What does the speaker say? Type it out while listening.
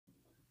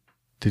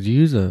Did you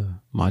use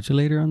a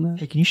modulator on that?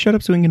 Hey, can you shut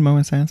up so we can get a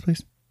moment of silence,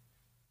 please?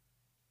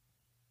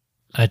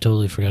 I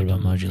totally forgot about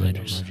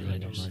modulators.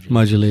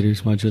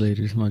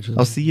 Modulators.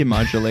 I'll see you,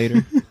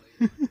 modulator.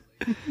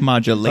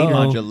 Modulator.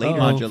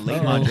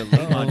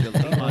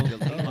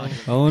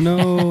 Oh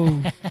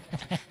no.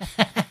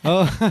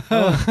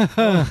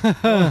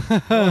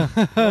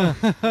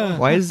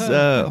 Why is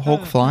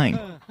Hulk flying?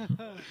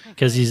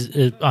 Because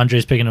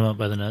Andre's picking him up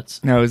by the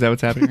nuts. No, is that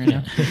what's happening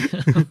right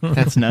now?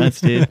 That's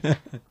nuts, dude.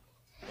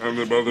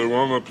 Anybody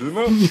want a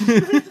peanut?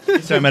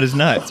 He's talking about his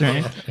nuts,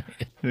 right?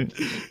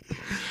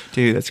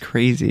 Dude, that's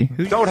crazy.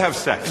 Don't have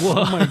sex. Oh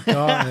my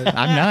god.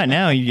 I'm not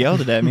now. You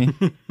yelled it at me.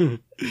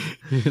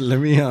 Let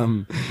me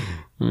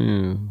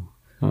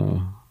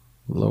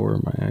lower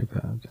my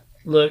iPad.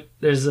 Look,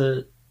 there's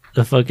a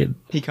fucking...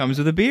 He comes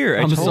with a beer.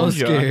 I'm so told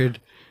you. scared.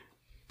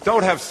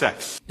 Don't have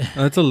sex.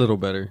 That's a little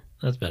better.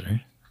 That's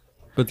better.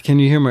 But can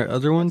you hear my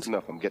other ones?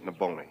 Enough. I'm getting a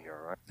boner here,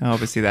 all right?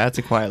 Obviously, that's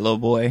a quiet little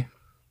boy.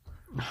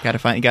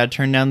 Gotta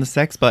turn down the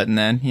sex button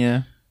then.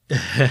 Yeah.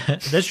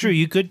 That's true.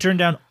 You could turn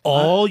down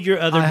all your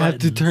other I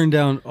buttons. have to turn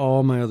down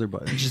all my other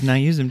buttons. Just not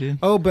use them, dude.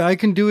 Oh, but I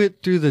can do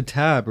it through the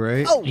tab,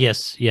 right? Oh.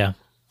 Yes, yeah.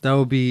 That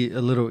would be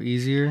a little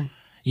easier.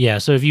 Yeah,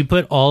 so if you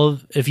put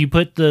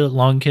the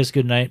long kiss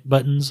goodnight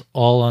buttons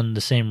all on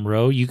the same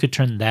row, you could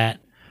turn that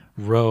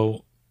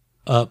row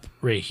up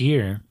right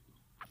here.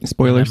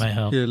 Spoilers. That might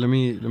help. Here, let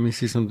me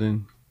see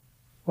something.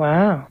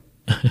 Wow.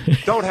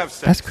 Don't have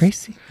sex. That's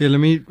crazy. Here,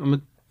 I'm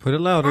gonna put it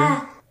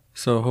louder.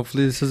 So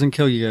hopefully this doesn't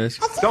kill you guys.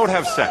 Don't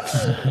have sex.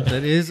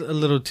 That is a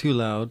little too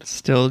loud.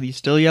 You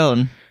still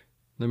yelling.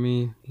 Let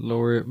me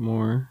lower it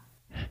more.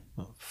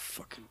 Oh,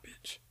 fucking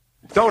bitch.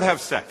 Don't have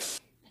sex.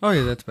 Oh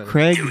yeah, that's better.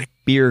 Craig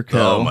Beer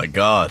Co. Oh my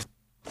god.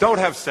 Don't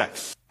have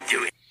sex.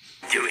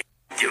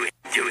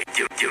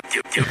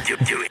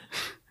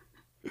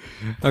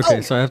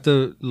 Okay, so I have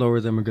to lower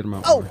them a good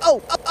amount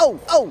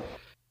more.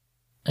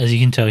 As you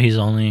can tell, he's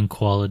only in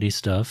quality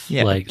stuff,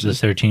 Yeah, like The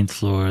 13th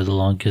Floor, The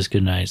Long Kiss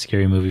Goodnight,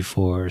 Scary Movie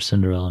 4,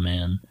 Cinderella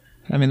Man,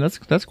 I mean, that's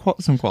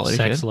some quality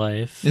Sex shit.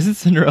 Life. Isn't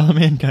Cinderella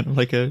Man kind of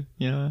like a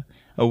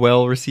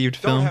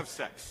well-received Don't film? have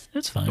sex.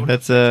 That's fine.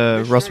 That's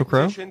Russell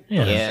Crowe?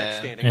 Yeah.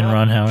 And And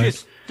Ron Howard.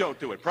 Just don't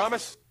do it.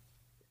 Promise?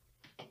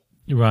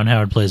 Ron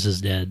Howard plays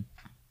his dad.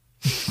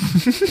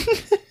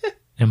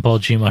 And Paul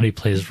Giamatti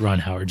plays Ron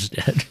Howard's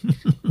dad.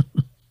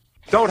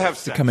 Don't have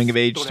sex.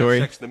 coming-of-age don't story.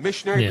 Have sex in the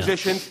missionary Yeah.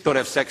 position. Don't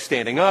have sex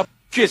standing up.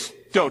 Just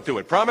don't do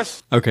it.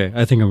 Promise? Okay,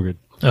 I think I'm good.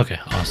 Okay,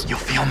 awesome. You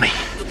feel me?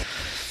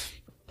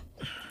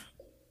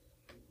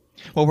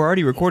 Well, we're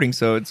already recording,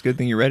 so it's a good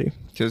thing you're ready.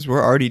 Because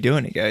we're already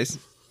doing it, guys.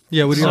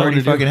 Yeah, what do It's you already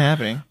want to fucking do?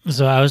 happening.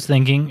 So I was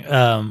thinking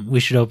we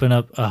should open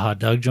up a hot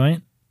dog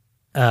joint,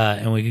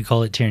 and we could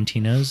call it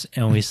Tarantino's,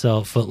 and we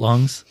sell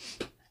footlongs.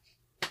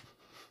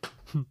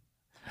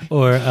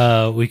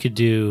 Or we could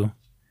do...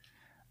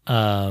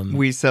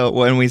 We sell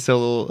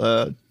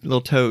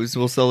little toes.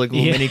 We'll sell like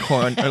little Yeah. mini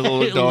corn or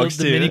little dogs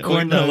The too. mini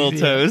corn Little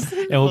dogs, yeah. toes.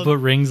 and we'll put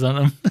rings on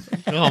them.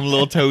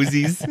 Little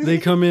toesies. They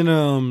come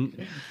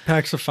in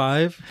packs of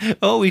 5.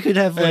 Oh, we could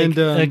have like And,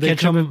 a they ketchup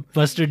come- and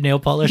mustard nail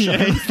polish on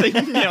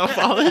them. Nail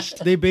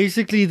polished.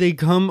 They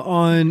come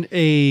on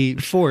a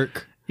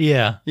fork.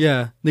 Yeah,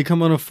 Yeah, they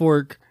come on a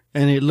fork,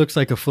 and it looks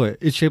like a foot.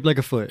 It's shaped like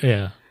a foot.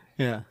 yeah.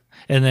 Yeah.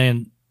 And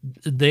then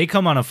they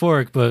come on a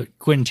fork, but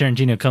Quentin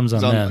Tarantino comes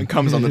on them. It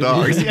comes on the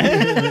dogs.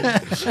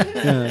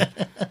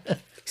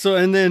 So,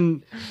 and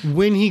then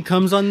when he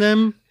comes on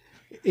them,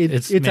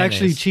 it's actually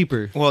mayonnaise.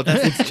 cheaper. Well,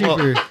 that's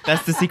cheaper.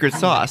 that's the secret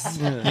sauce.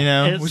 You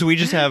know, It's so we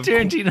just have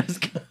Tarantino's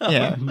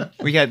yeah.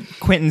 We got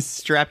Quentin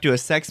strapped to a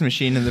sex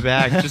machine in the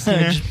back, just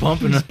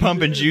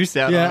pumping juice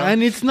out. Yeah, on him.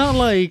 and it's not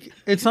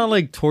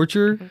like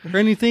torture or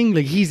anything.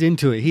 Like, he's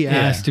into it. He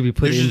asked to be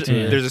put There's, just,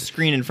 into it. there's a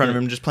screen in front of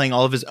him just playing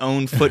all of his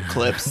own foot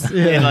clips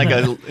in like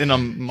a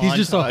montage. He's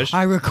just like,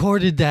 I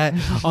recorded that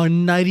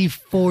on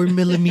 94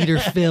 millimeter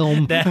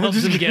film. That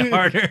helps him get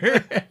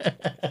harder.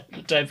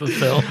 Type of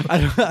film.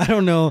 I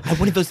don't know. I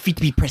wanted those feet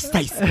to be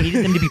precise. I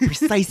needed them to be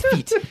precise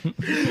feet.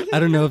 I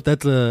don't know if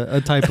that's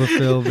a type of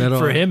film at all.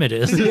 For him, it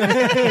is.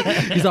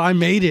 He's like, I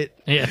made it.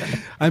 Yeah.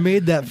 I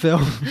made that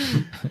film.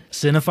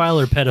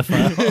 Cinephile or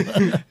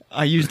pedophile?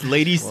 I used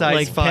lady size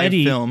Like 5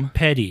 petty, film.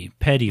 petty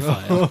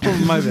file.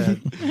 Oh, my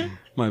bad.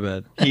 My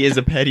bad. He is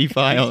a petty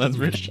file. That's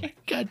for sure.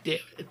 God damn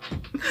it.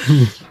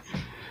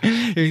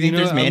 You think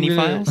there's Manny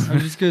files? I'm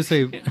just gonna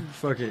say,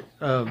 fuck it.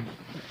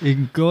 You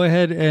can go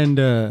ahead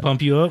and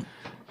Pump you up?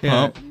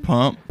 yeah.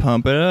 Pump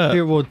it up.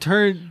 Here, well,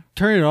 turn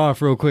it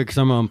off real quick because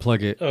I'm gonna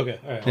unplug it, Okay,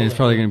 all right. and it's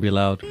probably gonna be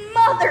loud.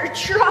 Mother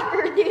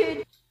trucker,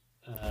 dude.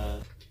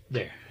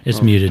 There.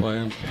 It's muted.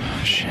 Well,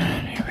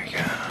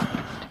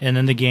 And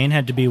then the gain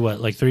had to be what,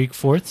 like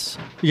 3/4?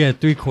 yeah,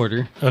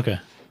 3/4. Okay.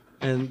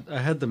 And I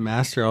had the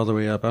master all the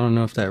way up. I don't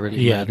know if that really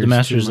Yeah, matters the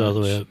master's too all the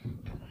much. way up.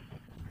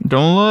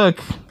 Don't look.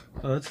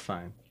 Oh, that's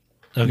fine.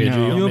 Okay, No.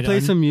 Drew, You want me wanna to play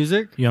some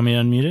music? You want me to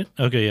unmute it?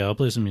 Okay, yeah, I'll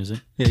play some music.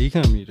 Yeah, you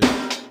can unmute it.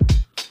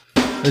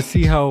 Let's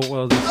see how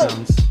well this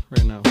sounds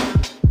right now.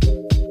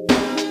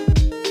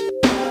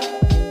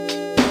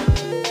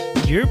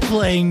 You're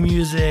playing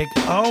music.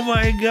 Oh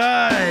my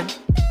god.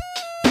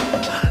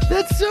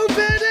 That's so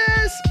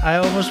badass. I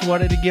almost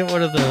wanted to get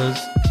one of those.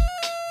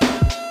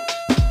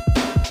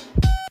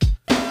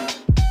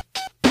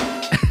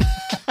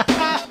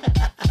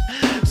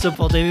 So,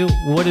 Paul David,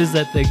 what is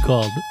that thing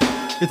called?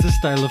 It's a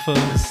stylophone.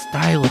 A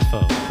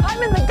stylophone.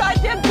 I'm in the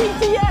goddamn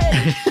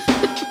PTA.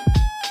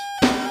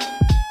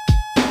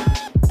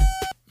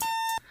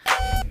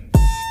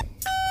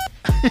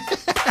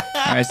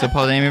 All right, so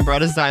Paul Damien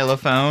brought a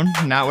xylophone.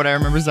 Not what I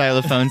remember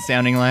xylophone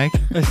sounding like.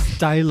 A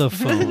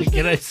stylophone.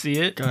 Can I see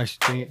it? Gosh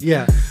dang it.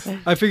 Yeah.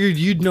 I figured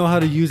you'd know how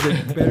to use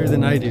it better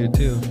than I do,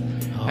 too.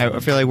 I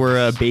feel like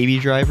we're a baby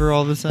driver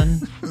all of a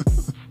sudden.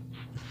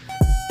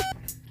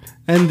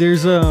 And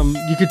there's,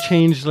 you could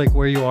change, like,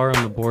 where you are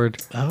on the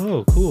board.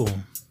 Oh, cool.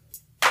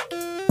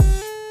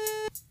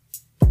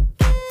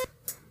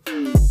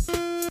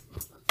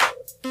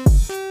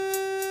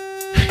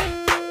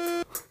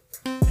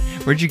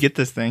 Where'd you get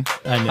this thing?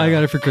 I know. I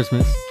got it for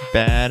Christmas.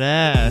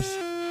 Badass.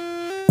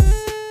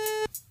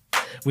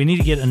 We need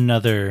to get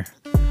another.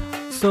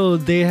 So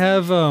they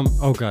have,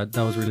 oh god,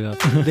 that was really loud.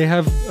 They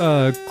have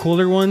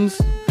cooler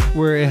ones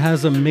where it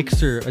has a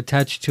mixer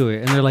attached to it,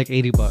 and they're like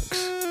 $80.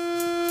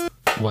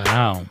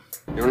 Wow.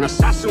 You're an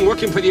assassin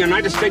working for the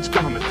United States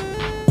government.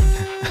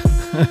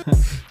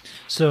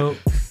 So,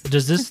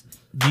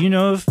 do you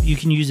know if you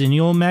can use any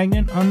old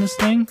magnet on this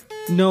thing?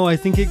 No, I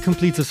think it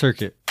completes a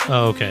circuit.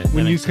 Oh, okay.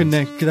 When you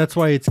connect, that's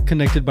why it's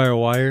connected by a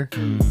wire.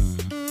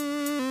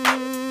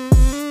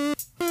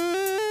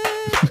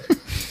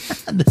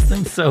 This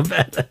thing's so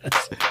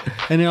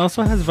badass. And it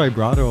also has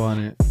vibrato on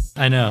it.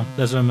 I know.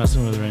 That's what I'm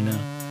messing with right now.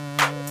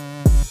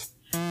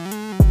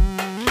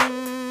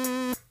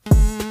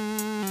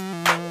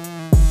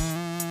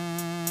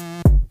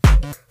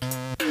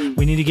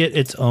 We need to get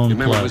its own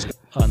Remember, plug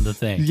on the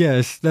thing.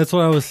 Yes, that's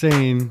what I was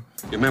saying.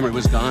 Your memory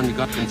was gone, you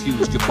got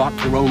confused, you bought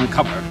your own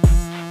cover.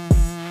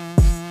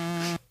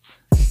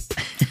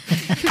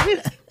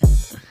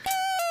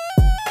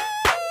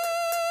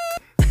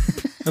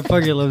 I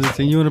fucking love this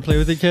thing. You want to play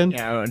with it, Ken?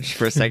 Yeah, just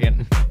for a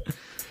second.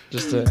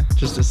 Just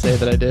to say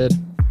that I did.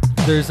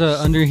 There's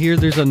under here.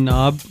 There's a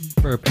knob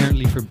for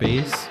apparently for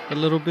bass a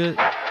little bit.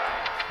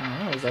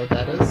 Oh, is that what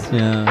that is?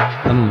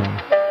 Yeah, I don't know.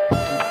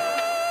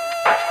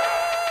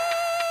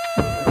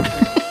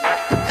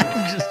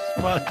 Just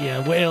fuck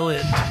yeah, wail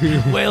it.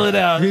 Wail it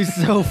out. He's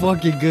so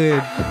fucking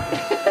good.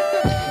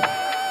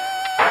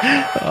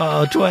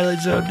 Oh, Twilight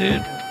Zone,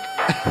 dude.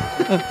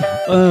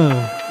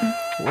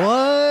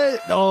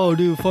 What? Oh,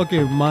 dude,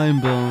 fucking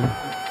mind blown.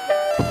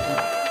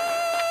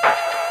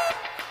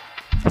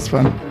 That's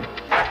fun.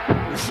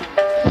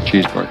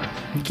 Cheeseburger.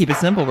 Keep it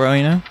simple, bro,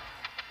 you know?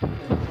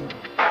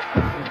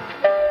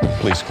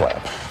 Please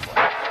clap.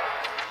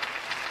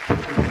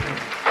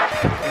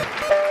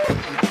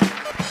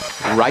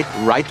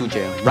 Right to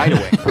jail, right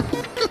away.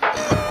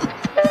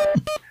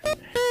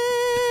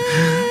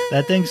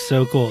 That thing's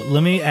so cool.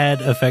 Let me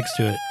add effects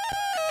to it.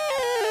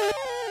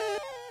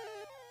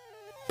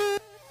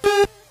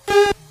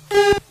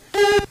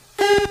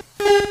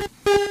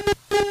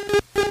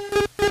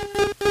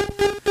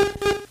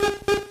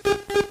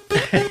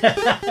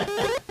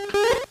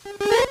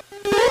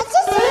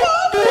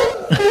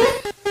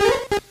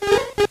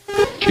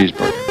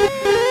 Cheeseburger.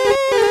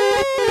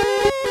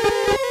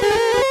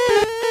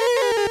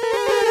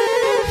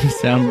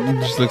 Sound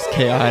just looks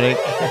chaotic.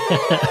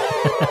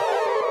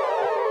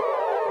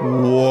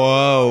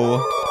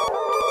 Whoa.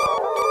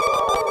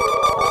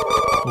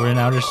 We're in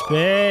outer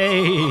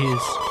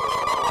space.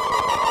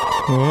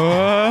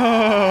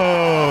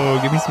 Whoa.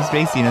 Give me some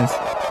spaciness.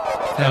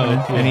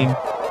 Oh, I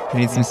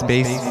need some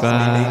space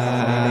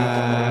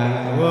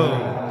vibe.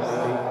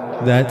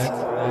 Whoa. That's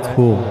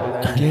cool.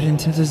 Get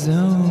into the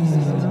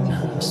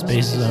zone.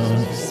 Space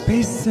zone.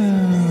 Space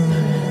zone.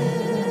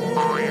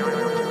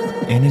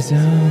 In a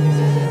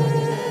zone.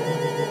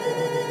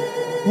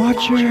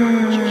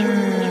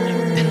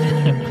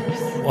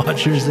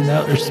 Watchers in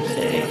outer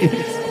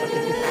space.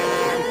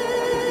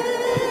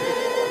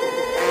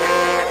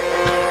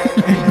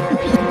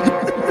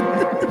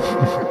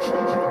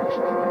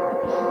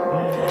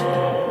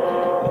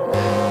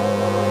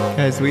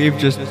 Guys, we've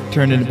just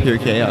turned into pure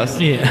chaos.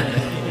 Yeah.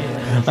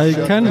 I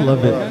kind of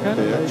love it.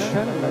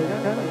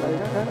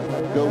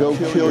 Go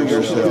kill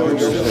yourself.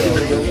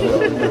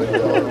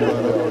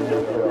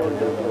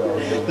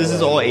 This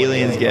is all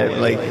aliens get.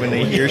 Like when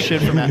they hear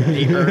shit from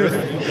the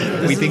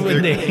Earth, we think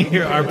when they're they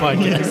hear our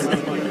podcast.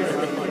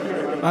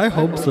 I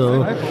hope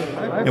so.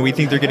 and we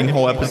think they're getting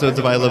whole episodes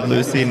of I Love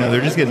Lucy. No,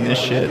 they're just getting this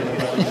shit.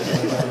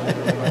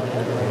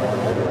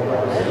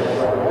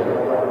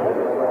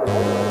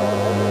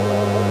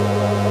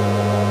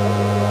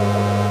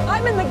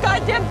 I'm in the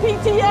goddamn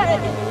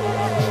PTA.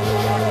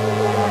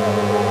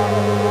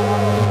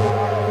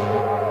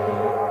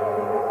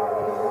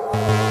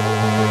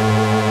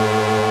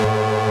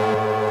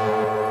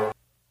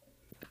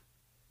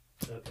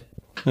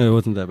 It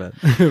wasn't that bad.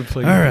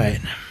 All right.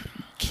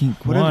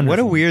 What a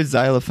Wonderful. weird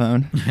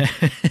xylophone.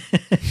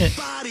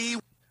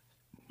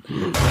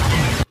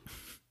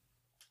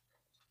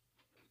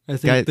 I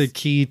think Guys- the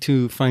key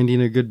to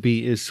finding a good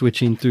beat is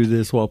switching through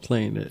this while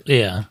playing it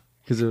Yeah.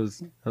 because it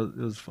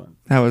was fun.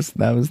 That was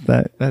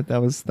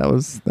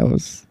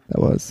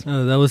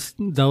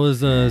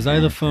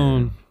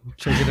Xylophone.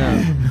 Check it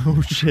out.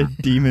 oh shit,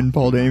 Demon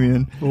Paul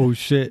Damien. Oh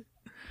shit!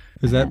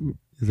 Is that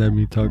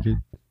me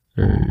talking?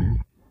 Hey,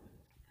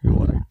 you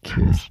want to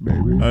kiss,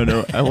 baby? I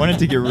know. I wanted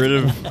to get rid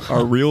of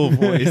our real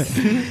voice.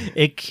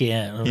 It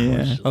can't.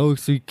 Yeah. Oh,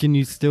 so can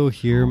you still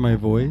hear my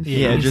voice?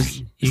 Yeah, it just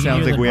You can sounds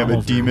hear like the we have a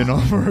normal demon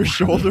over our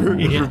shoulder.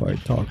 Yeah. If I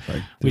talk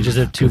like We just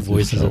have two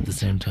voices at the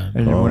same time.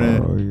 And you want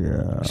to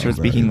yeah. start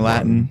speaking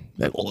Latin.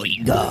 Like,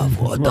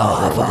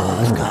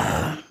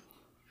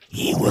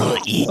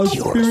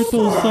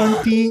 Spiritual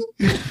Santi.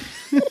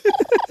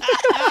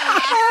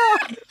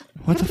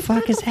 what the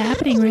fuck is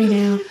happening right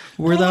now?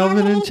 We're the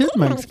Alvin and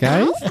Chipmunks,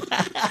 guys. You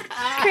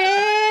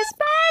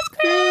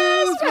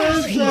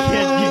can't do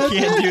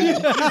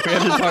that. We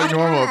have to talk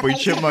normal. If we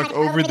chipmunk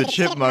over the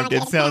chipmunk,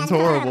 it sounds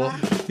horrible.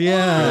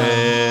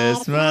 Yeah.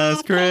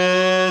 Christmas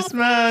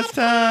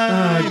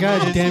time. Oh,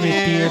 God damn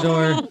it,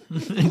 Theodore.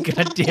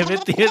 God damn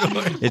it,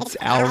 Theodore. It's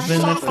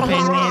Alvin that's the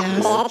pain in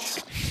the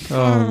ass.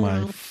 Oh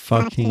my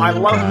fucking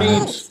God.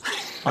 meats.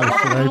 Oh,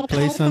 should I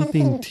play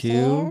something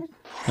too?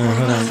 Hold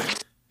on.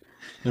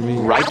 Let me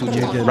Right to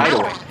jail. Right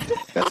away.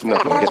 That's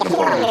nothing. Get in the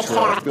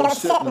phone. Go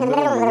sit in the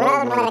middle of the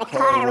road when a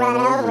car run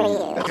over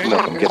you. That's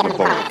nothing. Get in the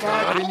phone.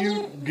 Can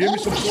you give me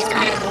some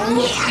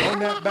thought on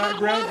that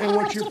background and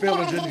what your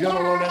feelings in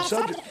general on that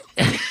subject?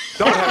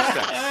 Don't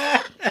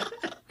have sex.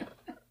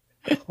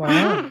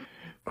 Wow.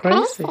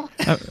 Crazy.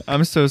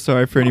 I'm so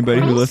sorry for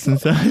anybody who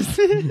listens to us.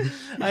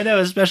 I know,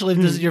 especially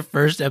if this is your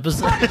first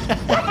episode.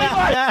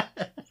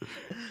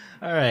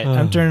 All right,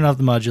 I'm turning off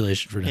the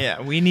modulation for now.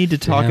 Yeah, we need to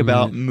talk Damn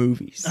about it.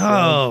 movies.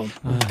 Oh,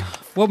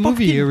 What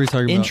movie are we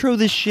talking about? Intro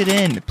this shit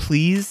in,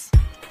 please.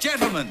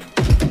 Gentlemen,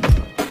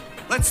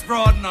 let's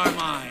broaden our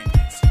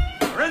minds.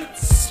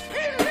 Prince.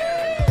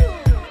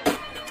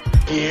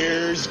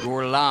 Here's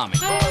Gorlami.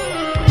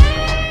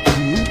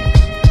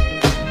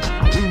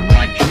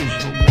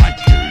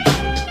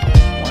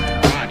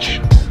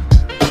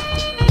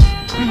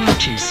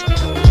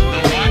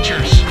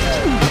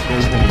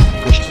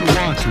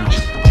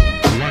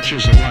 You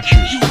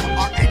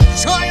are a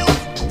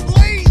child's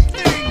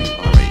plaything.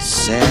 Are a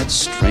sad,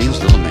 strange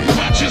little man.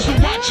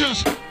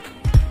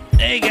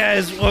 hey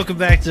guys, welcome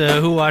back to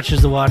Who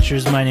Watches the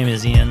Watchers. My name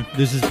is Ian.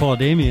 This is Paul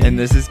Damien. And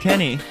this is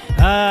Kenny.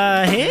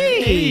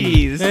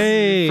 Hey. This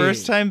Hey. is the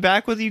first time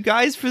back with you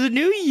guys for the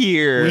new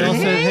year. we all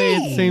said hey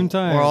at the same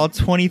time. We're all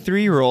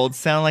 23-year-olds,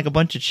 sound like a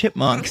bunch of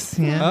chipmunks.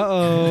 Yeah.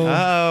 Uh-oh.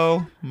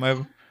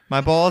 Uh-oh.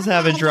 My balls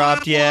haven't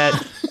dropped yet.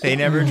 They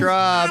never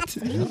dropped.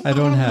 I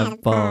don't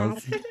have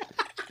balls.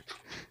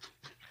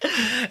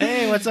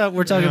 Hey, what's up?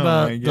 We're talking Oh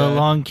about my The God.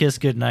 Long Kiss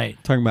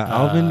Goodnight Talking about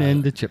Alvin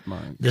and the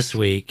Chipmunks. this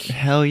week.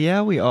 Hell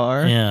yeah, we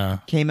are. Yeah.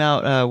 Came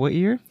out, what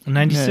year?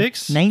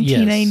 96?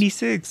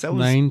 1996. That was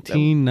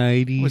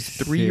 1996. was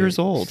 3 years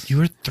old. You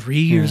were 3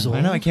 years old?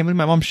 I know. I can't believe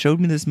my mom showed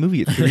me this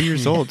movie at 3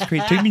 years old. It's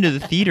crazy. Took me to the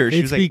theater. She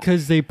It's was like,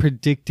 because they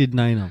predicted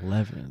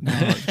 9/11.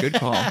 oh, good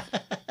call.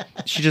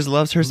 She just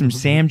loves her some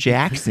Sam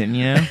Jackson,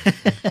 you know?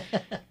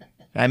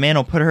 That man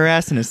will put her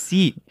ass in a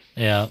seat.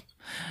 Yeah.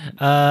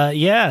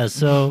 Yeah,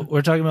 so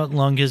we're talking about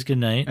Long Kiss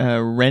Goodnight.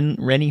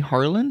 Rennie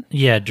Harlan?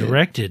 Yeah,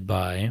 directed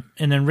by,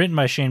 and then written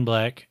by Shane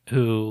Black,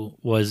 who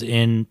was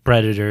in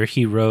Predator.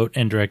 He wrote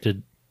and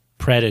directed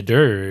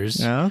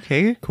Predators. Oh,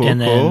 okay, cool,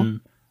 and cool.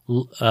 then,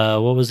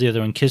 what was the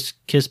other one? Kiss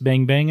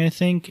Bang Bang, I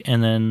think.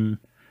 And then,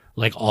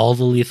 like, all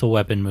the Lethal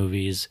Weapon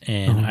movies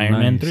and Oh, Iron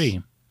Man nice.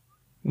 3.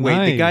 Wait, the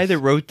Nice. guy that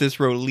wrote this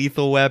wrote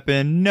Lethal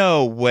Weapon?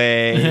 No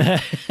way.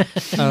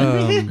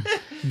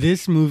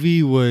 This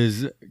movie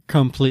was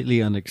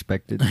completely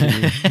unexpected to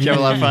me. Did you have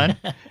a lot of fun?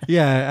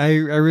 Yeah, I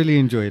really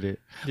enjoyed it.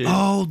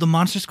 Oh, the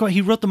Monster Squad.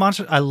 He wrote the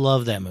Monster. I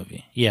love that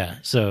movie. Yeah.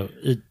 So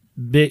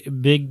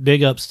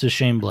big ups to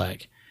Shane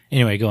Black.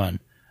 Anyway, go on.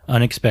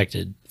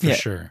 Unexpected for Yeah.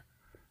 sure.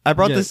 I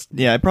brought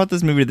Yeah. I brought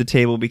this movie to the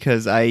table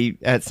because I,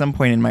 at some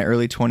point in my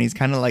early 20s,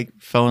 kind of like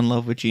fell in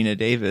love with Gina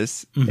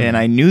Davis. And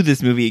I knew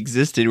this movie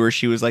existed where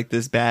she was like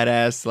this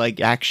badass, like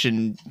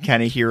action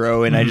kind of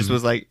hero. And I just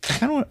was like,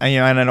 I don't, you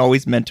know, and I'd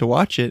always meant to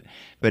watch it,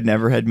 but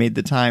never had made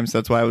the time. So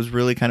that's why I was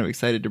really kind of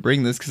excited to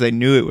bring this because I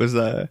knew it was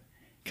a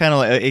kind of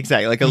like,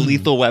 exactly like a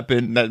Lethal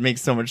Weapon that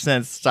makes so much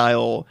sense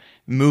style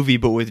movie,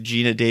 but with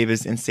Gina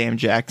Davis and Sam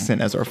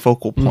Jackson as our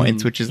focal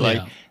points, which is like,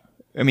 Yeah.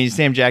 I mean,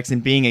 Sam Jackson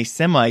being a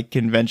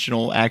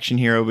semi-conventional action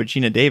hero, but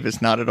Gina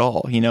Davis not at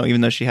all. You know, even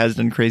though she has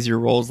done crazier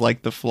roles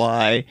like The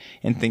Fly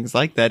and things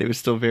like that, it was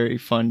still very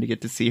fun to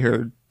get to see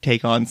her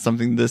take on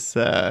something this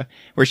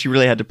where she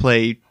really had to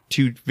play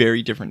two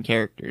very different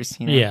characters.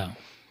 You know? Yeah.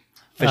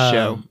 For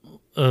show.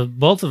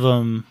 Both of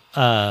them,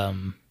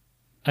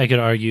 I could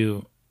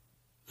argue,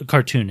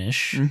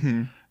 cartoonish.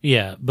 Mm-hmm.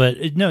 Yeah,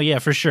 but no, yeah,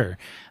 for sure.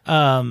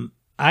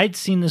 I'd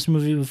seen this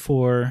movie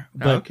before,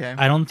 but okay.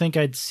 I don't think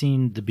I'd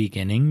seen the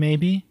beginning,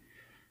 maybe,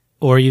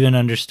 or even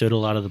understood a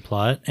lot of the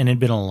plot. And it'd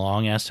been a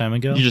long ass time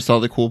ago. You just saw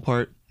the cool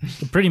part.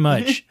 Pretty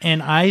much.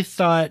 And I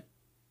thought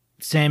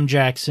Sam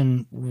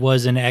Jackson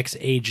was an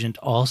ex-agent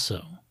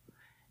also.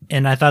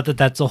 And I thought that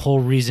that's the whole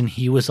reason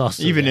he was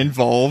also Even there.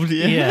 involved.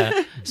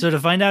 Yeah. So to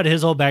find out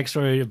his whole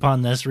backstory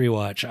upon this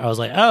rewatch, I was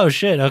like, oh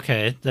shit,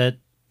 okay,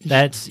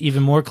 that's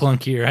even more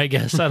clunkier, I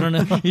guess. I don't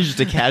know. He's just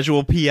a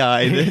casual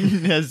PI that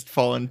has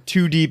fallen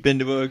too deep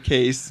into a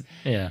case.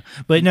 Yeah,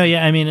 but no,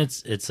 yeah, I mean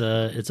it's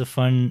a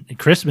fun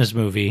Christmas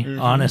movie,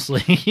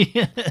 honestly.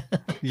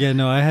 Yeah,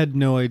 no, I had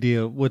no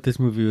idea what this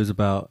movie was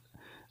about.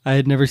 I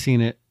had never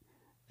seen it,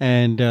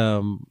 and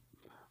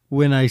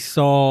when I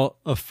saw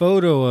a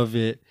photo of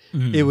it,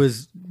 it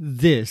was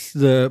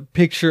the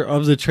picture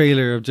of the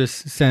trailer of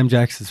just Sam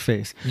Jackson's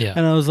face. Yeah.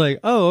 And I was like,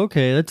 oh,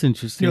 okay, that's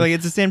interesting. You're like,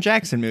 it's a Sam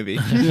Jackson movie.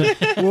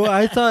 Well,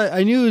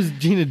 I knew it was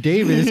Gina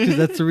Davis because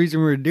that's the reason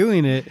we were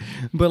doing it.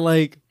 But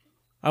like,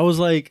 I was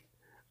like,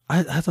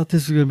 I thought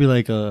this was going to be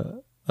like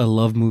a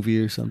love movie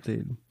or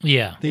something.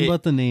 Yeah. Think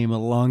about the name, A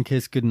Long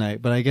Kiss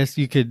Goodnight. But I guess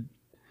you could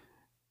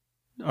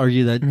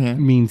argue that Yeah.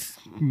 means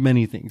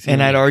many things.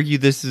 And I'd argue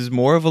this is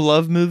more of a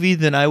love movie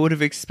than I would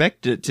have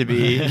expected it to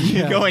be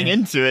going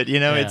into it. You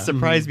know, Yeah. it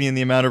surprised me in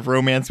the amount of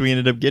romance we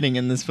ended up getting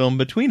in this film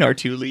between our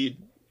two lead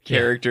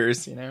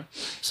characters, you know.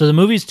 So the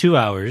movie's 2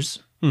 hours.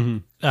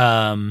 Mhm.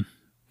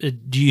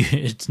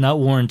 It's not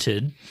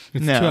warranted.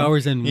 It's No. 2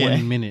 hours and Yeah.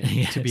 1 minute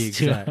to be It's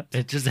 2 exact.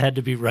 It just had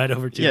to be right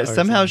over 2 Yeah, hours.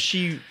 somehow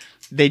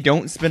they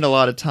don't spend a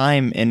lot of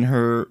time in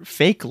her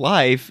fake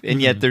life, and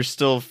yet there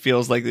still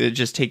feels like it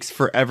just takes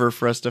forever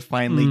for us to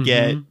finally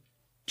get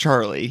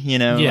Charlie, you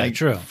know, Yeah, like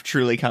true.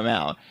 truly come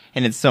out.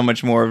 And it's so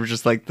much more of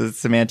just like the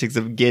semantics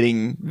of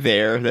getting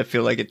there that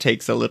feel like it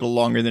takes a little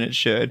longer than it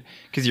should.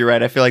 Because you're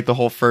right, I feel like the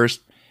whole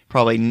first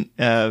probably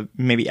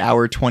maybe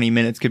hour, 20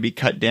 minutes could be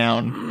cut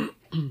down,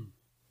 you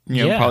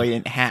know, Yeah. probably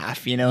in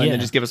half, you know, and Yeah. then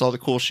just give us all the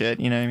cool shit,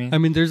 you know what I mean? I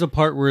mean, there's a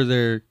part where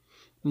they're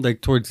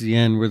like towards the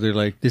end where they're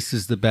like, this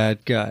is the bad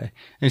guy.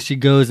 And she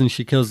goes and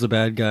she kills the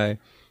bad guy.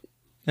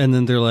 And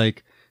then they're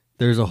like,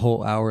 there's a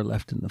whole hour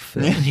left in the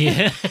film.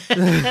 Yeah.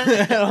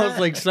 And I was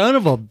like, son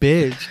of a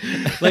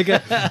bitch. Like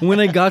when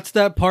I got to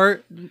that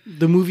part,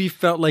 the movie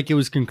felt like it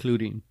was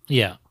concluding.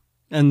 Yeah.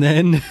 And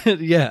then,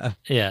 yeah.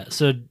 Yeah.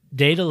 So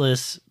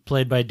Daedalus,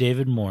 played by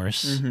David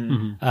Morse,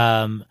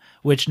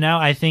 which now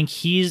I think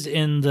he's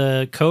in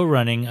the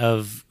co-running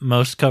of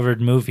most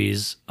covered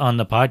movies on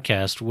the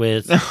podcast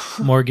with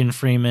Morgan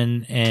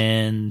Freeman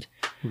and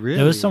Really?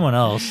 there was someone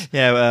else.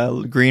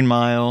 Yeah, Green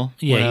Mile.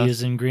 What Yeah, he else?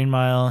 was in Green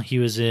Mile. He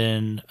was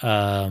in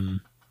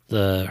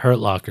the Hurt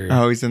Locker.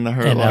 Oh, he's in the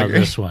Hurt and now Locker.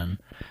 this one.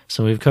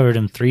 So we've covered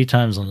him 3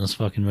 times on this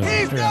fucking movie. Or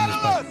on this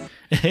pod-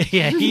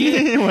 yeah,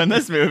 He won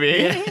this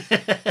movie.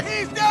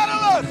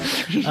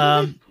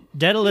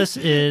 Daedalus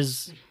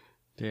is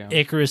Damn.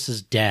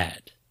 Icarus's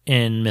dad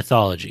in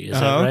mythology. Is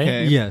that Oh, right?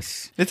 okay.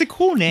 Yes. It's a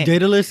cool name.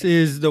 Daedalus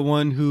is the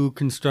one who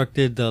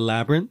constructed the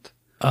labyrinth.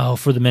 Oh,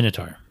 for the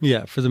Minotaur,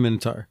 Yeah, for the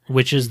Minotaur.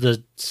 which is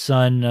the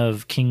son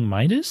of King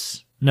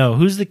Midas? No,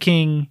 who's the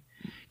king?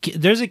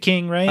 There's a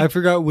king, right? I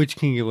forgot which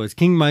king it was.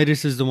 King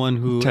Midas is the one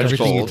who Touch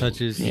everything gold. he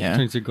touches Yeah.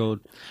 turns to gold.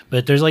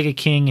 But there's like a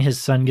king,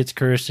 his son gets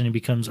cursed and he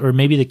becomes, or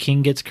maybe the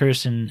king gets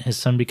cursed and his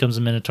son becomes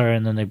a Minotaur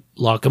and then they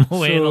lock him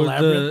away in a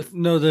labyrinth.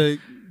 the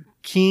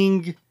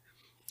king,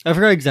 I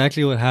forgot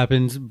exactly what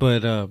happens,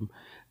 but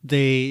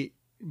they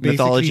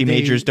Mythology basically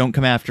majors don't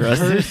come after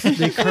us.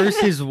 they curse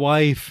his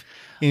wife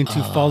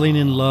into falling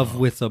in love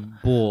with a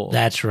bull.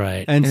 That's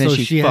right. and And then so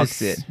she she has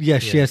fucks it. Yeah,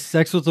 she has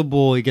sex with the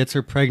bull. He gets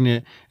her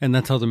pregnant, and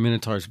that's how the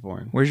Minotaur's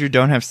born. Where's your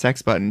don't have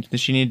sex button? Does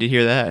she need to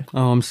hear that?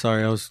 Oh, I'm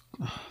sorry. I was.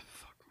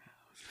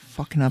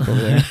 Fucking up over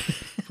there.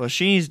 Well,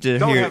 she needs to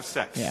Don't hear. have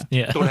sex. Yeah.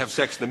 Yeah. Don't have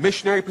sex in the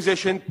missionary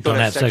position. Don't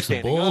have sex with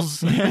standing up. bulls.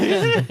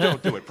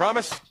 Don't do it.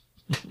 Promise?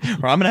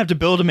 Or I'm gonna have to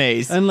build a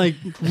maze. And like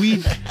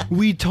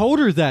we told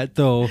her that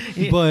though,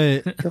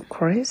 but You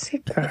crazy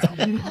girl.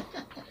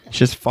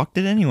 Just fucked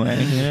it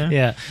anyway.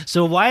 Yeah.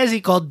 So why is he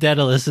called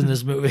Daedalus in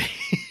this movie?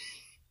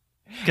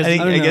 Because I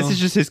don't guess know. it's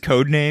just his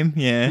code name.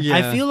 Yeah. Yeah.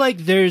 I feel like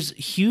there's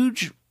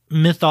huge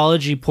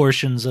mythology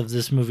portions of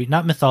this movie.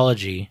 Not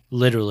mythology,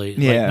 literally.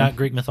 Yeah. Like, not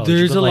Greek mythology.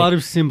 there's but a like, lot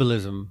of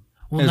symbolism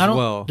as not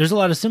well. There's a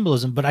lot of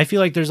symbolism, but I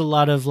feel like there's a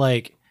lot of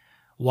like,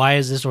 why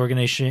is this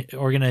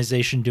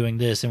organization doing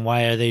this, and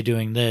why are they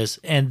doing this,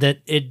 and that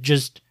it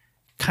just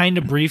kind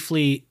of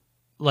briefly,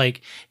 like,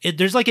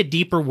 there's like a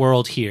deeper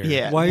world here.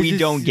 Yeah. Why is we this-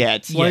 don't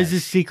get. Why Yes. is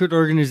this secret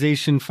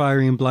organization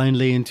firing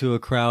blindly into a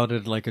crowd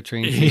at like a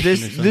train station?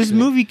 This or this something?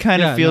 movie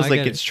kind of Yeah, feels no, I like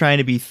get it's trying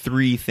to be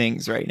 3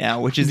 things right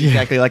now, which is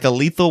exactly like a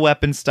Lethal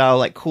Weapon style,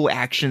 like cool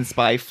action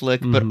spy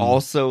flick, but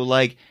also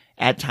like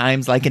at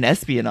times like an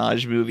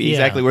espionage movie, Yeah.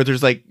 exactly, where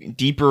there's like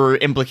deeper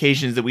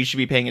implications that we should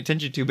be paying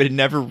attention to, but it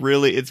never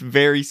really, it's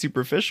very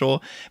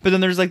superficial. But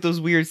then there's like those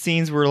weird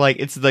scenes where like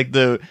it's like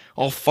the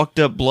all fucked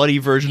up bloody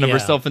version of Yeah.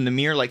 herself in the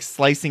mirror, like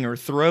slicing her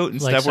throat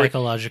and Like stuff. Where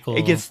psychological.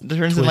 it turns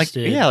in like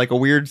twisted. like a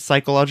weird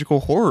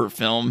psychological horror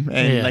film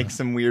and Yeah. like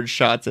some weird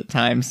shots at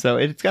times. So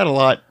it's got a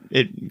lot.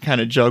 It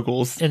kind of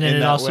juggles And then in it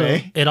that also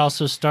way. it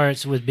also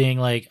starts with being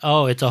like,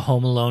 oh, it's a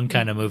Home Alone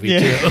kind of movie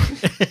Yeah.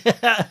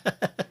 too.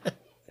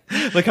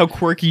 Look how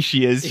quirky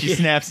she is. She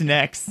snaps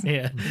necks.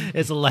 Yeah,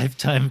 it's a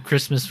Lifetime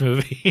Christmas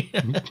movie.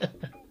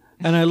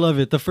 And I love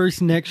it. The first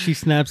neck she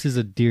snaps is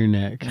a deer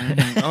neck.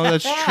 Oh,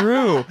 that's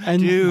true,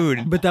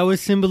 dude. But that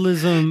was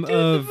symbolism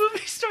of. The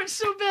movie starts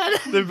so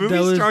bad. The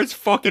movie starts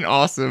fucking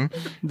awesome.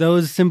 That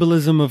was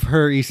symbolism of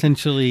her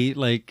essentially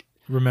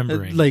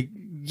remembering.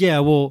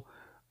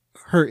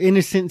 Her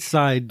innocent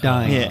side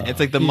dying. Yeah,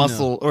 it's like the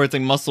muscle, or it's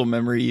like muscle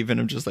memory even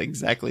of just like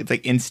exactly. It's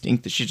like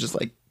instinct that she's just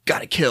like,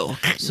 gotta kill.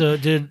 So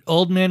did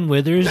Old Man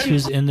Withers,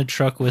 who's in the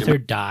truck with her,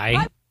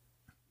 die?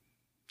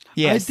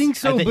 Yes, I think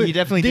so, but he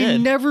definitely they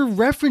did. never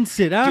reference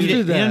it after Dude,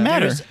 it that. didn't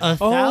matter. There's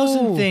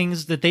 1,000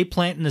 things that they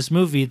plant in this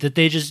movie that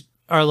they just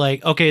are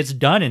like, okay, it's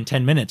done in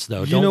 10 minutes,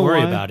 though. Don't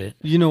worry about it.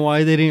 You know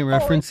why they didn't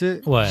reference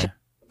it? What?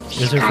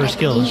 There's her first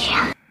kill.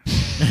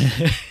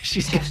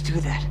 She's just do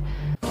that.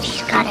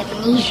 She's got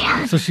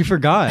amnesia. So she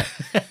forgot.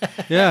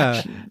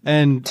 Yeah.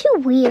 And Too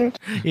weird.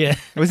 Yeah.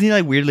 Wasn't he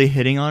like weirdly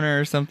hitting on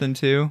her or something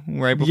too,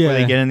 right before Yeah.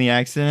 they get in the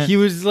accident? he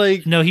was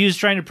like, No, he was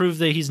trying to prove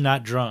that he's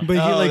not drunk. but he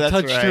Oh, like that's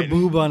touched her right.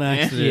 boob on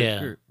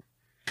accident.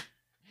 Yeah.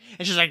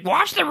 and she's like,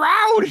 watch the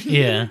road.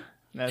 Yeah.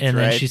 That's And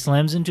right. then she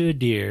slams into a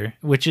deer,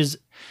 which is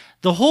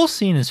the whole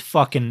scene is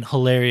fucking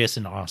hilarious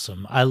and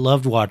awesome. I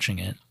loved watching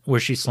it, where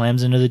she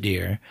slams into the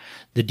deer.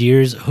 The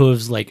deer's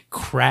hooves like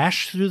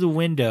crash through the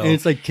window. And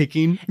it's like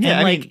kicking. Yeah, and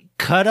I like mean-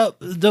 cut up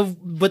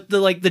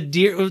the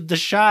deer, the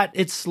shot,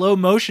 it's slow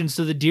motion,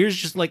 so the deer's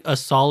just like a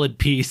solid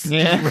piece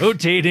just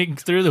rotating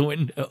through the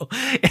window.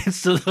 And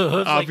so the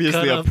hooves,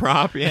 Obviously a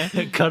prop, yeah.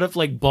 cut up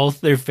like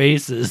both their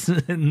faces.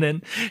 And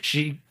then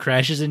she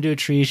crashes into a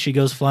tree, she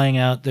goes flying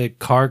out, the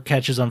car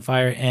catches on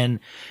fire,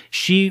 and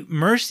she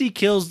mercy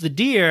kills the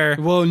deer.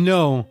 Well,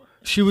 no.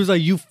 She was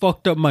like, you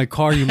fucked up my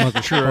car, you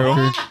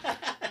motherfucker.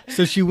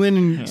 So she went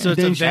and So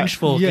it's a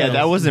vengeful Yeah, kill.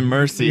 That wasn't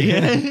mercy.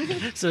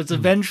 So it's a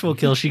vengeful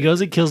kill. She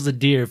goes and kills the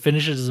deer,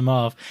 finishes him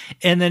off,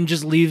 and then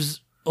just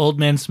leaves Old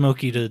Man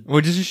Smokey to.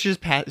 Well, just she just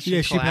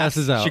she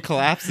passes out. She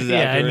collapses. Yeah,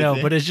 I afterwards,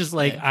 know, but it's just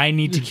like, I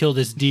need to kill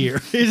this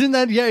deer. Isn't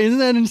that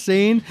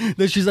insane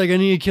that she's like, I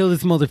need to kill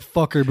this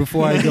motherfucker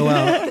before I go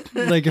out?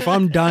 Like, if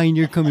I'm dying,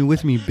 you're coming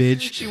with me,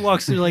 bitch. She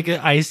walks through like an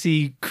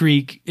icy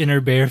creek in her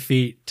bare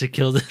feet to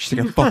kill this. she's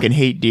like, I fucking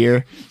hate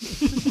deer.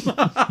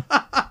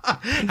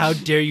 How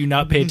dare you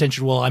not pay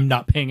attention? Well, I'm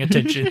not paying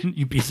attention,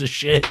 you piece of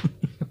shit.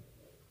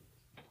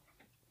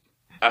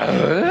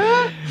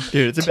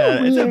 Dude, it's a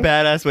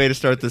badass way to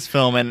start this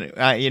film, and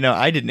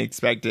I didn't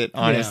expect it.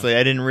 Honestly,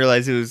 I didn't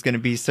realize it was going to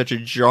be such a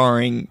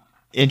jarring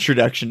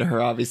introduction to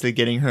her. Obviously,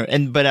 getting her,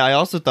 but I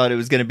also thought it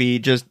was going to be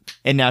just,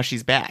 and now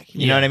she's back.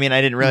 You know what I mean?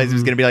 I didn't realize it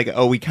was going to be like,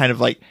 oh, we kind of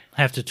like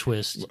Have to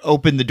twist.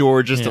 open the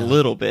door just a Yeah.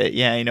 little bit.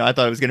 Yeah, I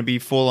thought it was going to be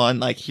full on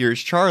like,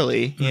 here's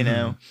Charlie. You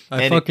know,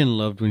 I And fucking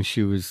loved when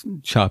she was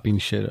chopping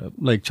shit up,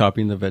 like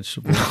chopping the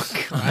vegetables.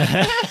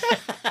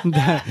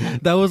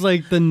 that was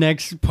like the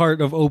next part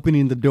of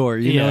opening the door.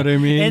 You know what I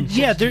mean? And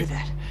yeah,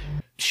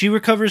 she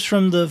recovers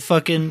from the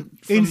fucking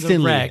Instantly.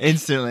 the wreck.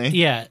 instantly.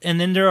 Yeah, and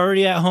then they're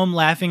already at home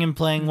laughing and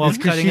playing while It's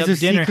 'cause cutting up she's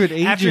a dinner. secret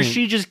After agent.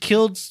 she just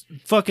killed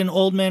fucking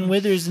Old Man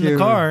Withers in the Here,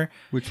 car.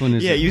 Which one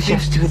is Yeah, it? you think?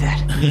 Chefs do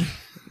that.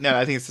 No,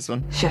 I think it's this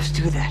one. Chefs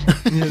do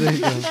that. Yeah, there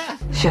you go.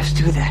 Chefs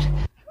do that.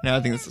 No, I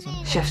think it's this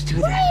one. Chefs do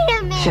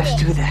that. Chefs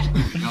do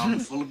that. Gone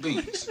full of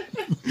beans.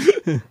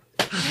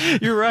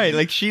 You're right.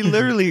 Like, she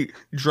literally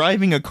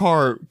driving a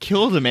car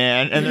killed a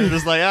man, and they're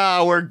just like,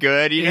 we're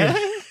good. You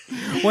know?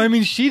 Well, I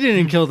mean, she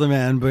didn't kill the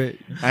man, but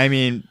I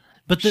mean,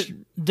 But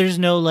there's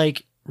no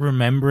like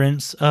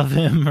remembrance of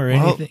him or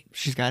well, anything.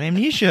 she's got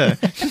amnesia.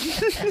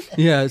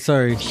 yeah,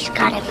 sorry. She's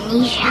got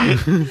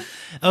amnesia.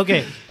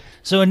 Okay.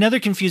 So another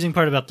confusing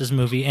part about this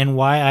movie and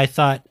why I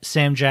thought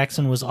Sam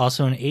Jackson was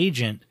also an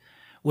agent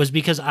was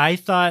because I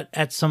thought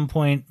at some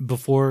point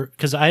before,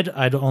 because I'd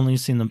only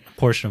seen the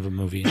portion of a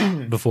movie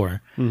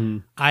before,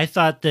 I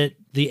thought that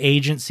the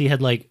agency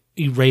had like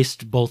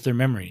erased both their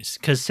memories,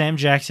 because Sam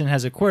Jackson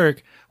has a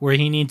quirk where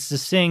he needs to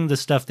sing the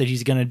stuff that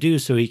he's going to do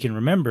so he can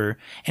remember,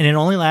 and it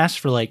only lasts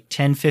for like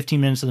 10-15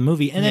 minutes of the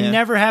movie and then Yeah.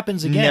 never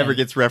happens again. Never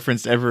gets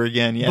referenced ever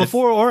again. Yeah,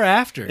 before or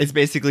after. it's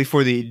basically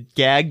for the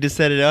gag to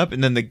set it up,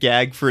 and then the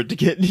gag for it to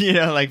get,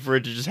 like for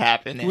it to just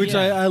happen. Which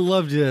I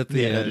loved it at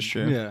the end. that is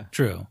true. Yeah.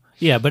 True.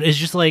 Yeah, but it's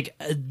just like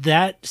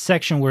that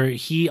section where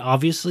he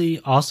obviously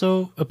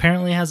also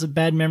apparently has a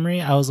bad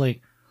memory. I was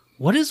like,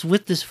 what is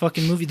with this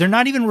fucking movie? They're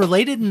not even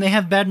related and they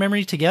have bad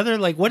memory together?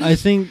 Like, what I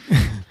is... think...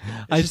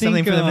 I think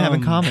something for them to have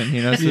in common,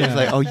 So it's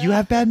like, oh, you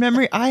have bad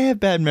memory, I have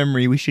bad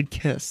memory, we should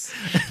kiss.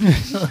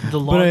 the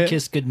long But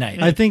kiss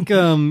goodnight. I think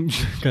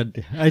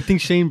I think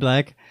Shane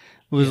Black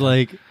was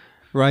like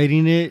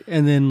writing it,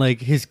 and then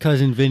like his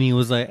cousin Vinny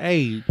was like,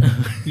 hey,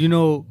 you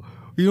know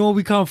what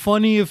we kind of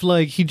funny if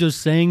like he just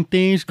saying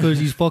things because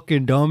he's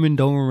fucking dumb and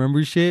don't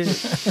remember shit.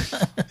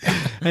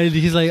 And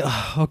he's like,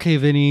 okay,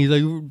 Vinny. He's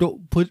like,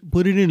 don't put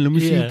it in. Let me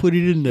see you put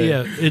it in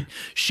there. Yeah,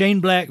 Shane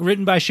Black,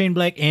 written by Shane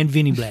Black and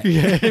Vinny Black.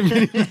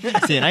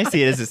 See, and I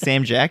see it as a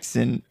Sam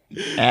Jackson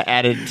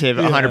additive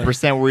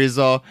 100%, where he's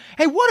all,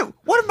 hey, what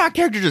if my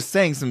character just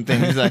saying some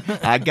things? He's like,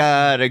 I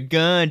got a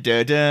gun,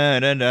 da da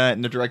da da,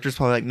 and the director's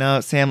probably like,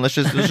 no, Sam, let's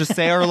just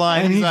say our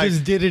lines. And he like,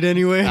 just did it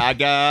anyway. I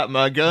got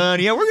my gun.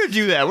 Yeah, we're gonna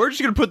do that. We're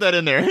just gonna put that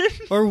in there.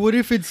 Or what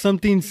if it's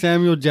something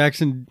Samuel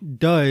Jackson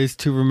does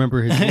to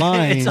remember his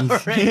lines?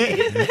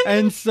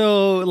 And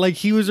so, like,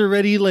 he was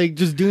already like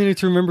just doing it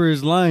to remember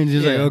his lines.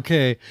 He's like,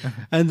 okay,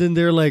 and then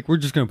they're like, we're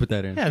just gonna put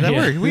that in. Yeah, that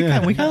worked. We kind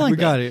of like we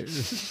that. got it.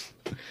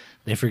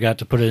 They forgot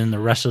to put it in the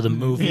rest of the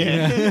movie.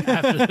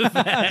 After the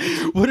fact.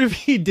 What if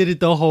he did it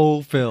the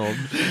whole film?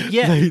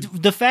 Yeah,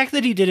 the fact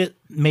that he did it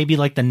maybe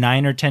like the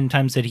 9 or 10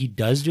 times that he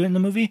does do it in the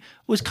movie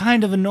was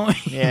kind of annoying.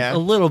 Yeah. A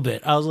little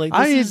bit. I was like,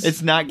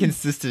 it's not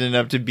consistent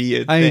enough to be a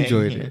thing. I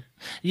enjoyed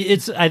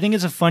it. I think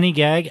it's a funny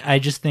gag. I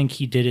just think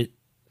he did it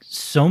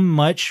so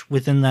much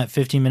within that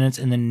 15 minutes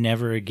and then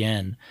never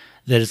again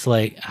that it's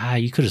like,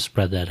 you could have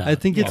spread that out. I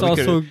think it's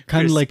also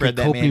kind of like a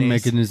coping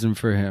mechanism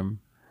for him.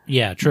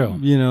 Yeah, true.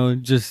 You know,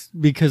 just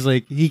because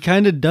like he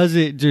kind of does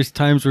it just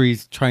times where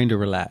he's trying to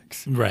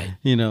relax. Right.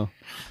 You know.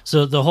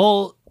 So the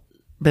whole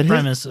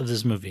premise of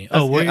this movie.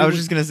 I was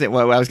just going to say,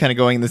 well, I was kind of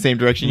going in the same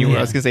direction you were.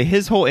 I was going to say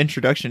his whole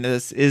introduction to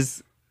this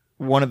is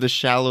one of the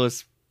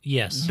shallowest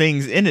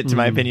things in it, to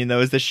my opinion, though,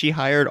 is that she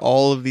hired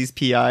all of these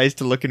PIs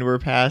to look into her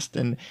past,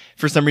 and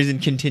for some reason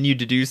continued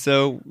to do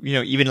so. You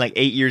know, even like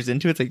 8 years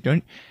into it, it's like,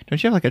 don't you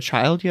have like a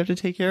child you have to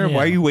take care of? Yeah.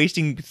 Why are you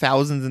wasting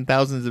thousands and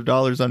thousands of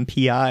dollars on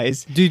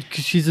PIs? Dude,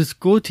 'cause she's a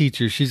school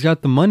teacher. She's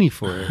got the money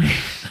for it.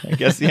 I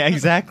guess, yeah,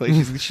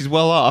 exactly. She's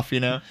well off, you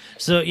know.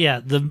 So yeah,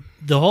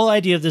 the whole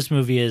idea of this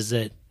movie is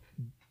that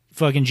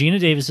fucking Gina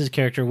Davis's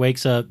character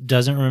wakes up,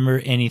 doesn't remember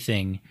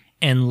anything,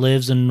 and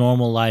lives a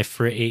normal life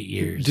for 8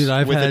 years. Dude,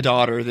 I've With had a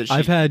daughter that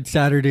I've had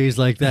Saturdays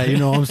like that. You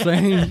know what I'm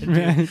saying?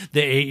 Man. The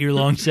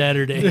 8-year-long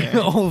Saturday.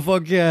 Oh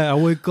fuck yeah! I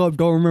wake up,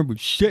 don't remember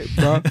shit,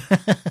 bro.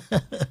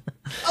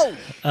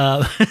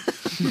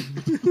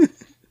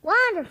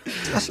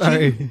 Wonderful.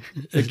 Sorry,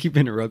 I keep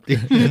interrupting.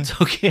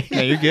 It's okay.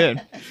 Yeah, you're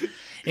good.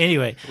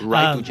 Anyway,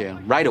 Right to jail.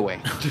 Right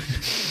away.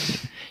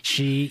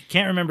 she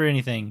can't remember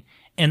anything,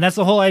 and that's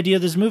the whole idea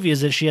of this movie,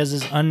 is that she has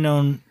this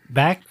unknown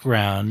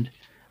background,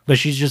 but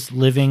she's just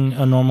living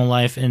a normal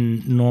life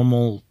in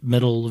normal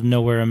middle of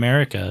nowhere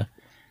America.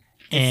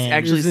 And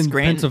Actually, It was in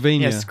Scranton,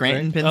 Pennsylvania, yeah,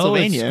 Scranton, right?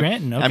 Pennsylvania. Oh, it's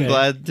Scranton, okay. I'm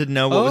glad to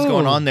know what was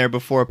going on there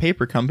before a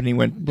paper company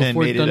went and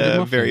Before made Dunder it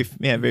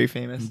Muffin. very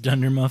famous.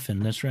 Dunder Muffin,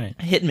 that's right.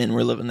 Hitmen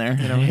were living there,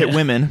 you know, hit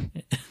women.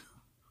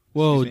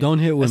 Whoa! Don't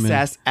hit women.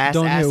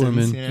 Don't hit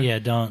women. You know? Yeah,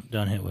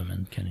 don't hit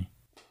women, Kenny.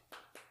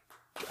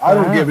 I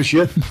don't give a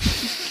shit.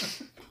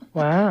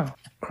 Wow.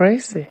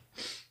 Crazy.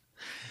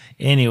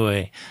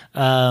 Anyway,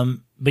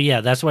 but yeah,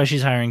 that's why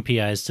she's hiring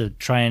PIs to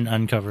try and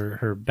uncover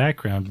her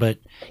background. But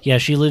yeah,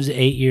 she lives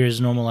 8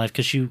 years normal life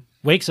because she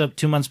wakes up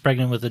 2 months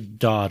pregnant with a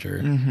daughter,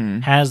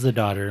 has the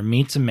daughter,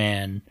 meets a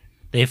man,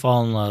 they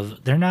fall in love.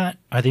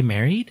 Are they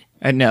married?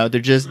 No, they're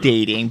just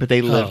dating, but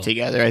they live Oh,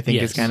 together. I think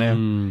yes. it's kind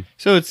of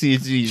so it's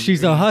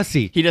She's a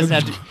hussy. He doesn't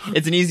have to.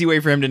 It's an easy way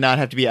for him to not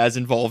have to be as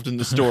involved in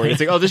the story. It's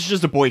like, oh, this is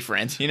just a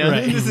boyfriend, you know.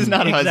 Right. This is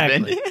not a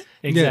Exactly. husband.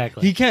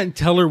 Exactly. Yeah, he can't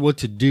tell her what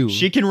to do.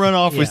 She can run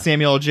off with Yeah.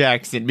 Samuel L.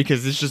 Jackson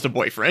because it's just a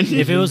boyfriend.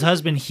 If it was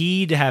husband,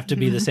 he'd have to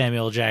be the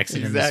Samuel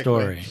Jackson in the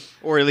story.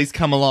 or at least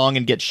come along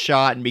and get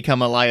shot and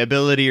become a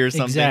liability or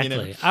something.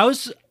 Exactly. You know?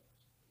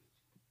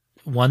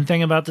 One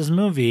thing about this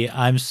movie,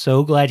 I'm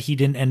so glad he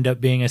didn't end up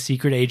being a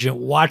secret agent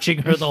watching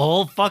her the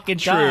whole fucking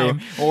time.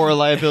 True. Or a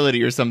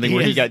liability or something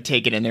where he Yes. got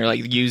taken in there,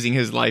 like using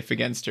his life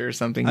against her or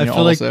something. I You know,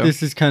 feel also. like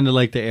this is kind of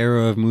like the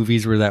era of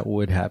movies where that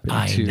would happen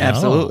I too. know.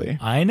 Absolutely.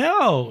 I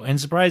know.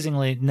 And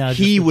surprisingly, no. just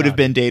he the would have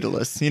daughter. been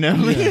dataless, you know?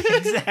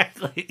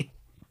 Exactly.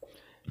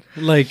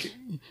 Like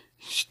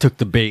she took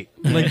the bait.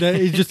 Like that.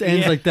 It just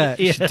ends Yeah, like that.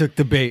 yeah. She took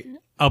the bait.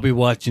 I'll be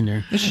watching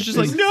her. She's just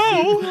like,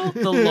 no!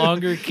 The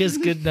longer kiss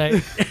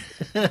goodnight.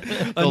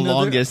 The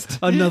longest.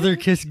 Another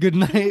kiss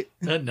goodnight.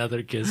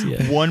 Another kiss,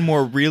 yeah. One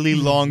more really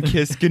long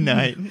kiss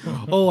goodnight.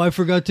 Oh, I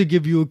forgot to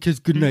give you a kiss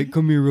goodnight.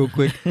 Come here real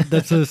quick.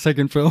 That's the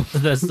second film.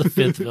 That's the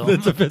fifth film.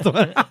 That's the fifth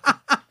one.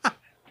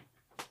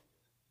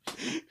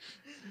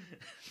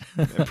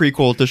 A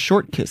prequel to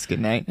Short Kiss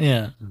Goodnight.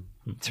 Yeah.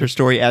 It's her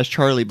story as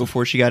Charlie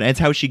before she got. It's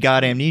how she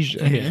got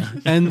amnesia. Yeah.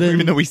 And Even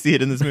then though we see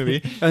it in this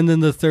movie. and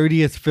then the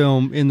 30th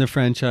film in the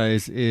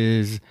franchise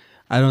is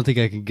I Don't Think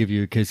I Can Give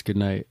You a Kiss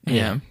Goodnight.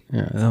 Yeah.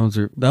 Yeah,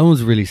 that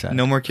one's really sad.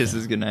 No more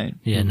kisses goodnight.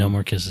 Yeah, no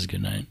more kisses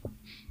goodnight.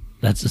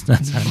 That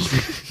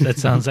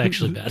sounds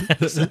actually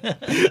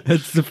badass.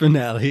 That's the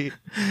finale.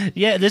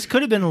 Yeah, this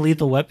could have been a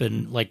Lethal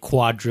Weapon like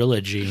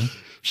quadrilogy.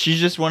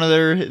 She's just one of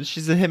their.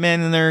 She's a hitman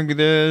in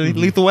the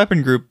Lethal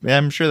Weapon group. Yeah,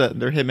 I'm sure that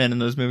they're hitmen in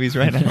those movies,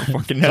 right? I don't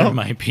fucking There know.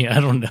 might be. I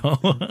don't know.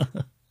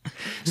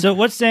 So,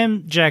 what's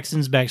Sam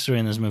Jackson's backstory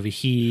in this movie?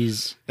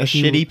 He's A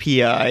shitty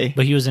PI.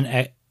 but he was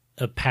a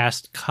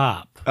past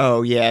cop.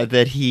 Oh yeah,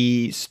 that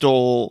he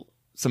stole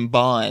some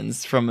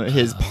bonds from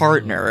his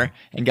partner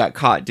and got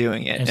caught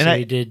doing it. And so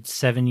he did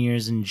 7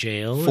 years in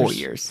jail. 4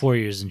 years. 4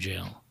 years in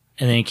jail.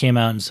 And then he came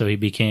out, and so he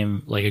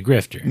became like a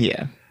grifter.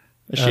 Yeah.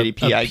 a shitty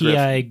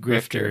PI,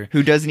 grifter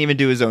who doesn't even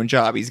do his own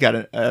job. He's got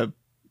a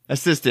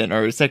assistant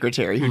or a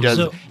secretary who does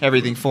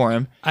everything for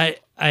him.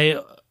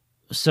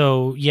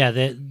 So yeah,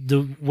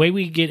 the way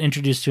we get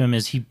introduced to him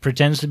is he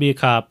pretends to be a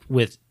cop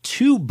with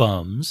two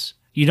bums.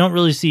 You don't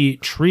really see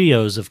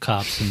trios of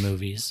cops in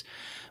movies,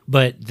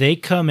 but they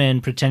come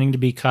in pretending to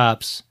be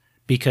cops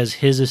because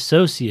his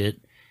associate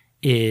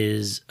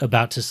is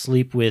about to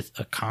sleep with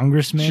a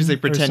congressman. She's like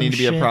pretending to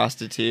be a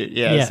prostitute.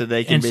 Yeah, so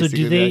they can and basically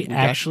so do they like,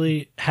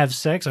 actually have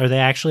sex? Are they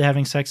actually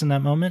having sex in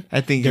that moment? I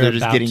think they're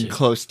just getting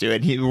close to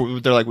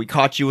it. They're like, we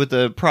caught you with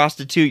a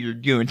prostitute. You're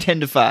doing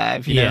 10 to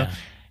 5, you know?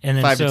 And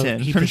then 5 so to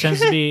 10. he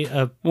pretends to be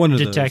a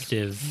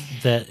detective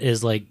that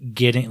is like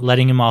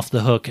letting him off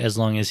the hook as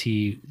long as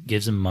he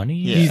gives him money.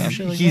 Yeah.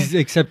 He's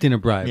accepting a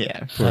bribe.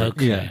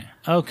 Yeah.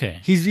 Okay.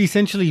 He's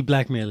essentially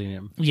blackmailing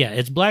him. Yeah,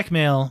 it's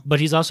blackmail, but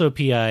he's also a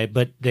PI,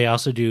 but they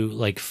also do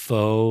like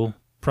faux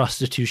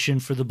prostitution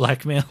for the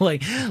blackmail.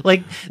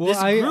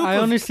 I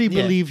honestly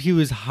believe he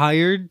was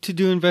hired to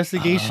do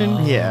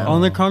investigation Yeah.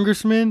 on the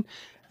congressman.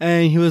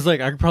 And he was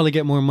like, I could probably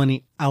get more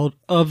money out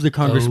of the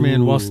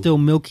congressman while still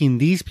milking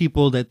these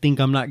people that think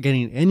I'm not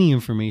getting any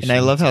information. And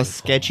I love how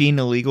sketchy and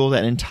illegal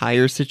that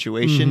entire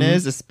situation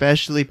is,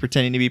 especially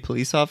pretending to be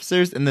police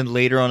officers. And then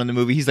later on in the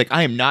movie, he's like,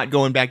 I am not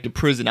going back to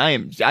prison.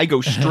 I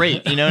go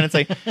straight, you know? And it's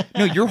like,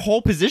 no, your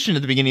whole position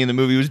at the beginning of the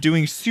movie was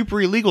doing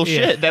super illegal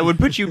shit that would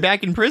put you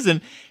back in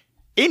prison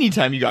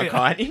anytime you got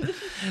caught.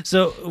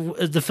 So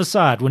the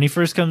facade, when he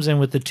first comes in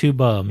with the two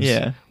bums,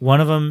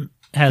 one of them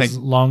has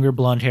longer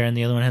blonde hair and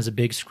the other one has a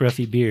big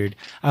scruffy beard.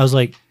 I was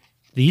like,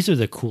 these are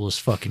the coolest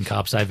fucking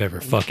cops I've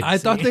ever fucking seen.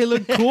 Thought they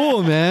looked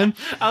cool, man.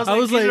 I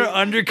was like, these are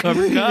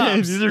undercover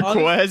cops. These are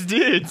cool ass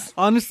dudes.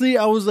 Honestly,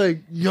 I was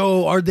like,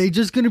 yo, are they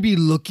just going to be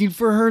looking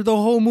for her the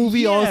whole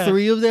movie, all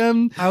three of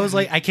them? I was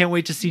like, I can't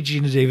wait to see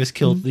Gina Davis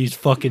kill these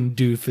fucking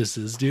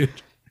doofuses, dude.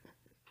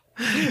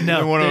 No,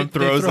 and one of them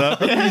throws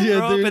up.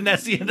 And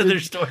that's the end of their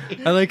story.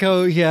 I like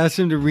how he asked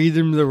him to read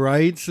him the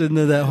rights, and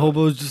then that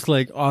hobo's just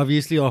like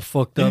obviously all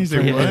fucked up. He's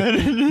like,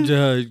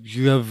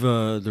 you have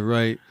the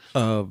right.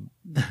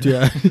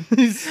 Yeah.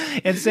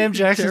 And Sam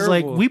Jackson's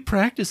like, we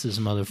practice this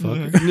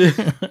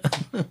motherfucker.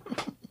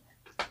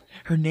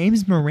 Her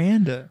name's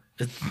Miranda.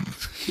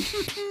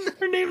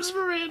 Her name's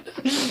Miranda.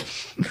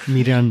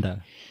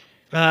 Miranda.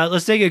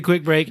 Let's take a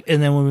quick break,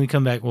 and then when we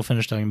come back, we'll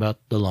finish talking about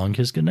The Long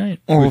Kiss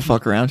Goodnight. Or we'll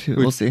fuck around.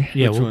 We'll see.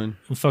 Yeah, we'll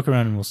fuck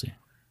around and we'll see.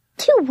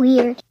 Too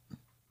weird.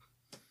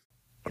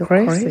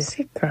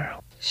 Crazy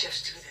girl.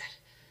 Just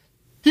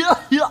do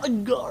that. Yeah,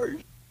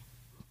 guard.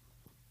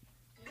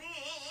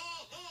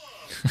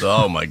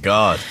 Oh my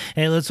god.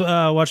 Hey, let's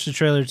watch the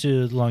trailer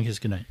to The Long Kiss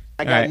Goodnight.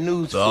 I got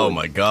news for you. Oh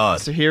my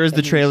god. So here is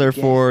the trailer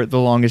for The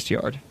Longest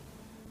Yard.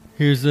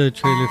 Here's the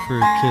trailer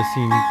for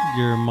kissing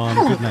your mom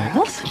goodnight.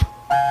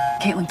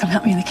 Caitlin, come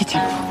help me in the kitchen.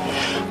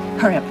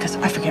 Hurry up, because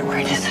I forget where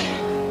it is.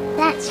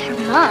 That's her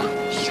mom.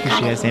 She's She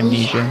got has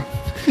amnesia.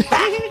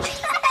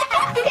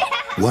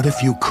 What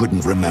if you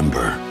couldn't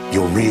remember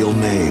your real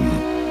name,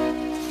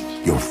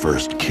 your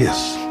first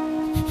kiss,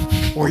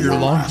 or your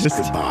last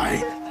goodbye?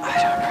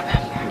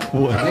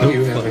 What? Honey,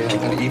 you have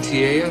an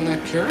ETA on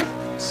that carrot?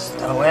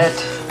 Stow it.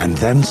 And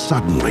then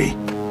suddenly,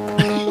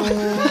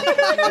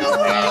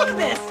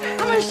 this.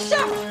 I'm a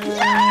chef.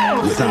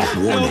 No! without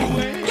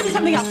warning, Give me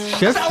something else.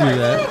 Chefs do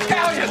that.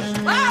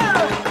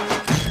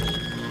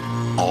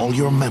 all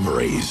your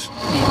memories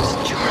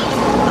Name's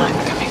Charlie.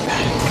 I'm coming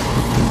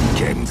back.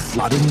 came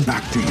flooding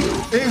back to you.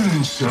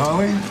 Evening,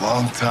 Charlie.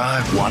 Long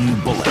time. One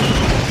bullet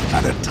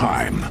at a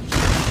time.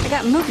 I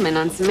got movement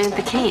on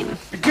Samantha Kane.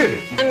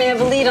 Good. I may have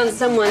a lead on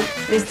someone.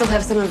 They still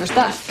have some of her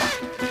stuff.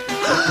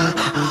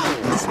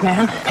 This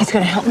man, he's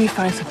going to help me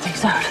find some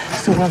things out,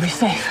 so we'll be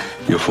safe.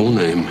 Your full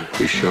name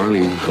is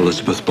Charlene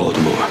Elizabeth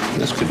Baltimore.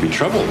 This could be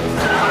trouble.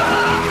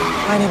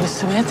 My name is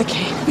Samantha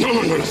Kane.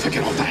 No,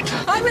 forget all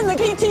that. I'm in the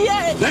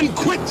PTA. Then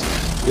quit.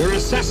 You're an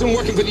assassin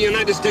working for the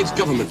United States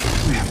government.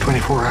 We have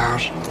 24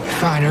 hours.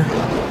 Find her,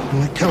 and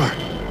we kill her.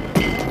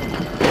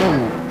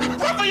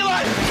 Run for your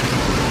life!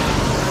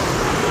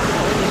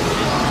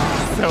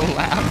 So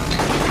loud.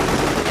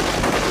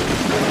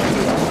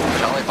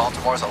 Charlie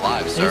Baltimore's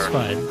alive, sir. He's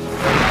fine.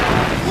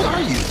 Who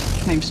are you?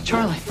 Name's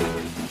Charlie.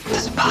 The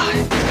spy.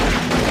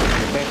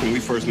 Back when we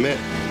first met,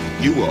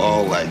 you were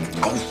all like,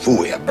 oh,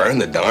 phooey, I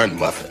burned the darn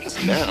muffins.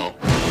 Now,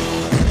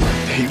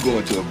 you go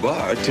into a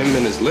bar, 10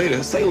 minutes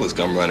later, sailors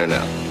come running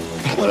out.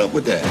 What up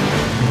with that?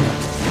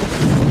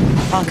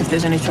 Honk if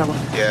there's any trouble.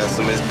 Yeah,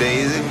 so Miss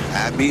Daisy,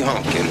 I be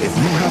honking. If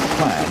you have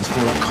plans for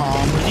a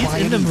calm, He's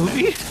quiet in the evening,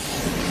 movie?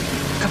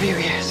 Cover your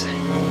ears.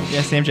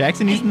 Yeah, Sam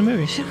Jackson, he's in the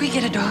movie. Should we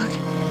get a dog?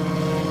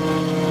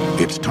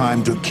 it's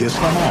time to kiss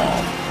them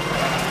all.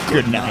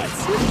 Good night.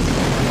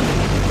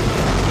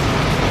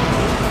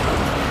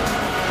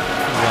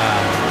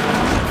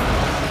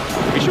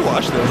 We should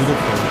watch this.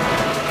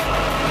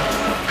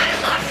 I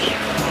love you.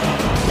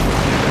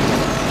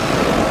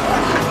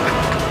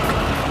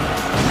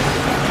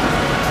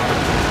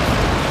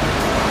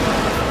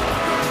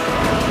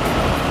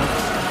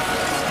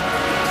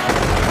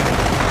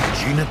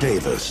 Gina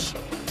Davis,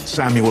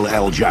 Samuel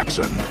L.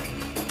 Jackson,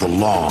 The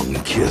Long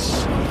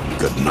Kiss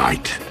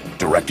Goodnight.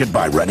 Directed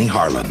by Rennie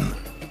Harlan.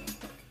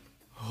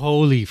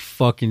 Holy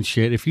fucking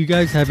shit. If you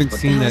guys haven't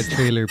seen that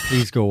trailer,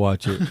 please go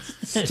watch it.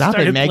 Stop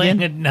it,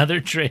 Megan.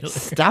 Another trailer.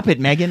 Stop it,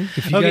 Megan.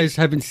 If you guys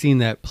haven't seen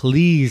that,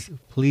 please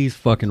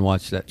fucking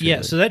watch that trailer.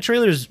 Yeah, so that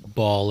trailer's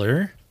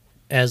baller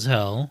as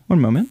hell.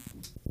 One moment.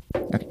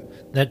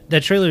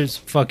 That trailer's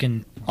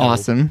fucking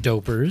awesome.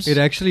 Dopers. It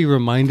actually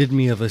reminded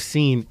me of a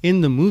scene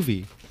in the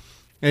movie.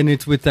 And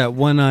it's with that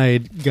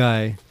one-eyed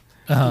guy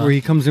where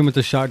he comes in with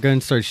the shotgun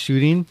and starts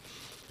shooting.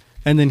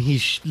 And then he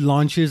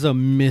launches a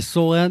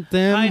missile at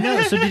them. I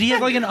know. So did he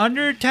have like an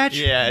under-attached?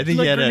 Yeah, I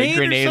think he had a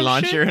grenade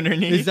launcher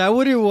underneath. Is that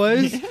what it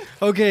was?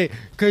 Okay,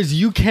 because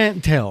you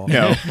can't tell.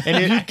 No,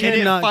 and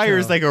it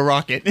fires like a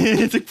rocket.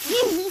 It's like,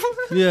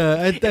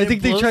 yeah, I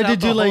think they tried to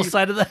do the like whole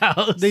side of the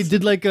house. They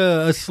did like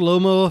a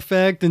slow-mo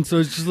effect, and so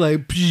it's just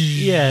like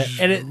yeah.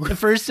 And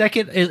for a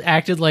second, it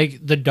acted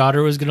like the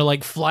daughter was gonna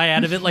like fly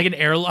out of it like an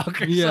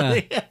airlock or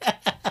something.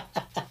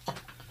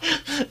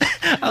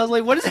 I was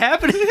like, what is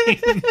happening?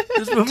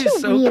 This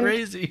movie's so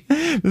crazy.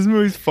 This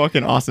movie's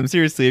fucking awesome.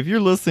 Seriously, if you're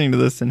listening to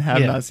this and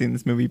have not seen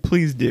this movie,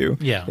 please do.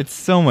 Yeah. It's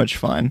so much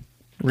fun,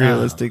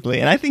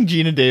 realistically. And I think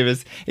Gina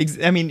Davis,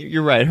 I mean,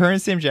 you're right. Her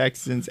and Sam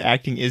Jackson's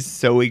acting is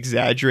so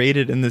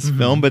exaggerated in this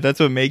film, but that's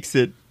what makes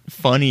it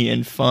funny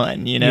and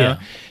fun, you know? Yeah.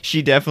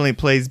 She definitely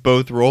plays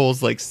both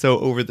roles like so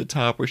over the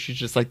top where she's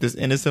just like this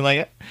innocent,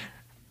 like...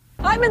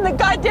 I'm in the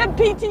goddamn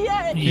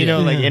PTA. You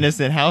know, like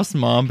innocent house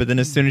mom, but then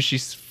as soon as she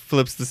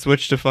flips the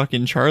switch to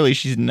fucking Charlie,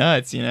 she's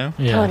nuts, you know?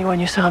 Tell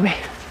anyone you saw me,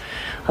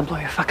 I'll blow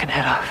your fucking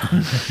head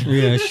off.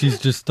 Yeah, she's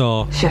just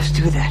all... Chefs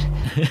do that.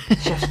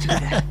 Chefs do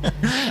that.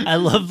 I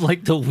love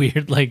like the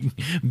weird like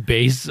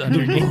bass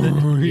underneath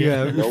it.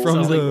 Yeah,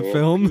 from the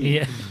film.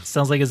 Yeah,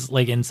 sounds like it's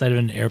like inside of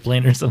an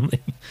airplane or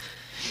something.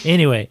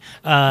 Anyway,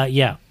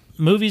 yeah.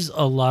 Movie's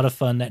a lot of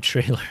fun, that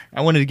trailer. I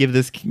wanted to give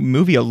this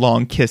movie a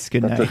long kiss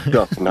goodnight. That's a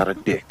duck, not a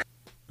dick.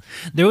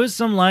 There was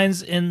some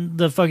lines in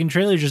the fucking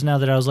trailer just now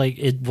that I was like,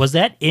 was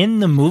that in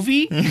the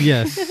movie?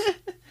 Yes.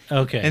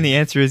 Okay. And the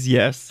answer is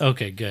yes.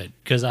 Okay, good.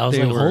 Because I was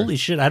like, holy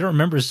shit, I don't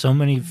remember so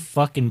many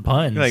fucking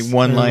puns. Like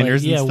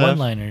one-liners and yeah, stuff?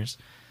 one-liners.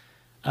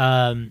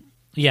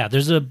 Yeah,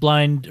 there's a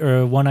blind or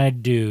a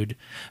one-eyed dude.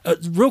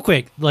 Real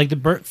quick, like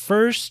the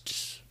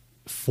first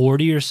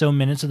 40 or so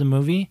minutes of the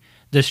movie,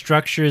 the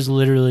structure is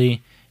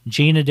literally...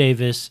 Gina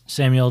Davis,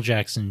 Samuel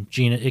Jackson.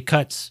 It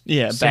cuts.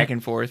 Yeah, back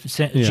and forth.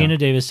 Gina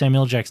Davis,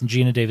 Samuel Jackson,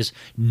 Gina Davis.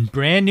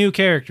 Brand new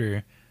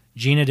character.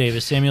 Gina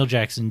Davis, Samuel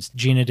Jackson,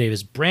 Gina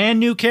Davis.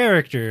 Brand new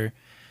character.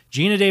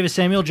 Gina Davis,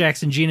 Samuel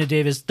Jackson, Gina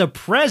Davis. The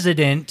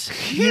president.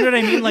 You know what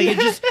I mean? Like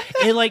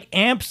it like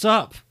amps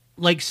up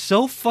like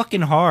so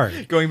fucking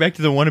hard. Going back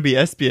to the wannabe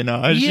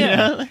espionage.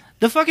 Yeah.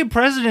 The fucking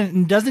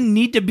president doesn't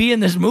need to be in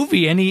this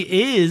movie, and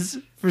he is.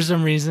 For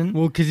some reason.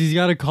 Well, because he's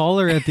got a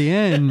collar at the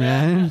end,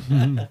 man.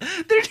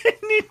 There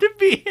didn't need to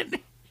be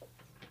any.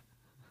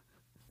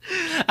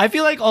 I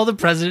feel like all the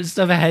president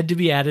stuff had to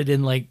be added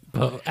in like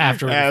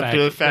after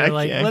the fact. They're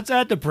like, let's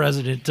add the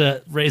president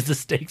to raise the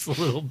stakes a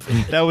little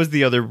bit. That was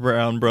the other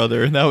Brown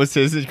brother. That was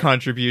his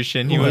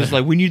contribution. He was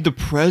like, we need the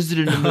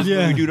president in this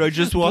movie, dude. I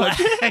just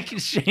watched.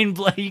 Shane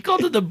Black. He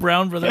called it the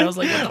Brown brother. I was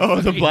like,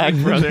 what the black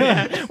brother.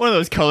 Yeah. One of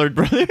those colored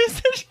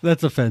brothers.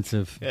 That's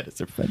offensive. Yeah,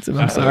 it's offensive.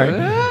 I'm sorry.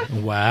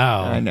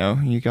 Wow. I know.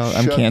 I'm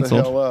canceled. Shut the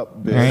hell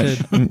up,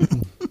 bitch.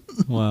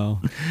 Right.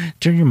 Wow.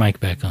 Turn your mic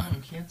back on.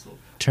 I'm canceled.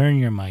 Turn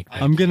your mic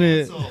back.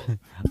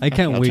 I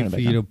can't wait for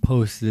you to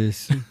post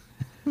this.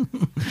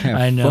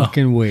 I know.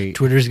 Fucking wait.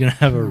 Twitter's gonna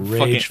have a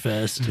rage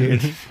fest,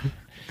 dude.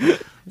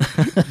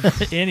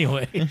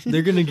 Anyway,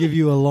 they're gonna give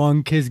you a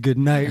long kiss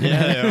goodnight.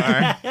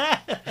 Yeah, they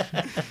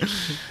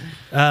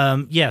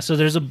are. Yeah. So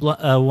there's a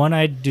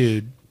one-eyed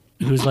dude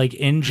who's like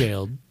in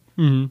jail.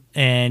 Mm-hmm.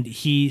 And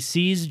he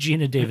sees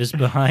Gina Davis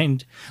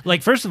behind,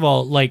 like, first of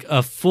all, like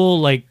a full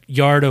like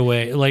yard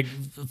away, like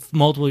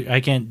multiple.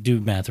 I can't do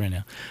math right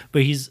now,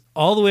 but he's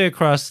all the way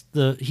across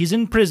he's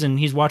in prison.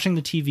 He's watching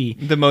the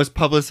TV. The most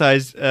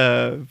publicized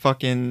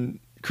fucking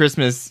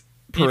Christmas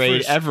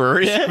parade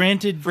ever.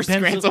 Granted, for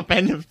Scranton,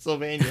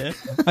 Pennsylvania.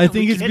 I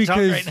think it's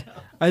because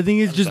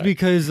just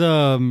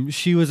because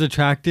she was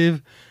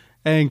attractive.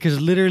 And because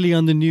literally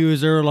on the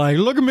news, they're like,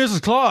 look at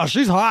Mrs. Claus.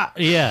 She's hot.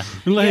 Yeah.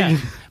 Like,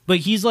 But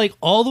he's like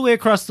all the way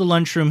across the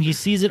lunchroom. He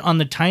sees it on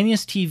the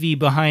tiniest TV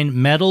behind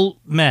metal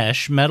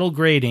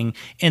grating.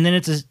 And then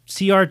it's a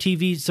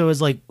CRTV, so it's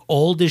like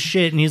old as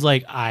shit. And he's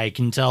like, I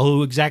can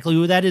tell exactly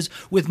who that is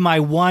with my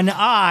one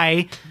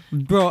eye.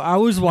 Bro, I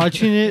was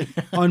watching it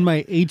on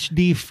my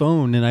HD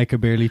phone and I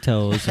could barely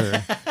tell it was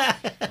her.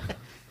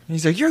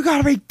 He's like, you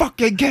gotta be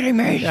fucking kidding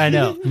me. I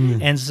know.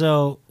 And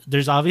so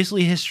there's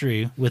obviously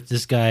history with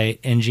this guy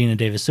and Gina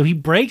Davis. So he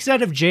breaks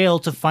out of jail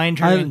to find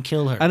her and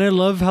kill her. And I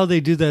love how they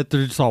do that.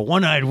 They're just all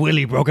one-eyed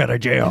Willie broke out of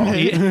jail.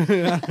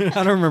 I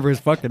don't remember his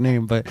fucking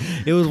name, but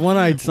it was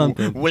one-eyed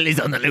something. Willie's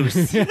on the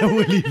loose. Yeah,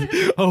 Willie.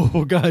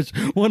 Oh, gosh.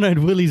 One-eyed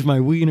Willie's my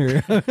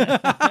wiener.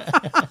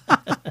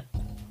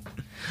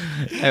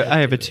 I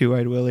have a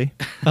two-eyed Willie.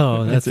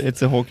 Oh,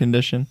 it's a whole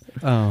condition.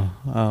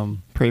 Oh,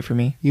 pray for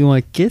me. You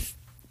want a kiss?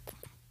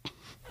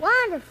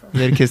 Wonderful. You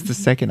gotta kiss the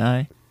second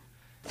eye.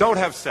 Don't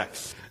have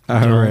sex. All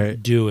Don't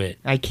right. do it.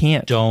 I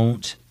can't.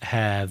 Don't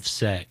have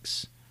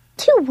sex.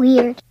 Too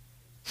weird.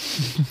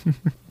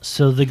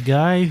 So the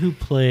guy who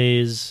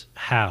plays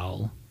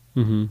Hal.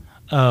 Mm-hmm.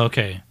 Oh,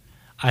 okay.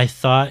 I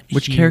thought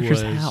Which he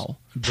character's was Hal?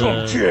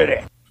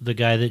 the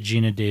guy that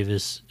Gina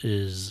Davis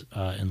is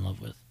in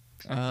love with.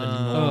 The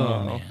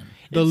normal man.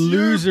 The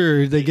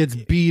loser that gets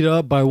beat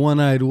up by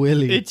One-Eyed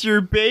Willie. It's your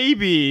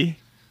baby.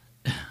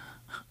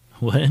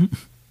 What?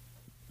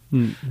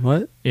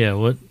 What? Yeah,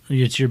 what?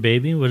 It's your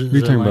baby? What is What are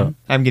you that talking line? about?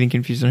 I'm getting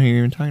confused on who you're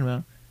even talking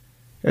about.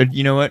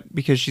 You know what?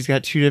 Because she's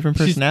got two different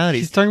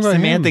personalities. she's talking about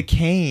Samantha him.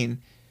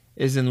 Kane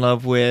is in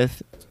love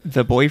with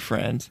the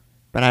boyfriend,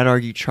 but I'd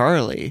argue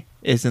Charlie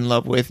is in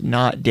love with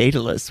not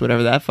Daedalus,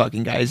 whatever that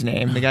fucking guy's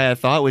name. The guy I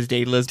thought was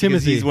Daedalus because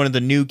Timothy. he's one of the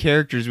new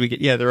characters we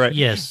get. Yeah, they're right.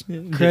 Yes.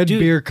 Cred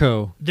Dude, Beer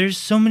Co. There's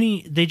so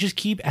many. They just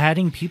keep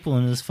adding people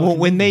in this fucking Well,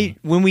 when movie.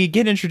 we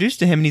get introduced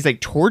to him and he's like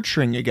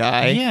torturing a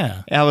guy,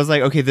 Yeah. I was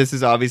like, okay, this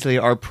is obviously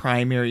our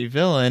primary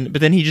villain.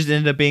 But then he just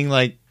ended up being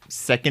like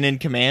second in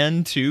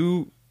command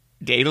to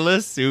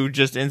Daedalus, who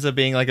just ends up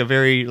being like a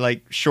very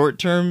like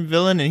short-term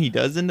villain, and he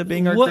does end up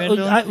being our grand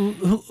villain.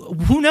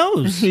 Who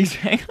knows?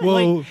 Exactly.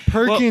 Well,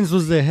 Perkins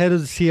was the head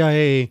of the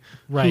CIA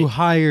Right. who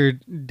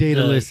hired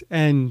Daedalus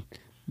and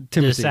The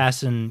Timothy.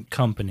 assassin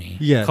company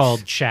Yes.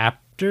 called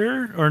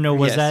Chapter, or no?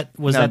 Was Yes. that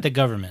No. the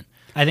government?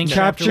 I think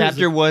Chapter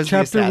was the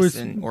Chapter was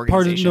assassin part of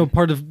organization.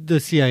 part of the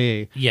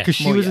CIA. Yes. because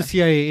she Well, was yeah. a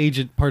CIA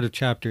agent, part of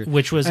Chapter,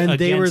 which was and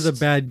they were the against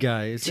bad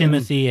guys.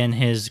 Timothy and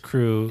his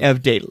crew.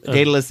 of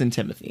Daedalus and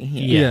Timothy.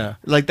 Yeah.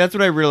 Like that's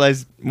what I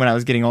realized when I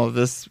was getting all of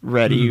this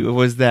ready Mm-hmm.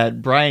 was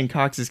that Brian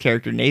Cox's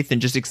character Nathan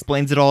just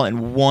explains it all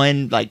in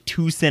one like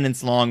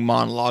 2-sentence long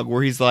monologue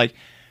where he's like,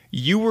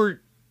 you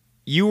were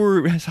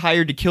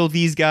hired to kill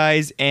these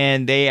guys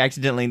and they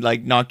accidentally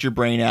like knocked your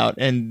brain out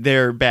and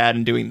they're bad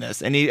in doing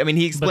this. And he but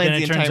explains then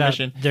the it turns entire out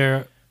mission,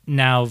 they're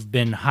now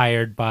been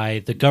hired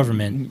by the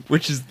government.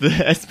 which is the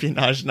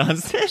espionage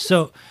nonsense.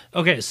 So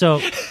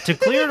to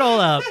clear it all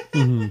up,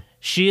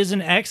 she is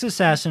an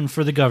ex-assassin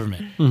for the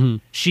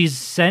government. She's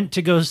sent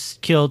to go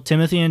kill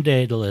Timothy and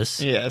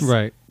Daedalus. Yes.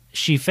 right.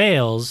 She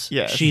fails.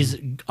 Yes. She's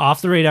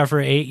off the radar for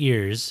 8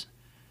 years.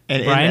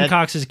 And Brian that-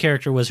 Cox's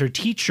character was her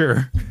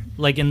teacher,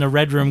 like in the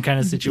Red Room kind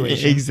of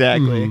situation.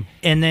 Exactly.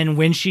 And then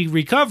when she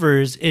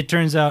recovers, it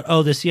turns out,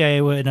 the CIA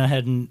went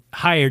ahead and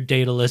hired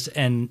Daedalus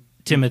and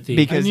Timothy.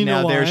 Because And you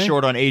know now they're why?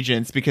 short on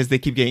agents because they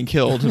keep getting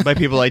killed by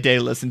people like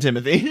Daedalus and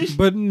Timothy.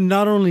 But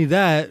not only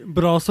that,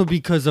 but also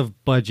because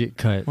of budget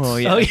cuts. Well,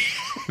 yeah. Oh, yeah.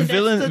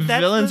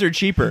 Villains are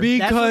cheaper.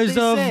 Because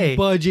they of say.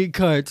 budget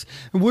cuts.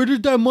 Where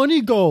did that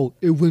money go?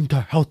 It went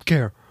to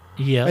healthcare.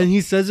 Yeah. And he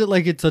says it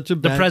like it's such a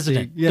bad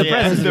president. thing.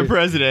 Yeah, The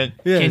president.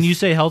 Yes. Can you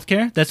say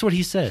healthcare? That's what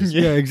he says.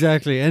 Yeah,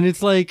 exactly. And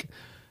it's like,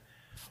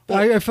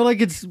 I feel like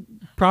it's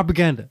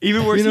propaganda.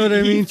 Even worse, you know what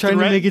I he mean? Trying to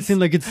make it threatens- seem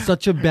like it's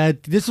such a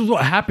bad. This is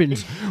what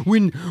happens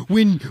when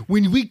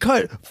we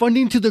cut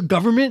funding to the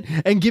government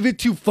and give it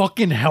to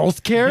fucking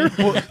healthcare.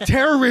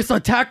 Terrorists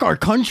attack our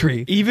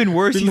country. Even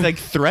worse, he's like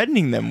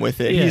threatening them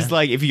with it. Yeah. He's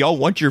like, if y'all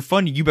want your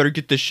funding, you better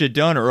get this shit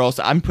done, or else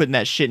I'm putting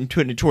that shit and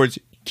putting it towards.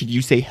 Can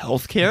you say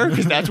healthcare?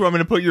 Because that's where I'm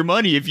going to put your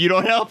money if you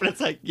don't help. And it's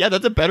like, yeah,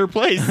 that's a better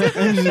place.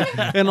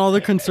 And all the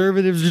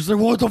conservatives just like,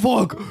 what the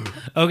fuck?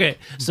 Okay,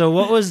 so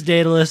what was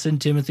Daedalus and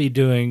Timothy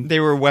doing? They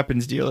were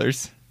weapons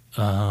dealers.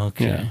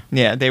 Okay.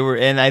 Yeah, they were,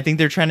 and I think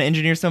they're trying to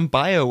engineer some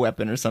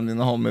bioweapon or something in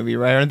the whole movie,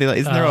 right? Aren't they? Like,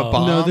 isn't there a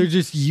bomb? No, they're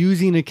just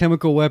using a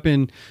chemical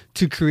weapon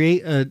to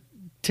create a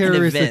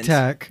terrorist event.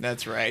 attack.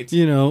 That's right.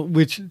 You know,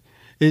 which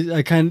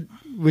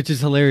is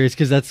hilarious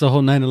because that's the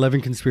whole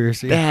 9/11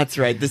 conspiracy. That's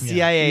right. The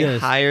CIA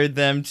Yes. hired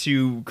them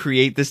to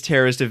create this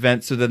terrorist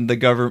event, so then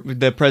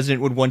the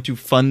president would want to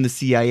fund the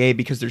CIA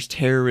because there's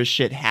terrorist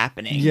shit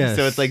happening. Yes.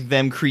 So it's like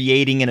them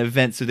creating an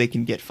event so they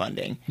can get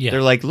funding. Yeah.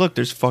 They're like, look,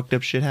 there's fucked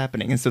up shit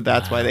happening, and so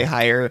that's why they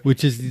hire.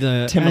 Which is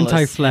the Timulus.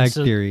 anti-flag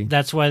So theory.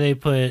 That's why they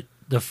put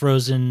the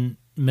frozen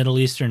Middle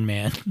Eastern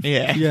man.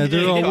 Yeah. Yeah,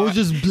 they're all, we'll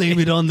just blame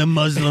it on the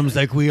Muslims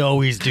like we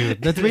always do.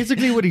 That's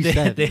basically what he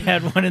said. They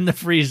had one in the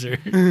freezer.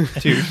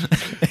 Dude.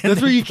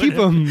 That's where you keep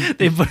them.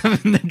 They put him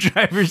in the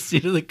driver's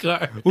seat of the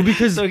car. Well,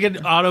 because so it can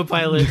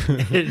autopilot.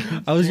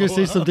 I was going to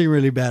say something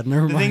really bad.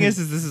 Never The mind. thing is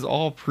this is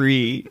all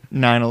pre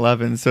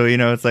 9/11, so you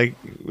know it's like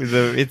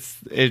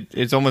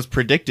it's almost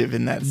predictive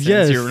in that sense.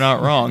 Yes. You're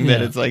not wrong that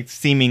Yeah. it's like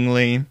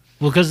seemingly.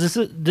 Well, because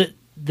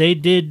they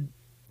did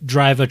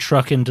drive a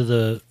truck into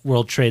the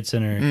World Trade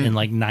Center in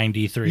like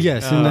 93.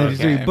 Yes, in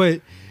 93. okay.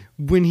 But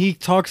when he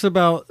talks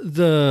about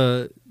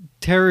the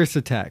terrorist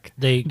attack,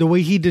 the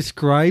way he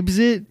describes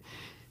it,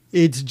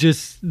 it's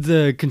just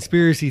the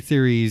conspiracy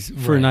theories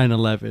for Right.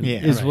 9/11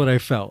 Yeah, is right. what I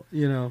felt,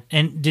 you know.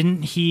 And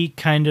didn't he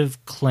kind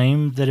of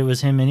claim that it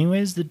was him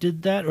anyways that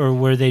did that? Or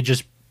were they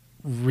just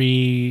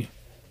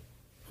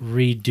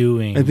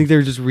redoing? I think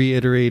they're just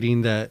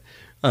reiterating that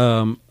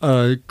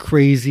a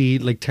crazy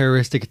like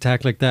terroristic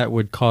attack like that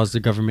would cause the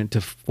government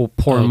to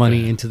pour Okay.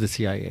 money into the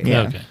CIA.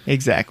 Yeah, Okay.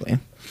 exactly.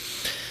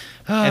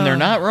 And they're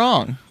not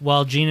wrong.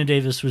 While Gina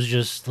Davis was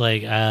just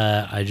like,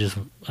 I just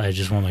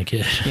want my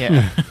kid.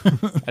 Yeah.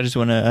 I just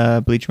want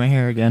to bleach my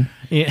hair again.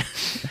 Yeah.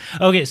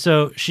 Okay,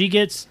 so she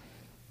gets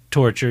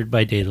tortured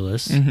by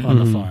Daedalus on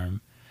the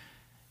farm.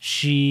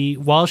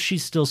 While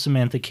she's still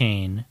Samantha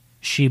Cain,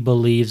 she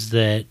believes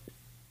that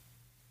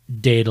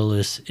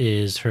Daedalus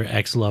is her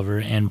ex-lover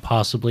and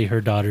possibly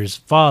her daughter's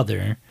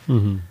father.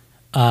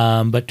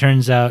 But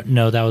turns out,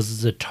 no, that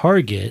was the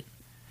target.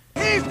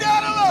 He's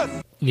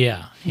Daedalus!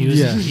 Yeah, he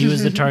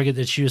was the target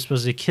that she was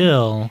supposed to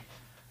kill.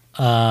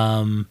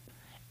 And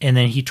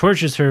then he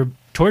tortures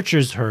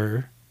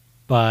her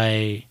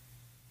by.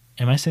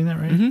 Am I saying that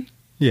right?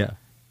 Yeah.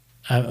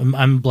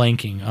 I'm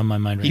blanking on my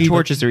mind right now. He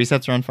torches her. He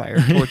sets her on fire.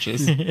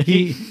 Torches.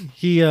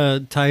 He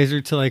ties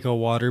her to like a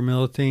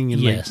watermill thing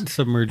and like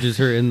submerges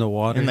her in the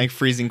water. In like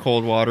freezing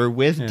cold water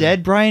with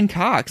dead Brian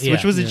Cox,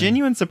 which was a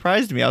genuine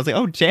surprise to me. I was like,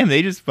 oh damn,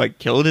 they just like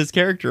killed his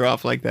character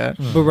off like that.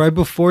 But right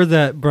before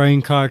that,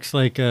 Brian Cox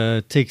like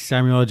takes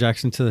Samuel L.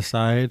 Jackson to the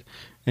side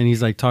and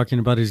he's like talking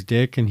about his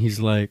dick and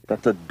he's like,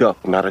 "That's a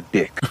duck, not a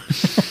dick."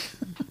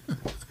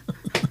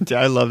 Dude,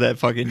 I love that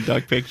fucking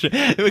duck picture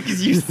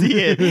because you see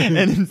it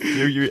and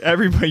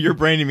everybody, your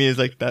brain to me is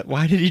like that.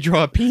 Why did he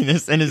draw a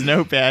penis in his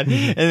notepad?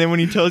 And then when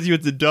he tells you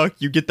it's a duck,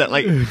 you get that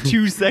like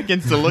 2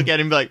 seconds to look at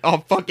him and be like, oh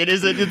fuck, it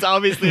isn't. It's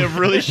obviously a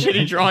really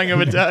shitty drawing of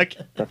a duck.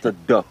 That's a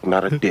duck,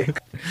 not a dick.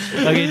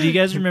 Okay, do you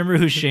guys remember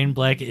who Shane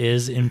Black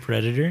is in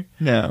Predator?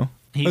 No.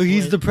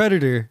 He's the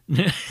Predator.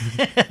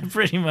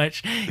 Pretty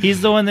much.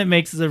 He's the one that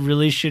makes the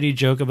really shitty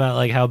joke about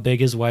like how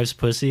big his wife's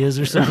pussy is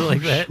or something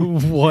like that.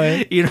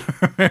 What? You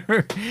don't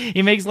remember?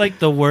 He makes like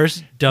the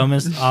worst,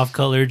 dumbest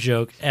off-color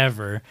joke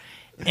ever.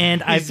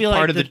 And I feel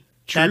part like of the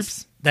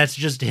troops? that's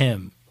just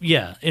him.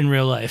 Yeah, in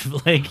real life.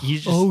 Like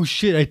he's just Oh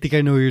shit, I think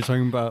I know what you're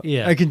talking about.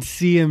 Yeah. I can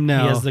see him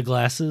now. He has the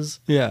glasses.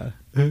 Yeah.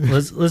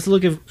 Let's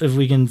look if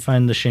we can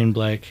find the Shane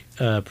Black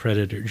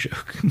Predator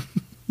joke.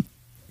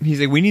 He's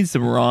like, we need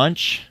some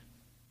raunch.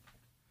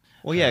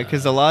 Well, yeah,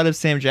 because a lot of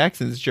Sam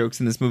Jackson's jokes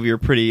in this movie are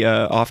pretty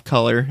off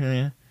color.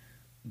 Yeah.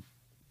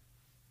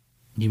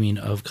 You mean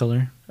of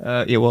color?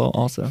 Yeah, well,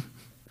 also.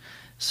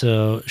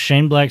 So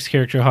Shane Black's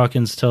character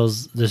Hawkins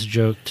tells this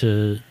joke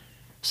to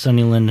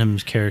Sonny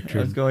Lindham's character.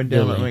 I was going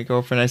down with my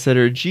girlfriend. I said to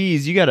her,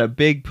 geez, you got a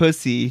big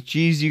pussy.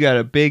 Geez, you got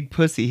a big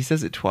pussy. He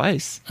says it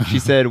twice. She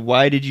said,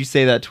 why did you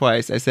say that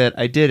twice? I said,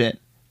 I didn't.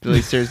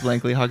 Billy stares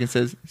blankly. Hawkins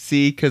says,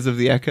 see, because of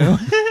the echo.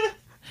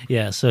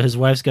 Yeah, so his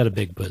wife's got a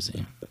big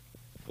pussy.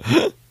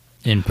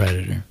 In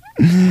Predator.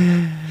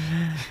 And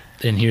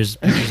here's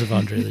pictures of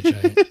Andre the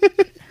Giant.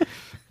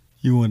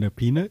 You want a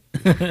peanut?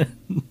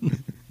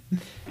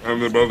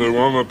 Anybody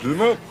want a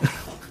peanut?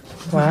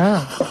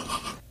 Wow.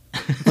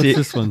 What's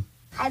this one?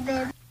 Hi,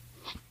 babe.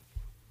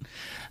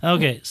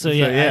 Okay, so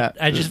yeah,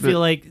 I just feel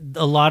like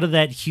a lot of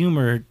that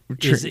humor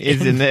is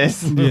in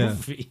this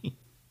movie.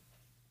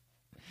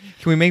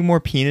 Can we make more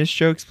penis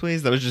jokes,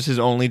 please? That was just his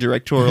only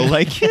directorial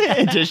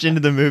addition to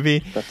the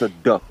movie. That's a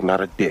duck,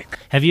 not a dick.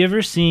 Have you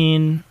ever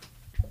seen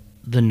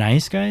The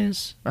Nice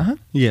Guys? Uh-huh.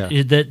 Yeah.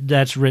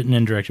 That's written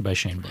and directed by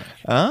Shane Black.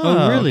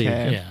 Oh, really?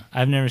 Okay. Yeah,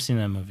 I've never seen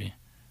that movie.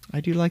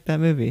 I do like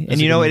that movie. That's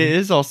and a you know, good it movie.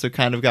 is also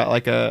kind of got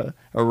like a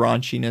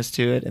raunchiness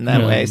to it in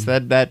that way. So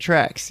that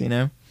tracks, you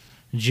know?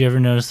 Did you ever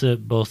notice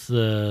that both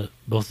the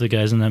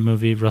guys in that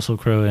movie, Russell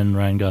Crowe and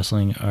Ryan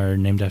Gosling, are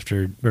named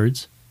after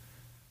birds?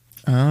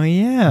 Oh,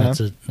 yeah.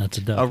 That's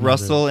a duck. A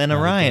Russell and a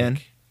Ryan.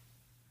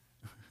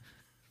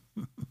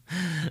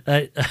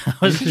 I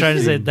was trying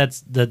to say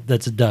that's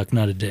a duck,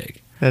 not a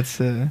dick. That's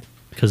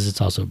because it's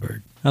also a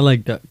bird. I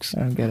like ducks. I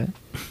don't get it.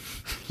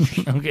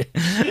 Okay.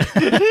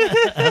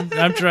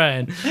 I'm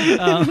trying.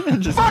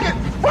 Just fuck it!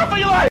 What for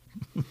your life?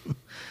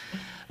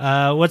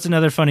 What's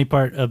another funny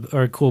part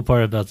or cool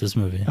part about this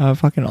movie?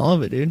 Fucking all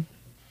of it, dude.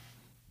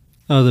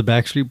 Oh, the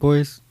Backstreet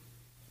Boys?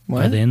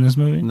 Are they in this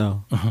movie?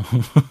 No.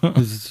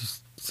 This is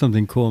just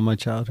something cool in my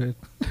childhood.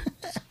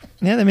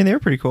 Yeah, I mean, they were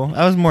pretty cool.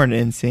 I was more into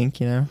NSYNC,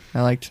 you know?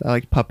 I liked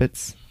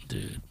puppets.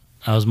 Dude.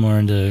 I was more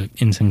into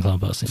Insane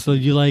Clown Posse. So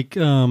you like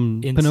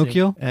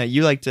Pinocchio?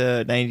 You liked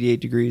 98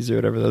 Degrees or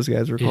whatever those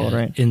guys were called,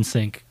 right?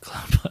 NSYNC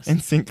Clown Posse.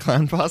 NSYNC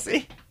Clown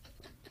Posse?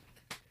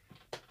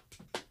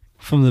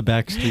 From the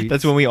Backstreet.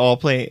 That's when we all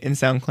play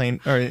Insane Clown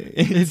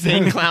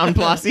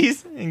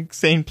Posses.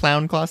 Insane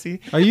Clown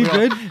Posse. Are you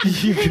good?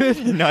 You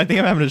good? No, I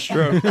think I'm having a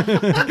stroke.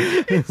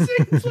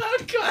 Insane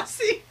Clown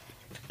Posse.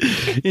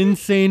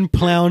 Insane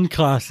Clown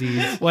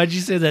Posse. Why'd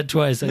you say that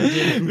twice? I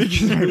didn't.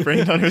 Because my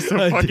brain thought it was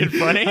so fucking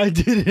funny. I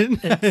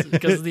didn't. It's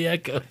because of the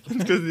echo. It's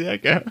because of the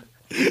echo.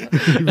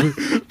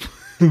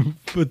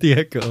 Put the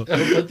echo.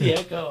 Put the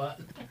echo on.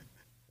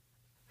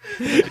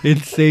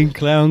 Insane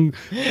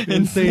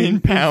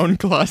Pound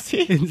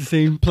Possy.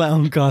 Insane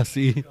Clown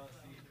Posse.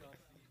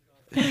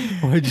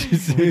 Why'd you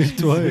say it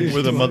twice?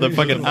 We're the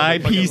motherfucking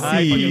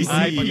IPC.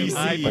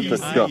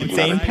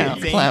 Insane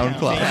Clown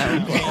Posse.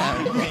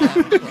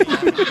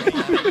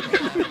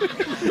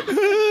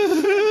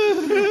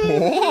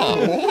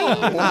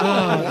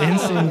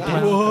 Insane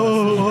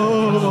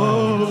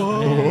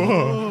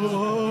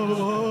Clown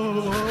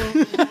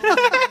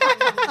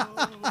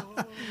Posse.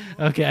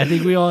 Okay, I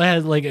think we all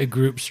had like a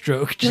group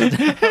stroke. Just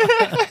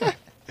That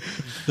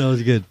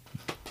was good.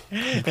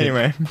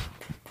 Anyway,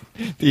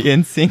 the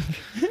NSYNC.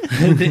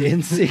 The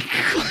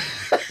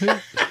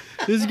NSYNC.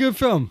 This is a good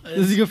film.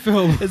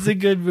 It's a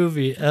good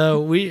movie.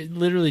 We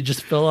literally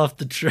just fell off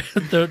the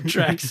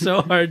track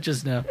so hard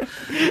just now.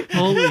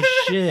 Holy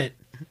shit.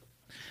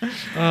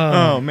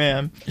 Oh,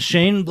 man.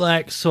 Shane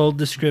Black sold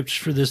the scripts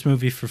for this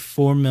movie for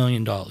 $4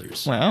 million.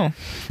 Wow.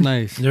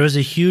 Nice. There was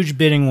a huge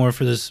bidding war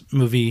for this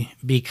movie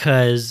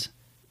because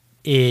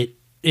the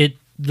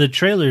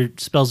trailer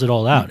spells it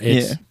all out.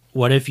 It's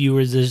what if you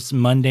were this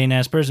mundane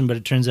ass person, but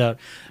it turns out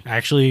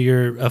actually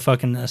you're a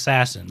fucking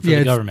assassin for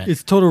the government.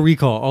 It's Total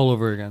Recall all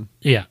over again.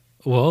 Yeah.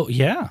 Whoa.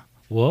 Yeah.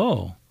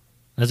 Whoa.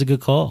 That's a good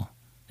call.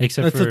 That's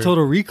a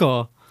Total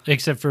Recall.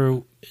 Except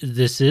for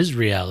this is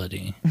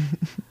reality.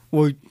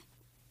 Well,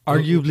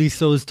 arguably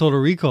so is Total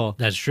Recall.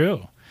 That's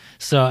true.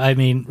 So I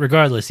mean,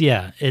 regardless,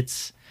 yeah,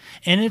 it's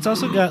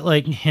also got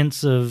like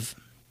hints of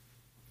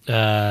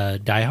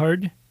Die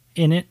Hard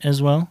in it as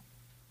well.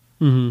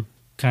 Mm-hmm.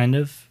 Kind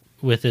of.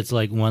 With its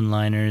like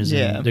one-liners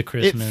and the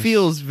Christmas. It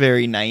feels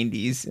very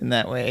 90s in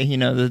that way. You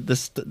know,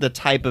 the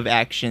type of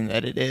action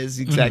that it is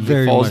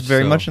exactly falls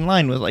very much in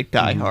line with like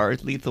Die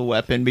Hard, Lethal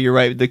Weapon. But you're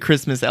right, the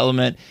Christmas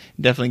element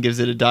definitely gives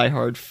it a Die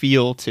Hard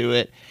feel to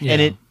it. Yeah.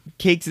 And it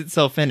cakes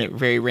itself in at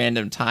very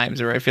random times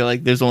where I feel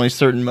like there's only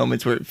certain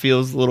moments where it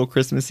feels a little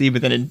Christmassy,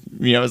 but then it,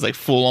 is like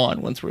full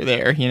on once we're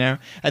there,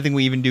 I think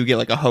we even do get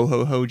like a ho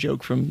ho ho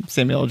joke from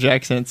Samuel L.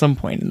 Jackson at some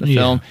point in the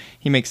film.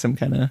 He makes some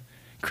kind of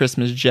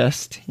Christmas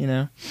jest, he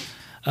says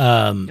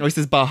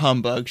bah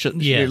humbug.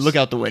 Look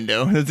out the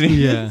window.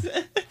 Yeah.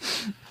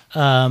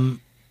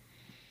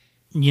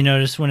 You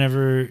notice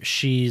whenever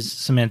she's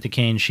Samantha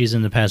Cain, she's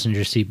in the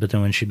passenger seat, but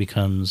then when she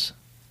becomes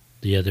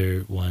the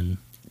other one,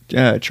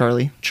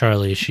 Charlie,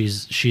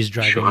 she's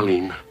driving.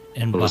 Charlene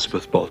and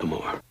Elizabeth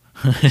Baltimore.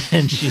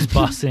 And she's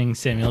bossing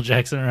Samuel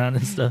Jackson around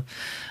and stuff.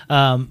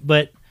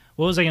 But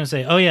what was I going to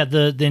say? Oh, yeah,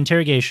 the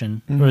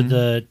interrogation or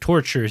the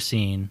torture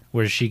scene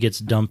where she gets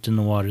dumped in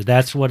the water.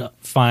 That's what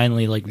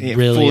finally really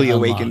fully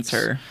awakens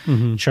her.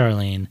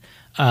 Charlene.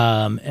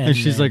 And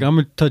she's like, I'm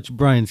going to touch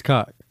Brian's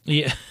cock.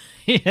 Yeah,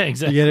 yeah,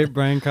 exactly. You get it,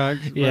 Brian Cox?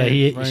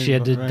 Yeah, she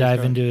had to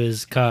dive into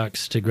his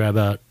cocks to grab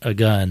out a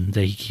gun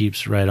that he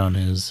keeps right on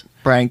his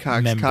Brian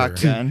Cox member. cock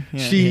gun.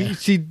 Yeah.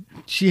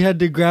 She had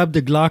to grab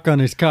the Glock on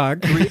his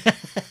cock.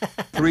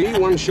 Three,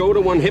 one shoulder,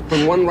 one hip,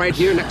 and one right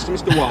here next to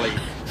Mr. Wally.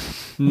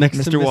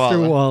 Next to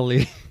Mr.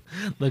 Wally.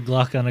 The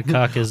Glock on a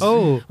cock is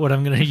what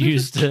I'm going to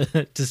use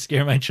to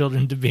scare my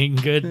children to being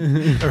good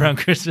around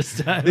Christmas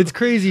time. It's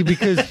crazy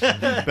because...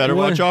 Better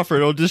watch out for it.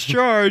 It'll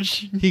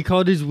discharge. He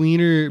called his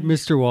wiener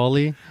Mr.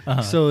 Wally.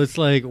 So it's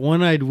like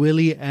One-Eyed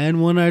Willie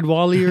and One-Eyed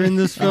Wally are in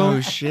this film.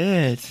 Oh,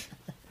 shit.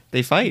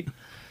 They fight.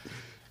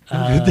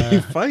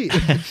 They fight.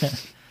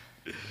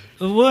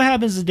 What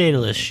happens to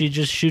Daedalus? She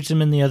just shoots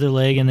him in the other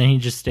leg and then he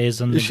just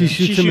stays on the... She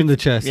shoots him in the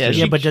chest.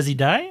 Yeah, but does he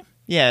die?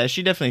 Yeah,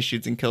 she definitely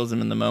shoots and kills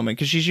him in the moment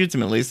because she shoots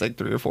him at least like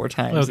 3 or 4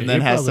 times, Okay, and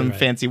then you're has some probably right.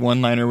 fancy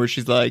one-liner where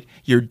she's like,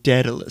 "You're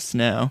Daedalus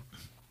now."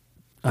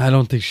 I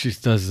don't think she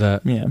does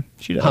that. Yeah,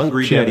 she does.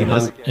 Hungry She daddy,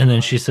 does. hungry. And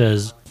then she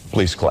says,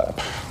 Please clap.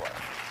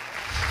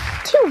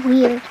 Too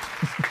weird.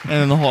 And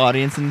then the whole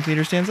audience in the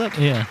theater stands up.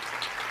 yeah.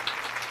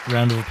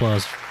 Round of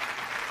applause.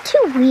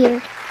 Too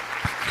weird.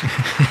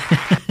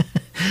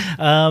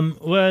 But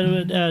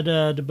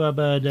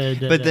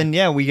then,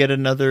 yeah, we get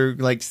another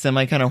like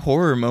semi kind of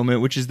horror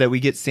moment, which is that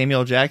we get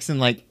Samuel Jackson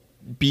like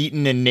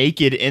beaten and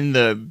naked in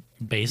the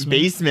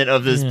basement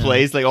of this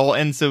place, like all.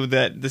 And so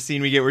that the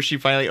scene we get where she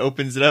finally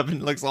opens it up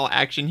and looks all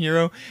action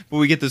hero, but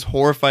we get this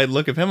horrified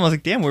look of him. I was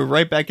like, damn, we're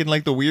right back in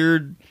like the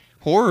weird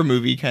horror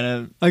movie kind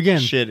of Again,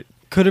 shit.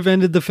 Could have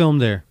ended the film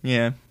there.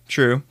 Yeah,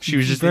 true. She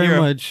was just the very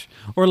hero. much,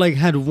 or like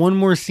had one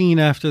more scene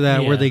after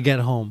that Yeah. where they get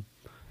home,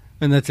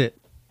 and that's it.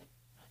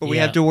 But we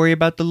have to worry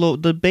about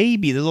the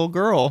baby, the little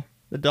girl,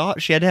 the daughter.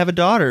 She had to have a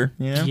daughter.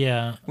 You know?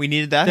 Yeah. We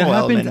needed that. That whole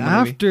happens element in the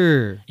movie.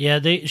 after. Yeah,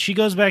 she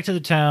goes back to the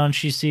town.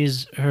 She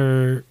sees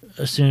her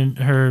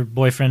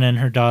boyfriend and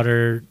her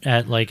daughter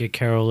at like a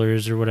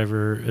carolers or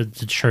whatever, at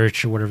the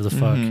church or whatever the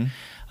fuck.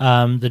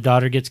 The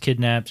daughter gets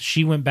kidnapped.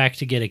 She went back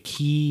to get a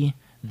key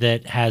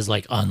that has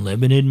like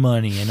unlimited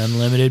money and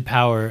unlimited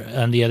power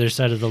on the other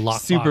side of the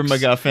lockbox. Super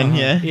MacGuffin,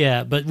 yeah.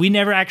 Yeah, but we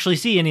never actually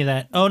see any of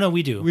that. Oh no,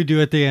 we do. We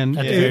do at the end.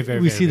 At the very, very,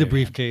 we very, see the very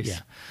briefcase.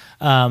 end.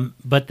 Yeah.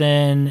 But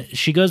then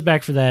she goes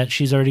back for that.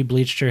 She's already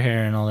bleached her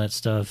hair and all that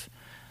stuff.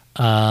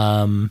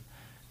 Then,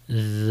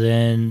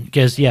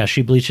 because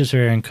she bleaches her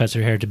hair and cuts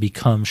her hair to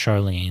become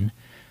Charlene.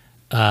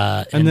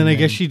 And then I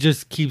guess she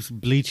just keeps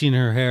bleaching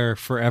her hair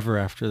forever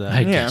after that.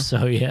 I guess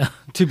so, yeah.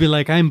 To be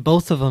like, I'm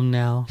both of them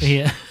now.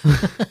 Yeah.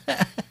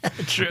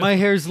 True. My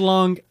hair's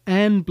long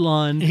and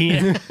blonde.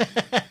 Yeah.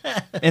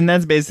 And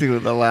that's basically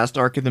the last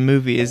arc of the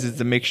movie is it's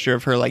a mixture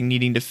of her like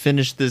needing to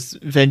finish this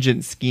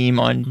vengeance scheme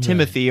on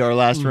Timothy, our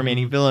last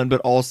remaining villain,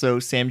 but also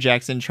Sam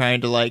Jackson trying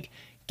to like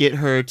get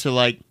her to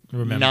like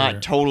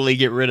not totally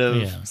get rid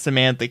of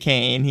Samantha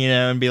Cain,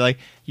 and be like,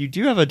 you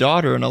do have a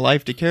daughter and a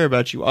life to care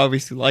about. You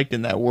obviously liked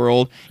in that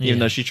world, even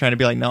though she's trying to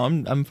be like, no,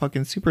 I'm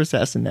fucking super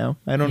assassin now.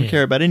 I don't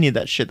care about any of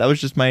that shit. That was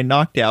just my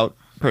knocked out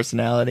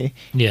personality.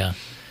 Yeah.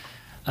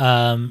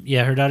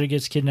 Her daughter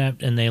gets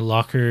kidnapped and they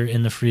lock her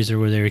in the freezer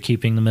where they were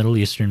keeping the Middle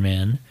Eastern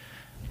man.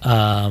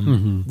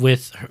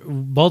 With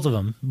both of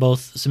them, both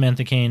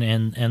Samantha Cain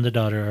and the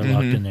daughter are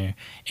locked in there.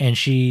 And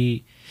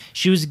she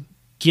was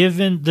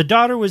given, the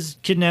daughter was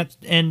kidnapped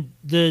and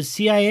the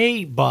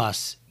CIA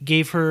boss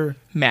gave her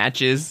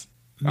matches.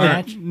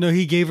 No,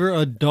 he gave her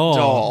a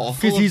doll.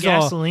 Full of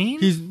gasoline?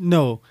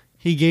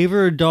 He gave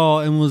her a doll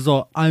and was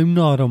all, I'm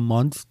not a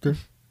monster.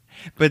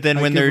 But then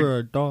when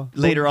they're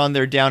later on,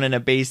 they're down in a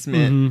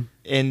basement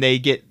and they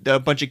get a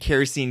bunch of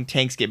kerosene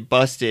tanks get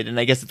busted, and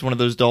I guess it's one of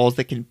those dolls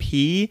that can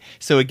pee,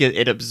 so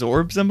it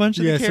absorbs a bunch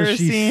of the kerosene.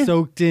 So she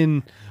soaked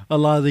in a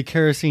lot of the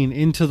kerosene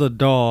into the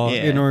doll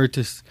in order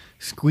to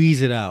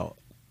squeeze it out.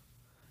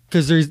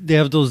 Because they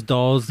have those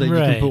dolls that you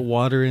can put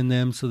water in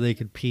them so they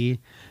could pee,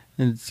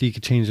 and so you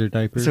could change their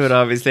diapers. So it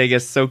obviously, I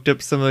guess, soaked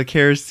up some of the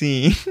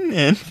kerosene.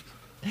 And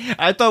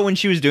I thought when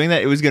she was doing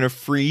that, it was going to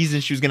freeze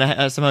and she was going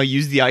to somehow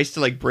use the ice to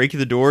like break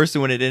the door.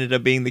 So when it ended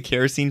up being the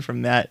kerosene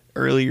from that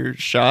earlier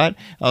shot,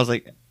 I was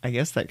like, I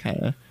guess that kind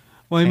of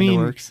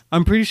works.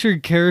 I'm pretty sure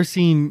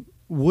kerosene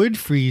would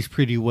freeze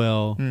pretty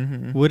well,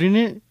 wouldn't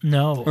it?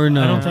 No. Or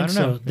no? I don't think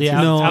so.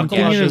 I'm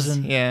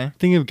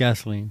thinking of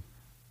gasoline.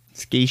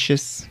 It's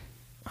gaseous.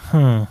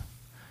 Huh.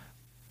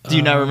 Do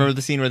you not remember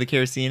the scene where the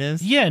kerosene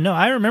is? Yeah, no,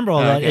 I remember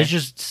all that. It's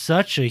just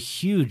such a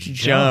huge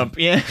jump.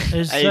 Yeah,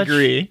 I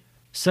agree.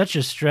 Such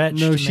a stretch.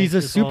 No, she's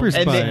a super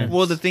spy.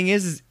 Well, the thing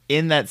is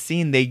in that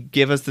scene, they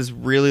give us this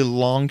really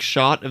long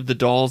shot of the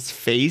doll's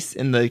face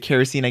and the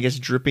kerosene, I guess,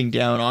 dripping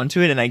down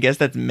onto it. And I guess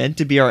that's meant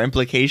to be our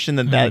implication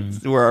that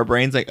that's where our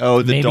brain's like,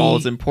 oh, the doll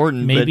is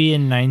important. Maybe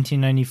in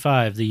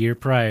 1995, the year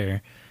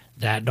prior,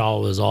 that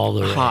doll was all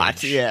the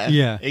hot. rage.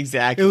 Yeah,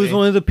 exactly. It was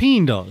one of the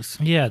peeing dolls.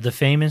 Yeah, the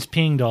famous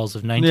peeing dolls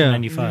of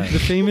 1995. Yeah, the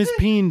famous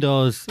peeing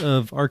dolls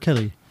of R.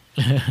 Kelly.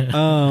 So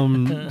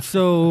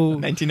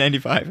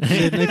 1995.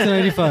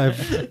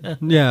 1995.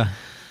 Yeah.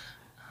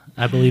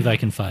 I believe I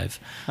can five.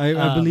 I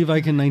believe I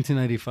can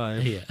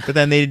 1995. Yeah. But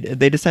then they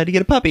decide to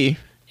get a puppy.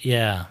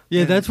 Yeah.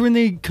 Yeah, that's when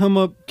they come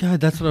up.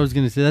 God, that's what I was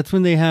going to say. That's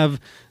when they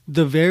have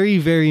the very,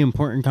 very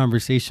important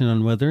conversation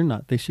on whether or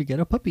not they should get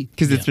a puppy.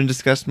 Because it's been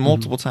discussed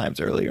multiple times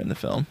earlier in the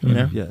film. You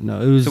know? Yeah, no,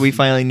 it was. So we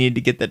finally need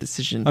to get that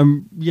decision.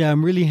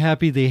 I'm really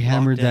happy they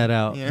hammered that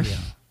out.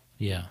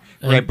 Yeah.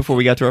 Right before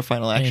we got to our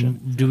final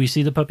action. And do we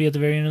see the puppy at the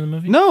very end of the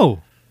movie?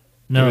 No.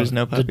 There is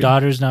no puppy. The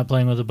daughter's not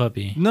playing with a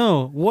puppy.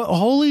 No. What?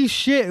 Holy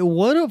shit!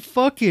 What a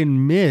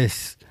fucking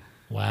miss.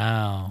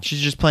 Wow. She's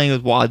just playing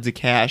with wads of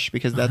cash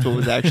because that's what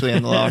was actually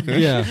in the locker.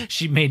 Yeah.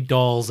 She made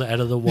dolls out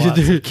of the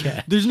wads of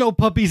cash. There's no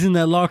puppies in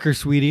that locker,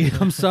 sweetie.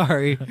 I'm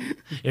sorry.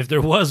 If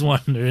there was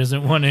one, there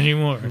isn't one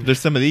anymore. There's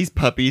some of these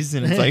puppies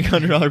and it's like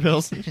 $100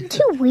 bills.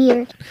 Too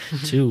weird.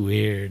 Too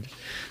weird.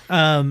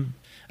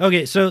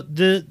 Okay, so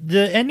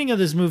the ending of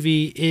this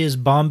movie is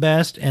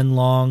bombast and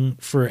long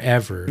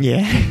forever. Yeah.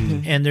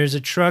 And there's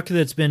a truck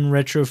that's been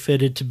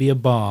retrofitted to be a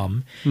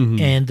bomb,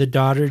 and the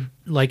daughter,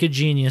 like a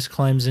genius,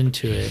 climbs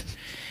into it.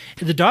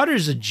 The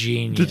daughter's a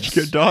genius.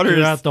 The daughter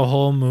throughout the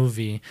whole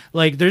movie.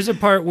 Like, there's a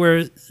part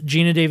where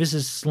Gina Davis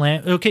is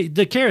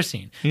the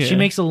kerosene. Yeah. She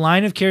makes a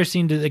line of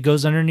kerosene that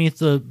goes underneath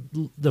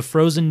the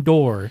frozen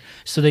door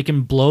so they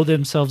can blow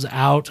themselves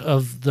out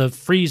of the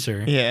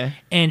freezer. Yeah.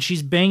 And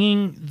she's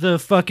banging the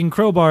fucking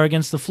crowbar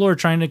against the floor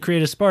trying to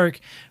create a spark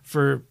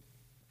for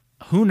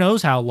who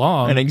knows how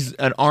long.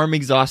 An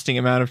arm-exhausting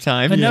amount of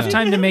time. Enough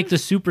time to make the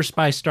super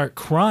spy start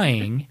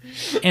crying.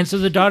 And so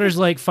the daughter's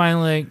like,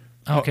 finally,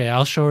 okay,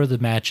 I'll show her the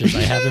matches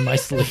I have in my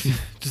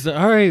sleeve. Just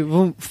all right,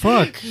 well,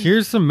 fuck.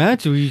 Here's some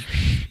matches. We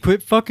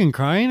quit fucking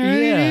crying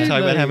already? Yeah.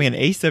 Talk about having an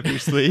ace up your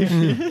sleeve.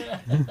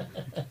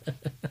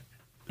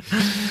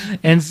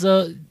 And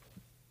so,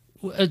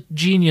 a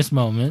genius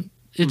moment.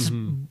 It's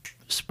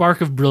spark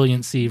of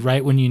brilliancy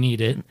right when you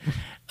need it.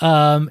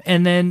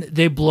 And then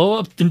they blow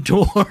up the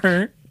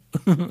door.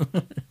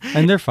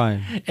 And they're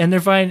fine.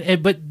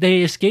 But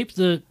they escape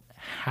the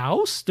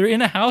house? They're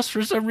in a house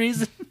for some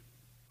reason.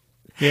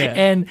 Yeah.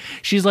 And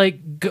she's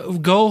like,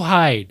 go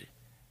hide.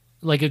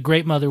 Like a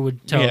great mother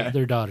would tell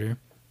their daughter.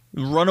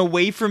 Run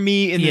away from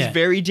me in this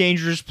very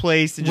dangerous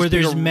place. And where just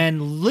there's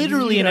men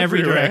literally in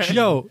every direction.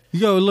 Yo,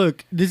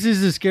 look, this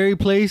is a scary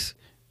place.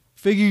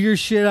 Figure your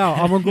shit out.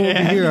 I'm going to go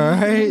over here, all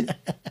right?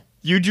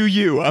 You do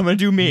you. I'm going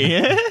to do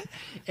me.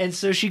 And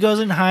so she goes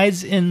and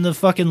hides in the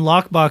fucking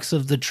lockbox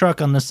of the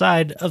truck on the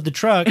side of the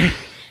truck.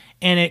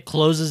 And it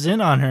closes in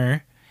on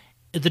her.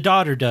 The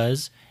daughter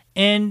does.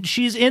 And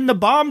she's in the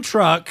bomb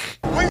truck.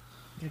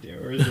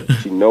 Where is it?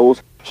 She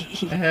knows.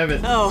 I have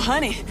it. Oh,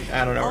 honey.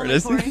 I don't know where it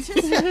is.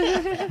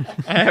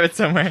 I have it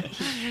somewhere.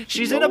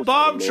 She's in a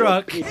bomb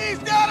truck.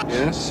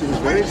 Yes, she was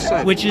very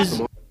excited. Which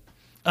is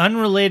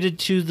unrelated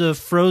to the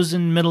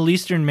frozen Middle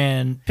Eastern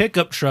man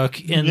pickup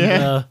truck in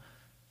the...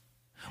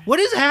 What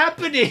is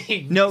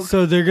happening? No.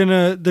 So they're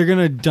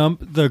gonna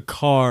dump the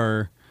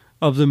car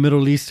of the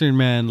Middle Eastern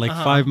man like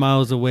 5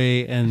 miles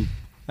away, and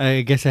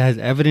I guess it has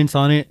evidence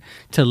on it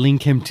to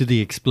link him to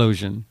the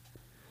explosion.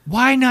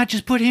 Why not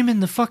just put him in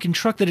the fucking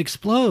truck that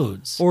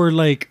explodes? Or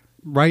like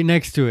right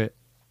next to it.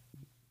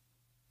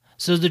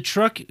 So the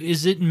truck,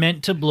 is it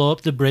meant to blow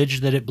up the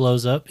bridge that it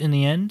blows up in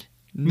the end?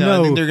 No,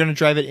 I think they're going to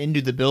drive it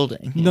into the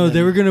building. No,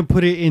 they were going to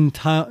put it in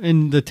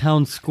the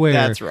town square.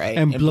 That's right.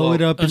 And blow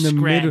it up in the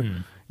middle.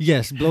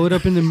 Yes, blow it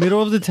up in the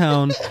middle of the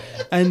town,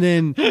 and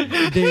then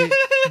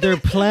their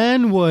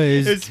plan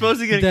was it's supposed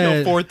to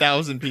kill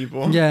 4,000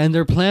 people. Yeah, and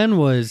their plan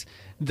was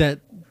that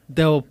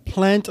they'll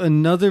plant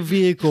another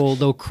vehicle,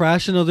 they'll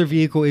crash another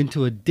vehicle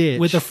into a ditch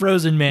with a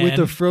frozen man, with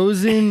a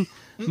frozen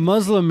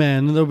Muslim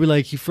man, and they'll be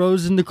like, he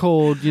froze in the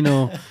cold, you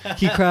know,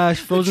 he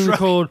crashed, froze in the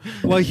cold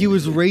while he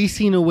was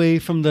racing away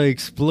from the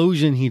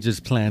explosion he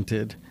just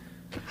planted.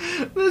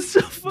 That's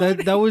so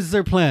funny. That was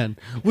their plan,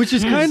 which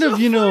is kind of,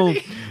 you know,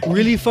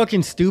 really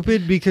fucking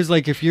stupid, because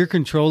like if you're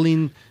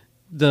controlling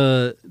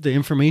the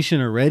information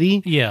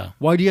already,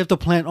 why do you have to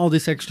plant all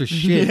this extra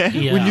shit?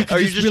 When you could Are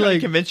you just trying to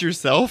convince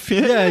yourself?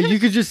 Yeah, you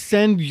could just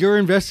send your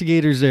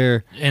investigators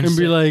there and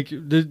be like,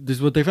 this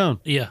is what they found.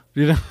 Yeah,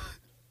 you know.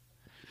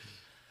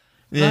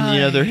 Then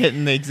you know they're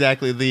hitting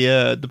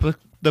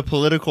the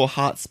political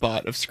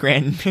hotspot of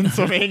Scranton,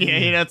 Pennsylvania.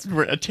 You know, it's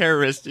a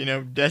terrorist, you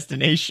know,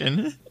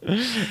 destination.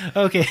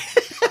 Okay.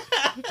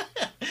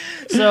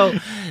 So,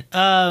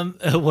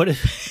 what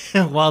if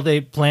while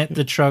they plant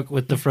the truck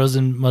with the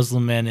frozen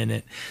Muslim man in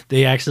it,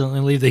 they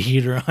accidentally leave the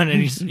heater on,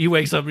 and he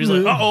wakes up and he's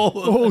like,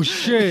 oh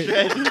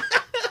shit.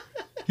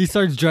 He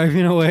starts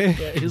driving away.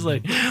 Yeah, he's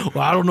like,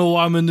 well, I don't know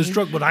why I'm in this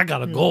truck, but I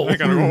gotta go.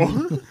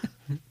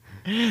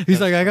 He's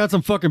like, I got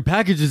some fucking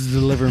packages to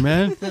deliver,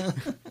 man.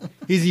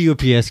 He's a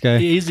UPS guy.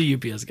 He's a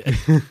UPS guy.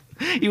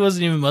 He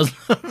wasn't even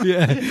Muslim.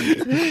 Yeah.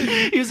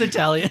 He was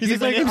Italian.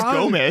 He's like,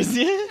 Gomez.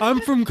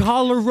 I'm from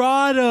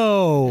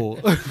Colorado.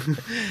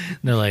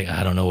 They're like,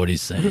 I don't know what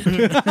he's saying.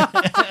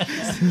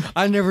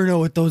 I never know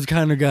what those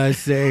kind of guys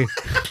say.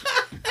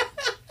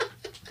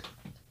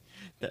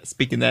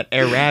 Speaking that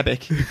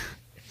Arabic.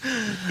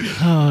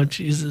 Oh,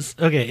 Jesus.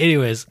 Okay,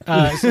 anyways.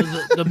 So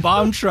the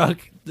bomb truck,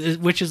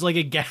 which is like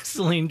a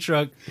gasoline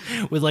truck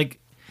with like,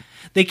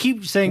 they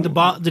keep saying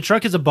the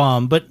truck is a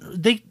bomb, but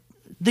they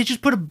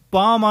just put a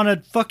bomb on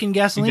a fucking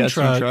gasoline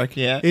truck.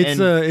 Yeah,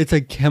 it's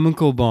a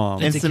chemical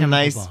bomb. And some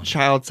nice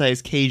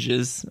child-sized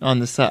cages on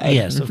the side.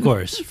 Yes, of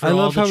course. I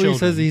love how he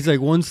says, he's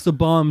like, once the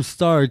bomb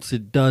starts,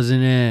 it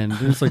doesn't end.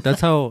 And it's like that's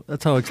how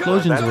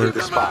explosions work.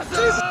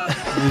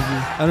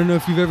 I don't know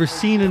if you've ever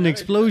seen an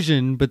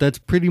explosion, but that's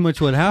pretty much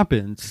what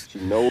happens.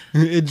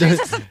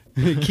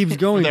 It keeps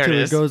going till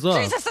it goes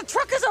off. Jesus, the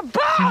truck is a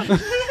bomb!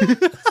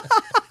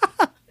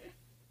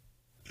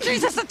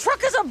 Jesus, the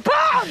truck is a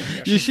bomb!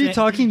 Is she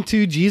talking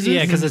to Jesus?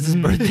 Yeah, because it's his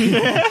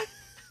birthday.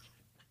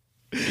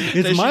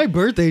 It's my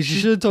birthday. She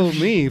should have told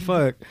me.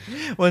 Fuck.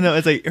 Well, no,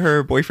 it's like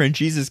her boyfriend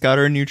Jesus got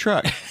her a new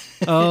truck.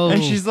 Oh.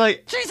 And she's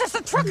like, Jesus,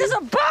 the truck is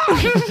a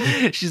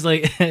bomb! She's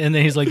like, and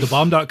then he's like, the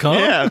bomb.com?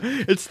 Yeah,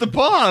 it's the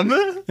bomb.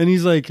 And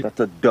he's like,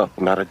 that's a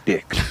duck, not a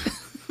dick.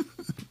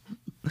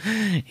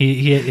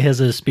 He has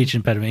a speech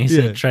impediment.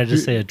 He tried to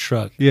say a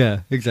truck.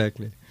 Yeah,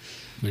 exactly.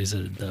 But he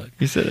said a duck.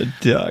 He said a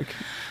duck.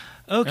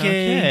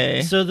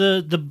 Okay. So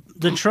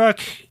the truck,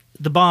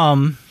 the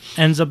bomb,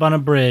 ends up on a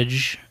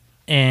bridge,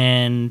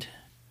 and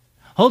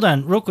hold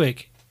on, real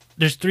quick.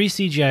 There's 3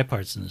 CGI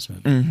parts in this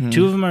movie. Mm-hmm.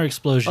 2 of them are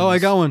explosions. Oh, I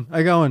got one.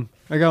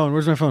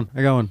 Where's my phone?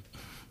 I got one.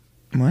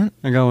 What?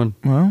 I got one.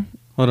 Well,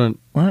 hold on.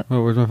 What?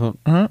 Oh, where's my phone?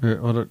 Here,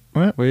 hold on.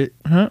 What? Wait.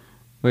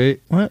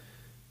 Wait. What?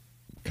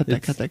 Cut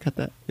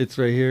that. It's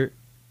right here.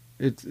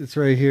 It's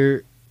right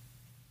here.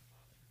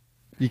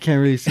 You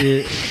can't really see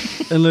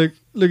it. And look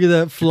at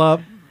that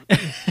flop.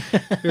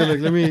 Here, look,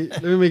 let me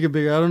make it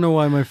bigger. I don't know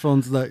why my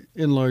phone's not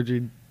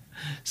enlarging.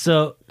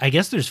 So I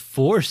guess there's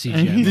 4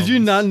 CGI. Did you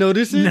not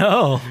notice it?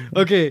 No.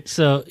 Okay.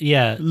 So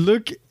yeah,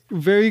 look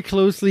very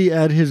closely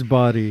at his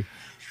body.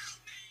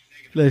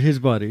 At his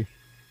body.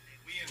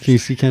 Can you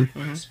see, Ken?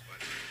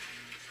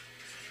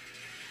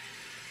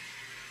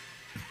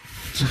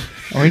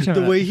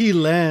 The way he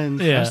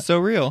lands. Yeah. That's so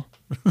real.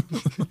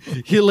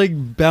 He like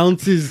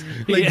bounces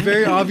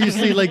very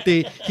obviously like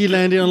he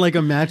landed on like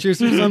a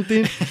mattress or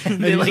something,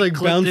 and he's like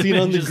bouncing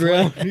on the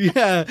ground.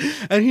 Yeah,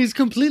 and he's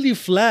completely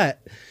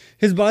flat.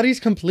 His body's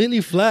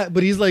completely flat,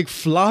 but he's like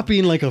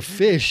flopping like a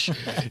fish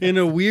in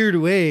a weird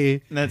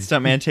way. And that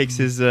stuntman takes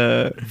his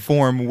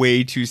form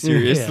way too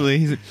seriously.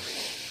 Yeah.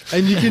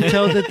 And you can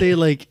tell that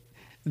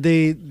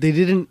they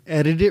didn't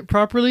edit it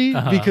properly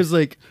because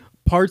like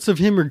parts of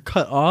him are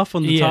cut off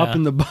on the top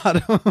and the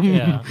bottom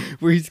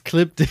where he's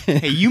clipped in.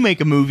 Hey, you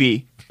make a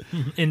movie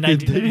in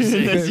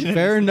 1996.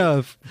 Fair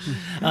enough.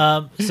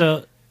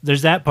 So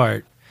there's that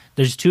part.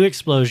 There's 2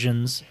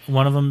 explosions.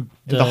 One of them,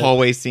 the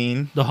hallway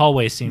scene. The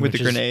hallway scene with which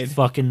the grenade. Is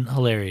fucking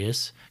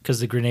hilarious because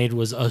the grenade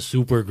was a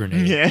super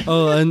grenade. Yeah.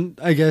 Oh, and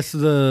I guess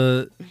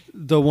the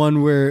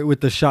one where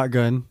with the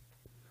shotgun.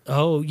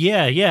 Oh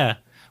yeah.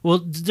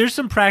 Well, there's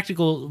some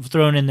practical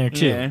thrown in there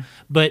too. Yeah.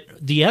 But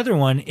the other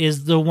one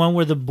is the one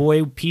where the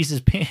boy pees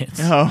his pants.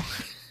 Oh.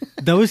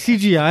 That was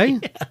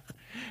CGI?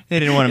 They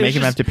didn't want to make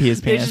him have to pee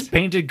his They pants. just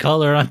painted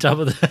color on top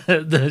of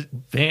the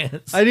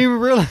pants. I didn't even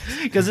realize.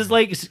 Because it's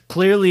like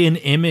clearly an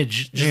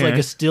image, just like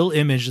a still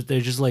image that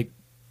they just like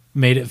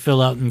made it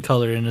fill out in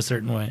color in a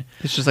certain way.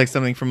 It's just like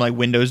something from like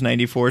Windows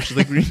 94. It's just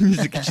like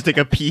just like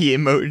a pee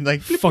emote,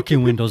 like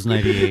fucking Windows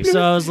 98.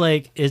 So I was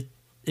like,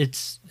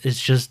 it's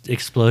just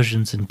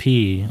explosions and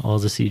pee, all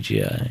the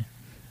CGI,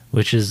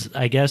 which is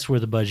I guess where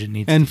the budget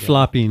needs and to go.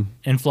 flopping.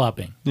 And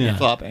flopping. Yeah.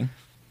 flopping.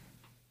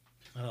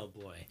 Oh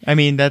boy. I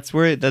mean, that's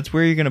where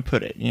you're gonna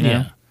put it, you know.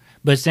 Yeah.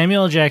 But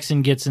Samuel L.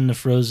 Jackson gets in the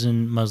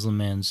frozen Muslim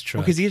man's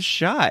truck. Because he gets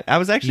shot. I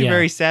was actually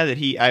very sad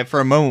that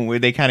for a moment where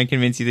they kind of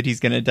convince you that he's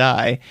going to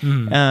die.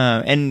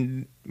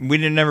 And we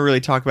didn't never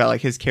really talk about like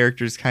his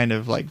character's kind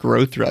of like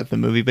growth throughout the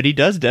movie, but he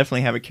does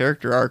definitely have a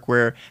character arc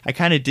where I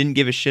kind of didn't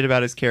give a shit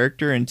about his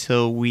character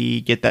until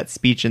we get that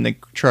speech in the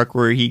truck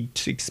where he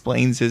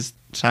explains his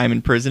time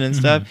in prison and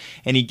stuff.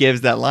 And he gives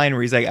that line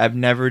where he's like, I've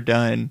never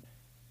done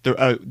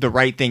the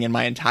right thing in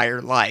my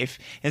entire life.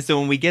 And so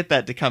when we get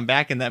that to come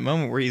back in that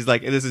moment where he's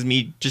like, this is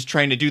me just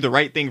trying to do the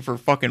right thing for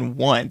fucking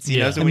once, you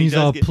know. So and when he's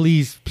all,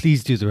 please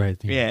do the right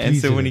thing. yeah, and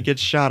Please so do when it. he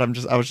gets shot,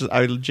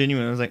 I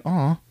genuinely was like,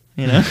 oh,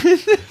 you know.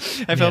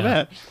 I felt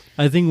bad.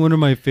 I think one of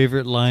my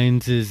favorite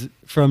lines is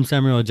from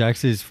Samuel L.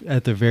 Jackson is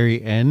at the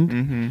very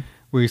end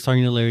where he's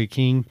talking to Larry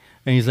King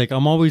and he's like,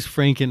 I'm always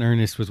frank and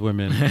earnest with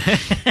women.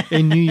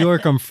 In New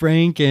York, I'm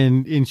frank,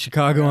 and in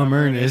Chicago, I'm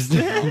earnest.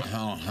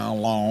 How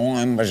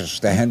long was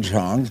the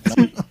hedgehog?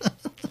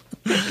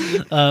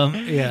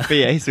 Yeah. But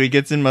yeah, so he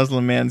gets in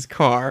Muslim Man's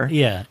car.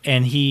 Yeah,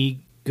 and he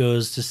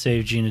goes to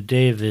save Gina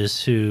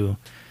Davis, who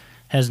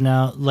has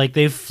now, like,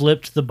 they've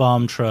flipped the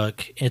bomb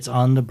truck. It's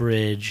on the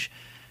bridge.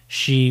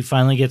 She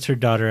finally gets her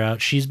daughter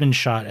out. She's been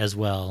shot as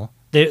well.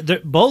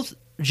 They're both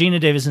Gina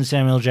Davis and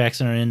Samuel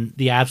Jackson are in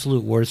the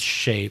absolute worst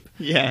shape.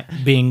 Yeah.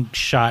 Being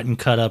shot and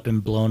cut up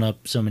and blown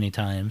up so many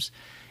times.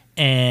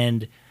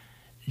 And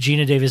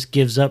Gina Davis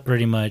gives up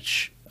pretty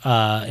much,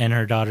 and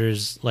her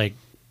daughter's, like,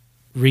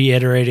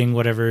 reiterating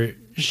whatever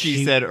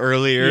she said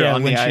earlier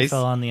on when the she ice.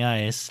 fell on the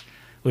ice,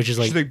 which is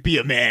She's like, be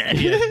a man.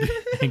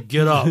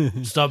 get up,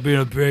 stop being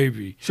a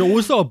baby. So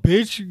what's up,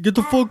 bitch? Get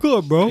the fuck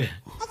up, bro.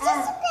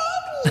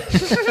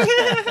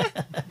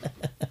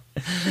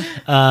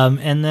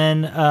 And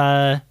then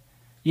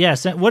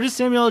what does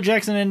Samuel L.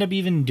 Jackson end up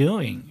even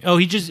doing? Oh,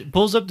 he just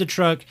pulls up the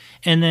truck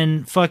and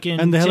then fucking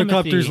And the Timothy,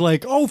 helicopter's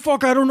like, oh,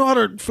 fuck, I don't know how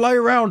to fly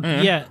around.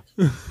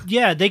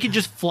 yeah, they could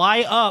just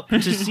fly up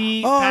to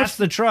see past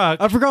the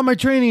truck. I forgot my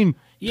training.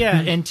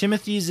 Yeah, and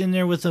Timothy's in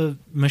there with a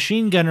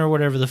machine gun or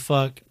whatever the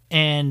fuck.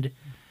 And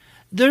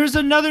there's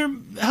another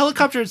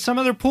helicopter at some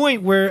other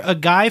point where a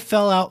guy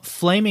fell out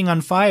flaming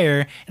on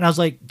fire. And I was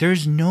like,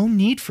 there's no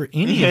need for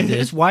any of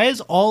this. Why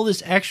is all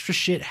this extra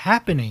shit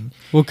happening?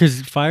 Well,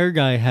 because Fire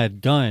Guy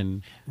had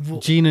gun.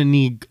 Gina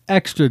need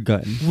extra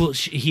gun. Well,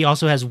 he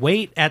also has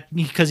weight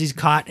because he's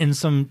caught in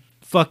some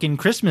fucking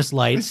Christmas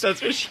lights.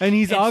 And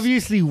he's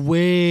obviously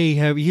way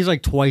heavy. He's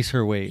like twice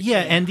her weight.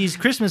 Yeah, and these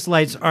Christmas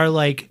lights are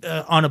like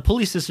on a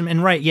pulley system.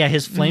 And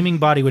his flaming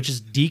body, which is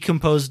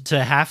decomposed to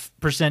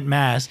 0.5%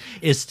 mass,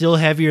 is still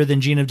heavier than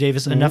Gina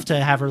Davis, enough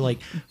to have her like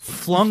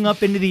flung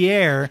up into the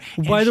air.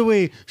 By the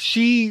way,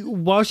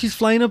 while she's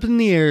flying up in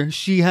the air,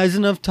 she has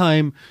enough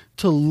time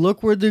to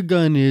look where the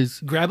gun is,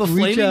 grab a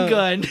reach flaming out,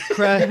 gun,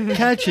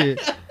 catch it,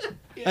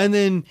 and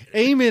then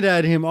aim it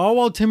at him, all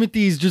while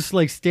Timothy's just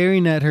like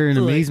staring at her in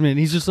amazement.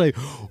 He's just like,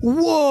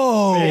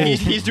 whoa. Yeah,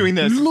 he's doing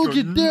this. Look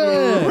at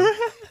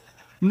that.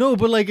 No,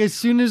 but like as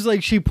soon as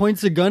like she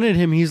points the gun at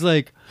him, he's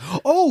like,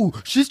 oh,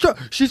 she's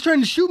trying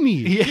to shoot me.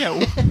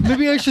 Yeah.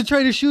 Maybe I should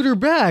try to shoot her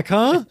back,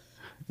 huh?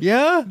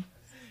 Yeah?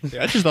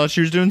 I just thought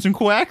she was doing some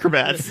cool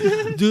acrobats.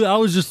 Dude, I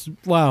was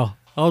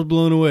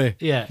blown away.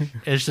 Yeah,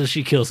 and so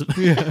she kills him.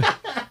 Yeah.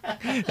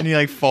 And he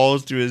like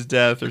falls to his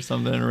death or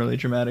something in a really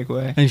dramatic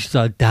way. And she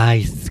saw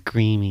die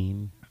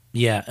screaming.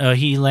 Yeah,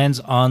 he lands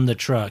on the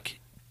truck,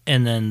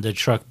 and then the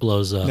truck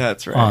blows up.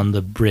 That's right. On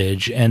the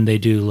bridge, and they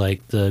do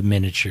like the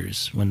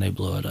miniatures when they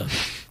blow it up.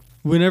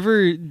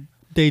 Whenever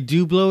they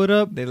do blow it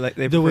up, they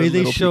the way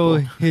they show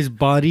his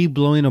body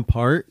blowing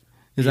apart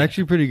is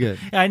actually pretty good.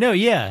 I know,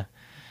 yeah.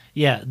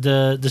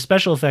 The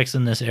special effects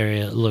in this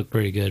area look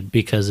pretty good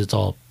because it's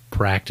all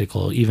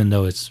practical, even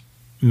though it's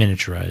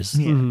miniaturized.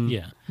 Yeah. Mm-hmm.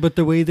 Yeah. But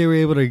the way they were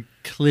able to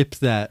clip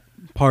that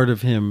part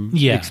of him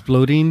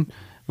exploding,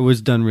 it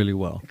was done really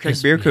well. Craig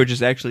Bierko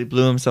just actually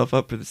blew himself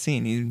up for the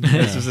scene.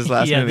 This was his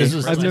last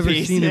movie. I've never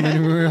seen him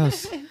anywhere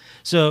else.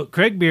 So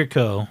Craig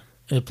Bierko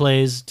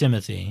plays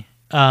Timothy.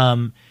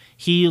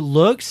 He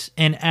looks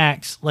and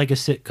acts like a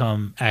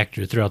sitcom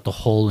actor throughout the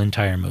whole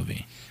entire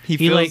movie.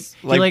 He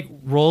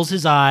rolls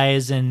his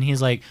eyes and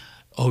he's like,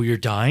 oh, you're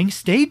dying?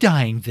 Stay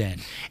dying then.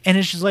 And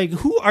it's just like,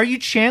 who are you,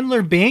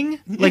 Chandler Bing?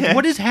 Like,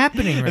 what is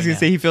happening right I was going to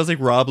say, he feels like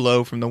Rob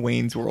Lowe from the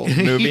Wayne's World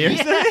movie.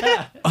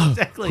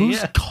 Exactly.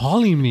 Who's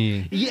calling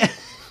me? Yeah.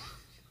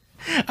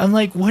 I'm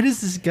like, what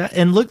is this guy?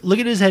 And look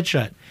at his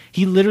headshot.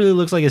 He literally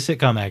looks like a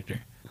sitcom actor.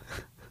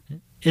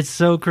 It's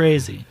so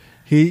crazy.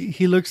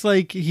 He looks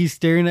like he's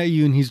staring at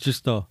you, and he's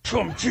just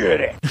Come get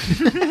it.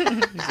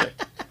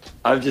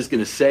 I'm just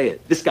gonna say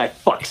it. This guy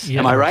fucks.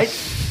 Yeah. Am I right?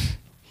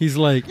 He's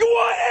like, You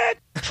want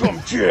it?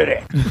 Come get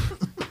it.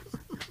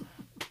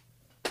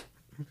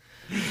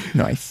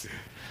 Nice.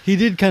 He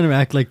did kind of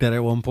act like that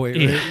at one point,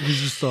 right? Yeah. He's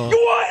just all. You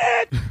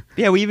want it?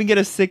 Yeah, we even get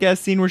a sick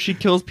ass scene where she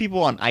kills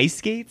people on ice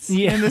skates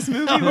in this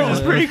movie, which is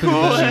pretty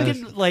cool. She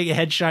can like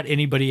headshot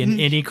anybody in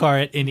any car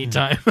at any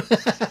time.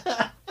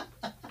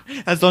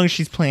 As long as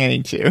she's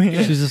planning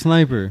to. She's a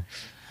sniper.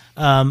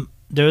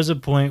 There was a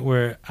point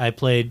where I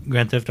played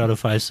Grand Theft Auto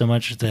 5 so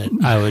much that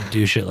I would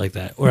do shit like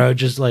that, where I would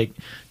just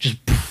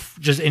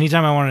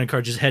anytime I wanted a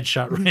car, just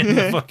headshot right in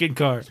the fucking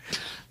car.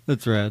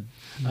 That's rad.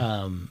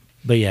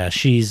 But yeah,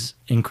 she's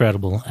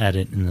incredible at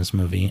it in this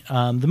movie.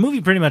 The movie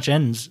pretty much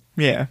ends.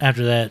 Yeah.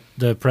 After that,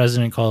 the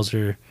president calls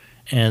her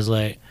and is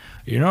like,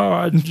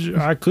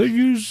 I could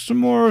use some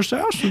more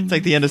assassins. It's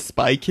like the end of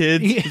Spy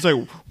Kids. Yeah. It's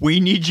like, we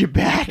need you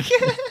back.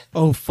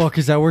 Oh, fuck.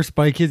 Is that where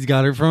Spy Kids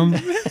got it from?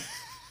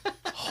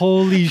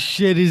 Holy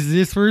shit. Is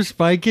this where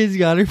Spy Kids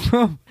got it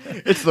from?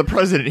 It's the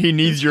president. He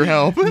needs your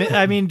help.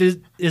 I mean,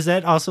 is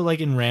that also like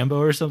in Rambo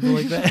or something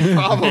like that?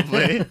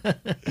 Probably.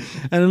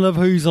 And I love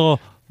how he's all,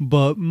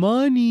 but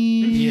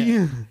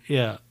money.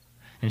 Yeah.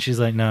 And she's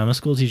like, no, I'm a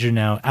school teacher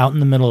now, out in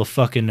the middle of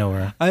fucking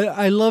nowhere.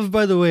 I love,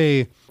 by the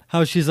way,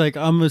 how she's like,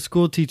 I'm a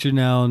school teacher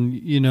now,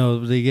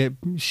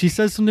 and she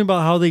says something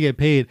about how they get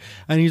paid,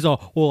 and he's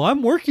all, well,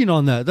 I'm working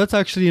on that. That's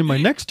actually in my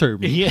next term.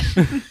 Yeah.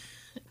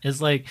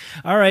 It's like,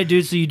 all right,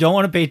 dude, so you don't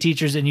want to pay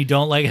teachers and you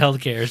don't like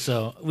healthcare,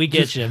 so we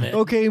get you, man.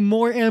 Okay,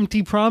 more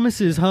empty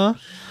promises, huh?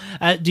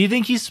 Do you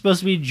think he's supposed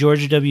to be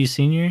George W.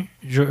 Sr.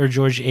 or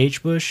George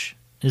H. Bush?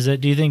 Do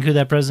you think who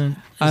that president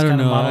is I don't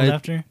kind of know. modeled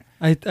after?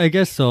 I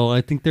guess so.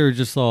 I think they were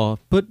just all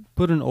put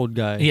an old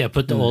guy. Yeah,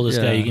 put the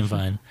oldest guy you can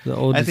find. The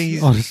oldest, I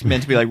think he's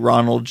meant to be like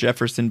Ronald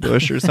Jefferson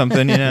Bush or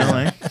something,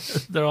 Like.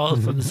 They're all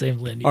from the same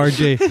lineage.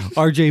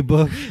 RJ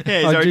Bush.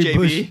 Hey, it's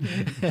RJB.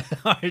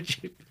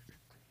 RJ.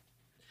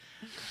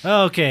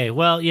 Okay,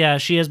 well, yeah,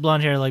 she has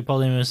blonde hair like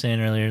Paul Damon was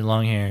saying earlier,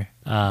 long hair.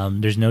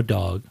 There's no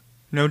dog.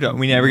 No dog.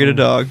 We never get a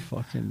dog.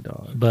 Fucking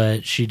dog.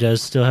 But she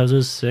does still have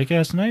those sick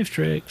ass knife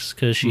tricks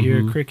because she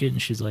hear a cricket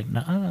and she's like,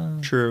 nah.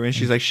 True, and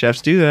she's like,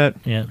 chefs do that.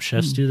 Yeah,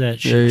 chefs do that.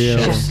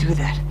 Chefs do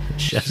that.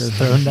 Chefs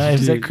throw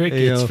knives at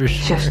crickets for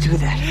sure. Chefs do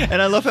that.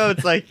 And I love how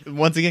it's like,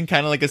 once again,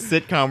 kind of like a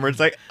sitcom where it's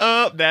like,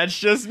 oh, that's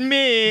just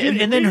me.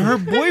 Dude, and then her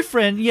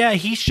boyfriend,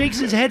 he shakes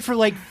his head for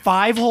like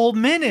 5 whole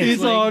minutes.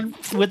 He's on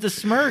with a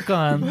smirk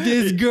on.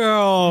 This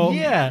girl.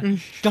 Yeah.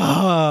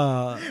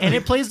 And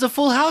it plays the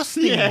Full House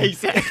theme. Yeah,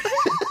 exactly.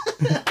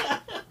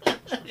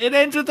 It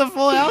ends with the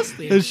Full House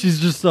theme. And she's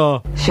just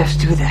all, Chefs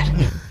do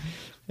that.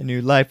 A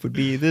new life would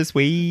be this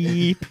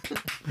way.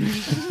 And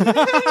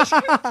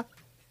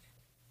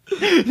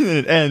then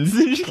it ends.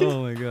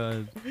 oh my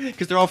god.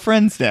 Because they're all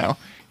friends now,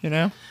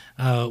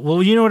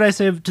 Well, you know what I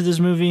say to this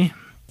movie?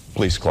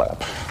 Please clap.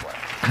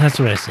 That's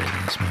what I say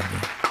to this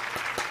movie.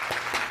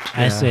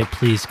 I say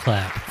please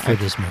clap for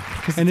this movie.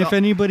 And if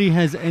anybody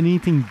has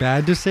anything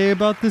bad to say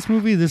about this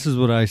movie, this is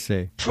what I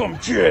say. Come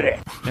get it.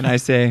 And I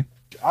say,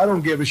 I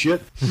don't give a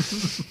shit.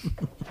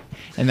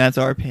 And that's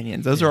our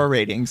opinions. Those are our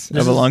ratings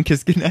of A Long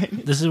Kiss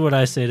Goodnight. This is what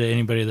I say to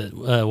anybody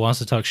that wants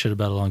to talk shit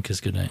about A Long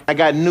Kiss Goodnight. I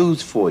got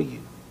news for you.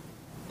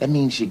 That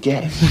means you're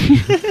gay.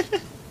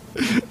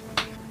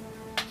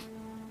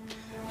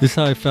 This is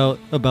how I felt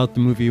about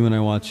the movie when I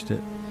watched it.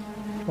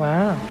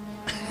 Wow.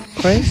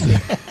 Crazy.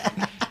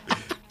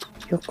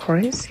 You're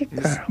crazy,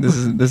 girl. This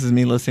is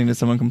me listening to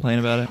someone complain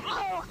about it.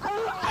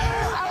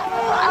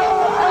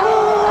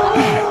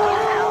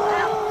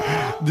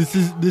 This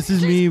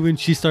is me when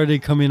she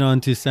started coming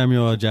on to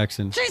Samuel L.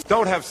 Jackson.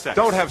 Don't have sex.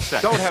 Don't have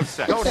sex. Don't have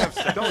sex. Don't have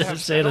sex. Don't have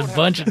sex. Say it a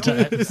bunch of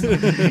times.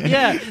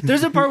 Yeah,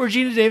 there's a part where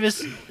Gina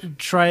Davis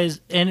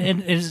tries,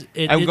 and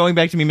I'm going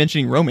back to me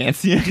mentioning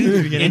romance.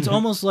 It's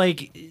almost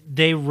like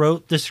they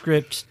wrote the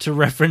script to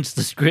reference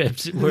the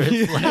script, where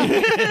it's like,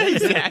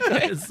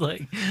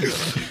 exactly.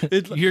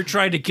 It's like, you're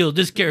trying to kill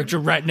this character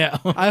right now.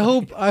 I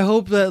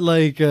hope that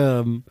like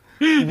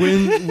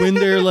when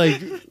they're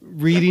like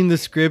reading the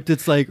script,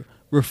 it's like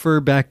refer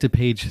back to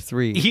page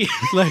 3. Yeah.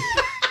 Like.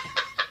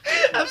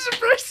 I'm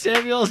surprised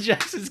Samuel L.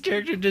 Jackson's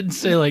character didn't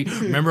say, like,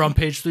 remember on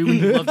page 3 when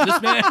you loved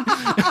this man?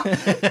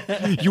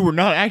 You were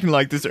not acting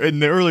like this in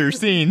the earlier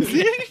scenes.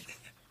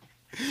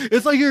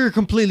 It's like you're a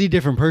completely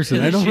different person.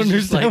 I don't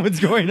understand like,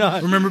 what's going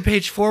on. Remember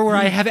page 4 where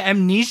I have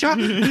amnesia?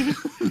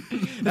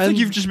 It's like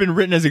you've just been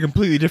written as a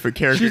completely different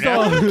character She's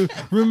now. all,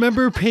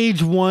 remember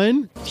page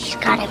 1? She's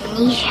got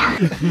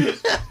amnesia.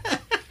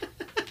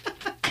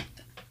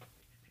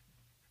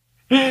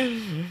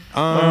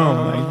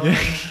 Oh my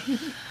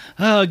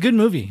god. Good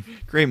movie.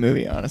 Great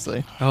movie,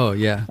 honestly. Oh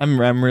yeah.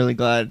 I'm really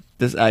glad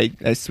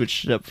I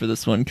switched it up for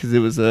this one because it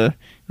was a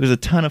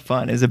ton of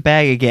fun. It was a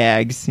bag of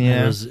gags.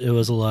 Yeah. It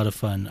was a lot of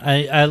fun.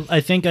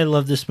 I think I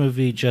love this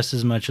movie just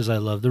as much as I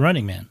love The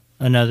Running Man.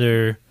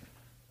 Another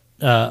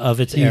of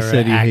its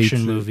era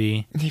action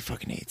movie. He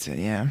fucking hates it,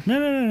 yeah.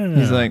 No.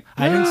 He's like,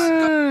 I didn't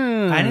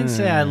I didn't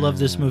say I love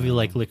this movie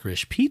like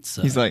Licorice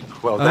Pizza. He's like,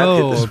 well, that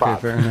hit the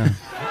spot. Fair enough.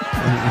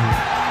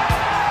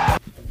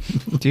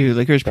 Dude,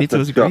 Licorice Pizza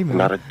was a great movie.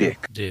 Not a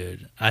dick.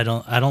 Dude, I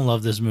don't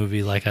love this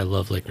movie like I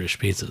love Licorice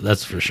Pizza.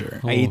 That's for sure.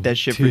 I eat that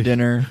shit for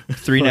dinner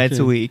 3 nights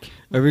a week.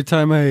 Every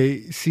time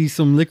I see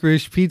some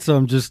Licorice Pizza,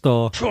 I'm just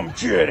all... Come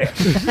get it.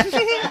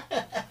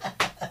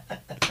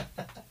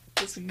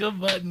 That's a good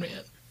button,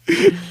 man.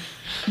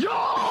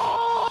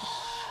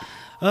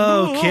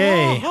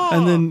 Okay.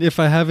 And then if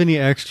I have any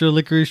extra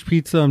Licorice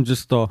Pizza, I'm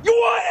just all... You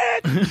want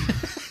it?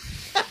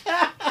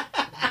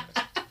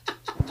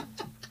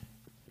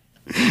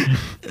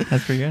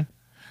 That's pretty good.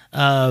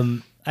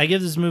 I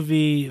give this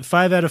movie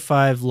 5 out of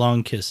 5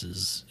 long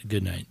kisses.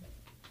 Good night.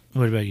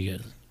 What about you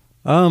guys?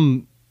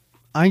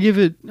 I give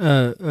it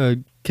a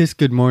kiss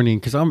good morning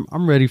because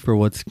I'm ready for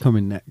what's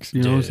coming next.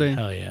 You know what I'm saying?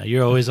 Hell yeah.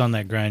 You're always on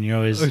that grind. You're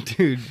always... Oh,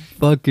 dude,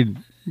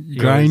 fucking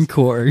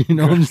grindcore. You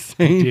know what I'm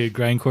saying? Dude,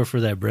 grindcore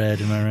for that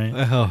bread. Am I right?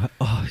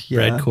 Oh yeah.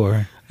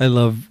 Breadcore. I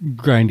love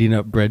grinding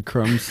up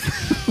breadcrumbs.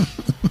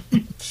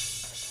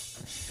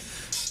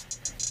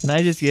 And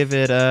I just give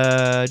it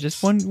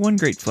just one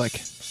great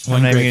flick.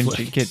 One I'm great not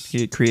flick. even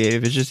get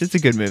creative. It's a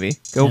good movie.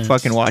 Go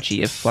fucking watch it,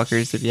 you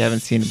fuckers, if you haven't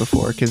seen it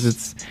before, because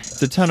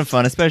it's a ton of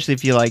fun, especially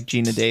if you like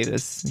Gina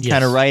Davis. Yes.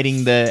 Kind of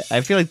writing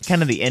I feel like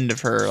kind of the end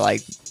of her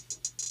like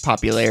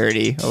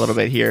popularity a little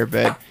bit here,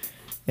 but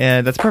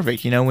yeah, that's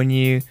perfect. You know, when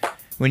you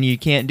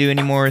can't do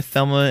any more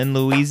Thelma and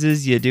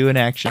Louise's, you do an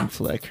action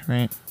flick,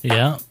 right?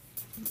 Yeah.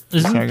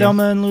 Isn't Sorry,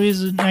 Thelma and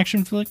Louise an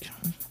action flick?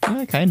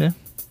 Yeah, kind of.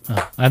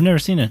 Oh, I've never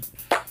seen it.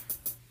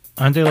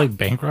 Aren't they like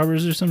bank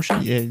robbers or some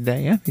shit?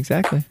 Yeah,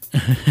 exactly.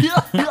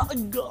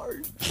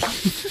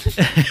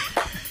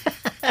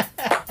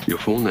 Your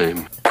full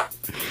name.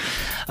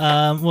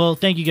 Well,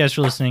 thank you guys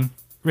for listening.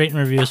 Rate and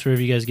review us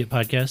wherever you guys get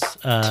podcasts.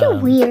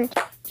 Too weird.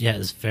 Yeah,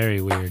 it's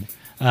very weird.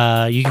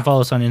 You can follow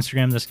us on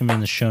Instagram. That's going to be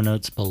in the show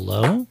notes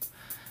below.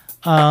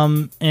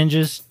 And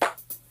just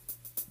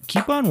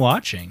keep on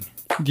watching.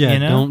 Yeah, you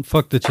know? don't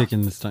fuck the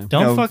chicken this time.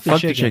 Don't fuck the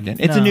chicken.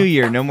 It's a new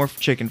year. No more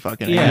chicken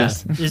fucking. I Yeah.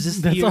 guess. Is this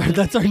the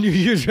That's our New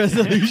Year's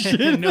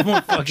resolution. No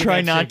more fucking Try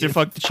that not chicken. to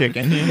fuck the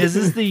chicken. Is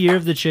this the year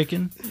of the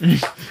chicken?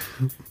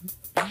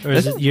 Or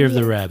is it year of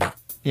the rabbit?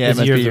 Yeah, It's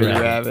it must be year of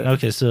the rabbit.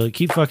 Okay, so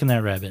keep fucking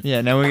that rabbit. Yeah,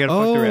 now we gotta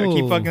fuck the rabbit.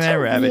 Keep fucking that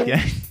rabbit,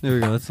 guy. There we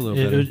go. That's a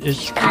little better.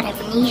 He's got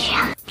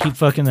amnesia. Keep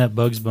fucking that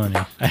Bugs Bunny.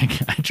 I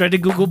tried to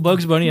Google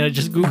Bugs Bunny and I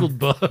just Googled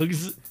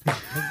bugs.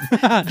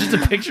 Just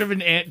a picture of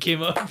an ant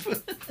came up.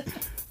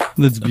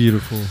 That's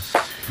beautiful.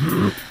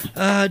 Do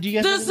you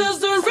guys? This is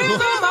the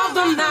rhythm of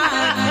the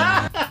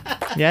night.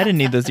 Yeah, I didn't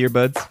need those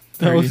earbuds.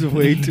 That was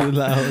way too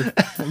loud.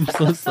 I'm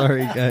so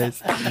sorry, guys.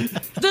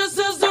 This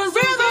is the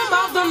rhythm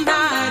of the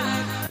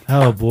night.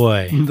 Oh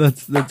boy.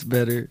 That's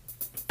better.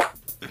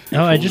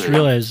 Oh, I just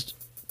realized.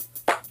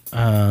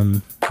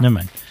 Never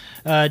mind.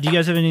 Do you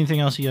guys have anything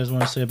else you guys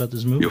want to say about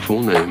this movie? Your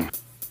full name.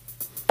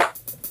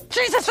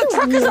 Jesus, the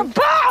truck is a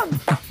bomb!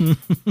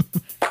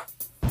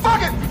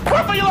 Fuck it!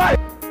 Run for your life!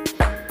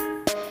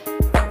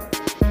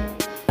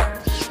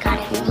 He's got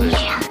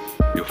amnesia.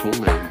 Your full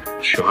name.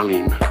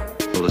 Charlene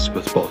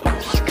Elizabeth Baltimore.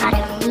 He's got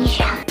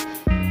amnesia.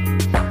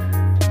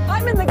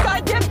 I'm in the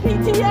goddamn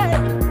PTA!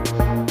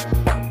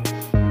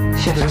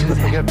 Just do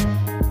that.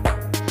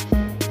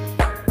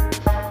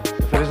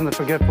 If it isn't the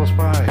Forgetful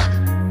Spies.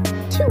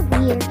 Too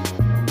weird.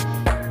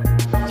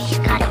 He's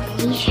got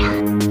amnesia.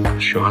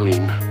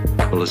 Charlene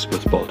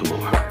Elizabeth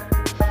Baltimore.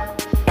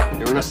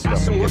 You're an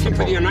assassin working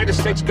for the United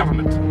States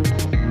government.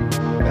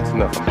 That's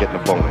enough. I'm getting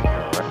the phone in here,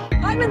 all right?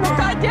 I'm in the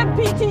goddamn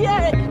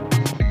PTA!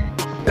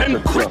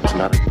 Then quit. Truck's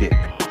not a dick.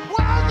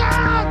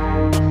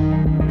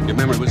 Your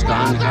memory was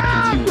gone. You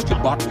got confused. You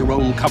bought your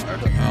own cover.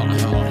 How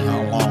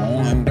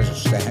long? I'm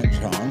just a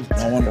hedgehog.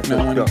 No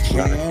one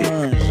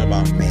cares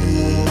about me.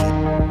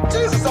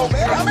 Jesus, old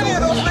man, how many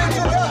of those things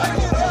you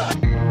got?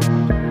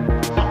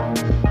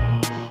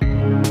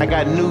 I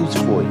got news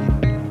for you.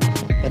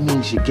 That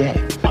means you're gay.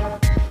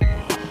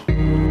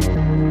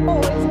 Oh,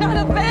 it's not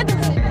a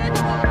fantasy!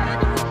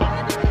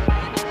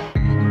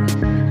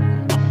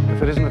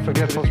 If it isn't the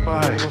Forgetful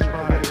Spies.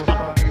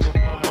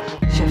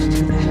 Just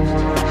do that.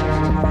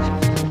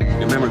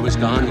 Your memory was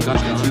gone. You got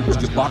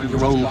confused. You bought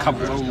your own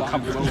cover.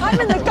 I'm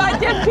in the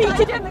goddamn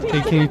PTA!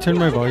 Hey, can you turn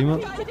my volume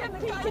up?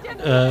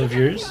 Of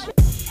yours?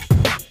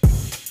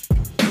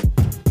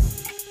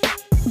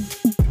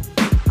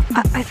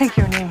 I think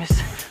your name is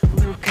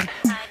Luke, and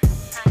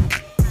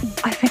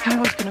I think I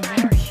was gonna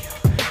marry you.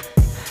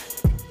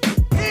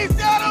 He's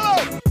got a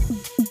look!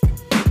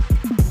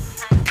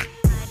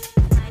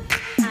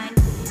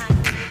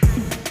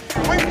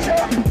 Wait,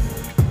 Chuck!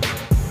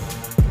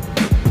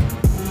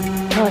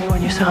 Really,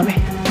 when you saw me,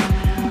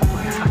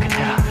 blew your fucking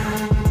head off.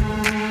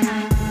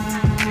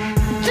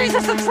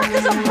 Jesus, the truck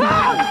is a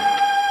bomb!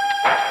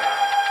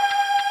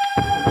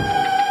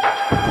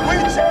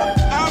 Wait, Chuck!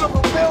 Out of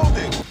a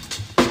building!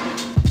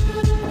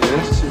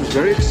 Yes, it was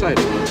very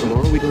exciting.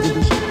 Tomorrow we go to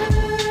the zoo.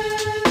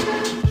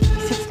 He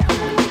sits down.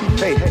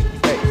 Hey.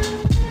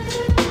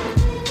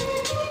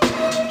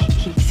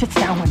 He sits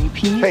down when he pees.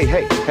 peas?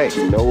 Hey.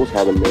 He knows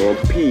how to man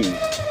peas.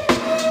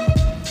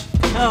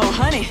 Oh,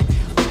 honey,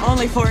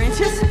 only 4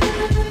 inches?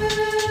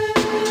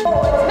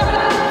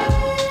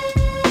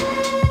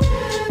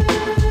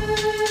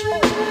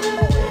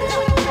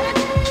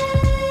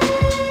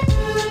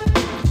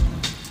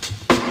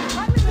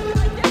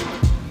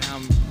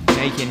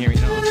 Now you can't hear me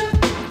at all.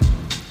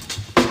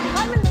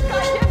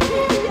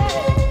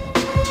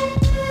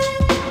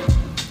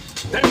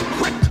 Then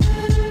quit!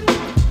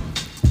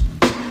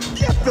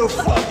 Get the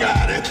fuck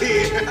out of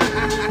here!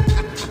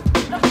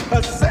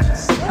 A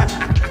sex.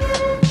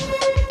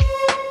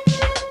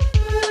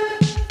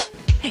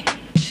 Hey,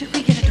 should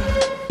we get a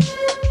dog?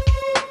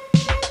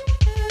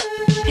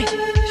 Hey,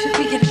 should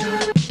we get a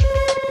dog?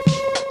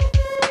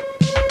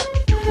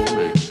 Your full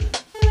name.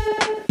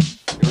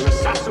 You're an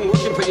assassin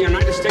working for the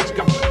United States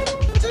government.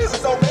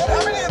 Jesus, old man,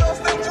 how many of those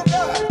things you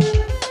got?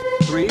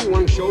 3,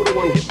 1 shoulder,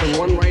 1 hip, and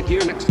 1 right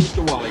here next to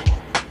Mr. Wally.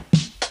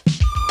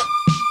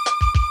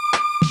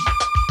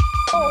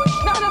 Oh,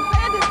 it's not a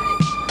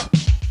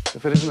fantasy.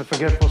 If it isn't a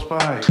forgetful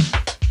spy.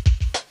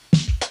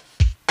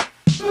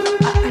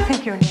 I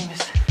think your name is...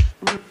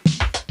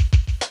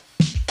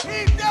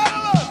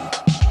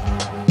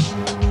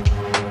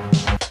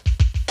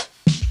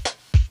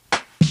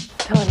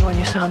 Tell anyone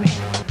you saw me.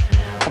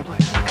 I'll blow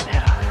your fucking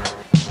head off.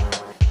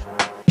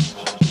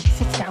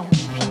 Sit down,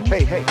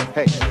 please.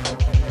 Hey.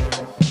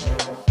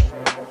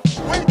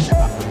 Wait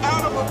up!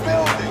 Out of a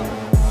building!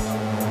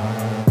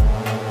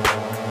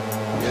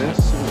 Yes,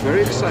 it was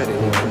very exciting.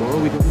 Tomorrow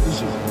we go to the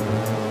zoo.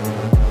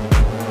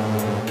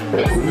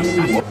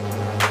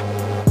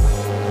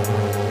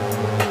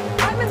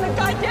 I'm in the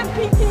goddamn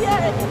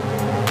PTA!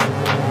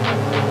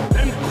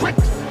 Then quit!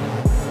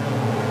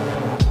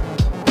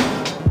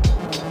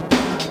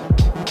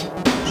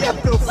 Get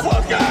the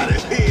fuck out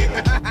of here!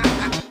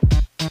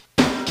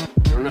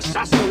 You're an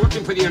assassin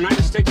working for the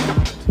United States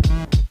government.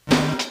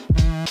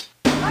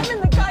 I'm in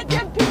the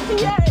goddamn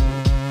PTA!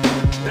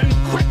 Then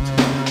quit!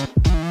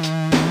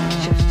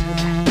 Just do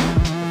that.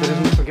 If it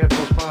isn't a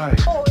forgetful spy.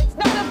 Oh, it's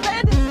not a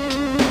fantasy!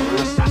 You're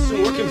an assassin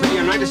working for the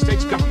United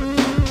States government.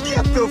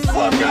 Get the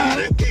fuck out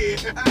of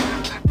here!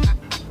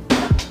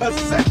 A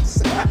sex.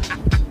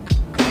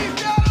 He's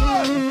got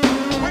us!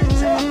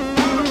 Wait up!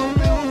 Out of a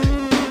building!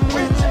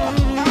 Wait up!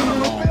 Out of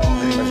a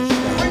building!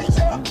 Wait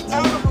up!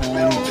 Out of a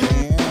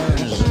building!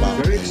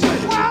 Very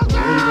exciting. Well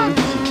done!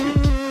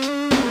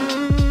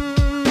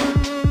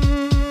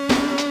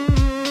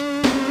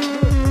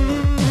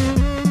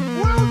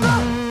 Well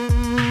done!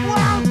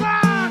 Well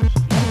done!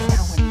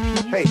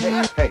 Hey.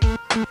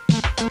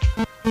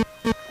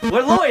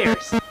 We're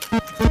lawyers.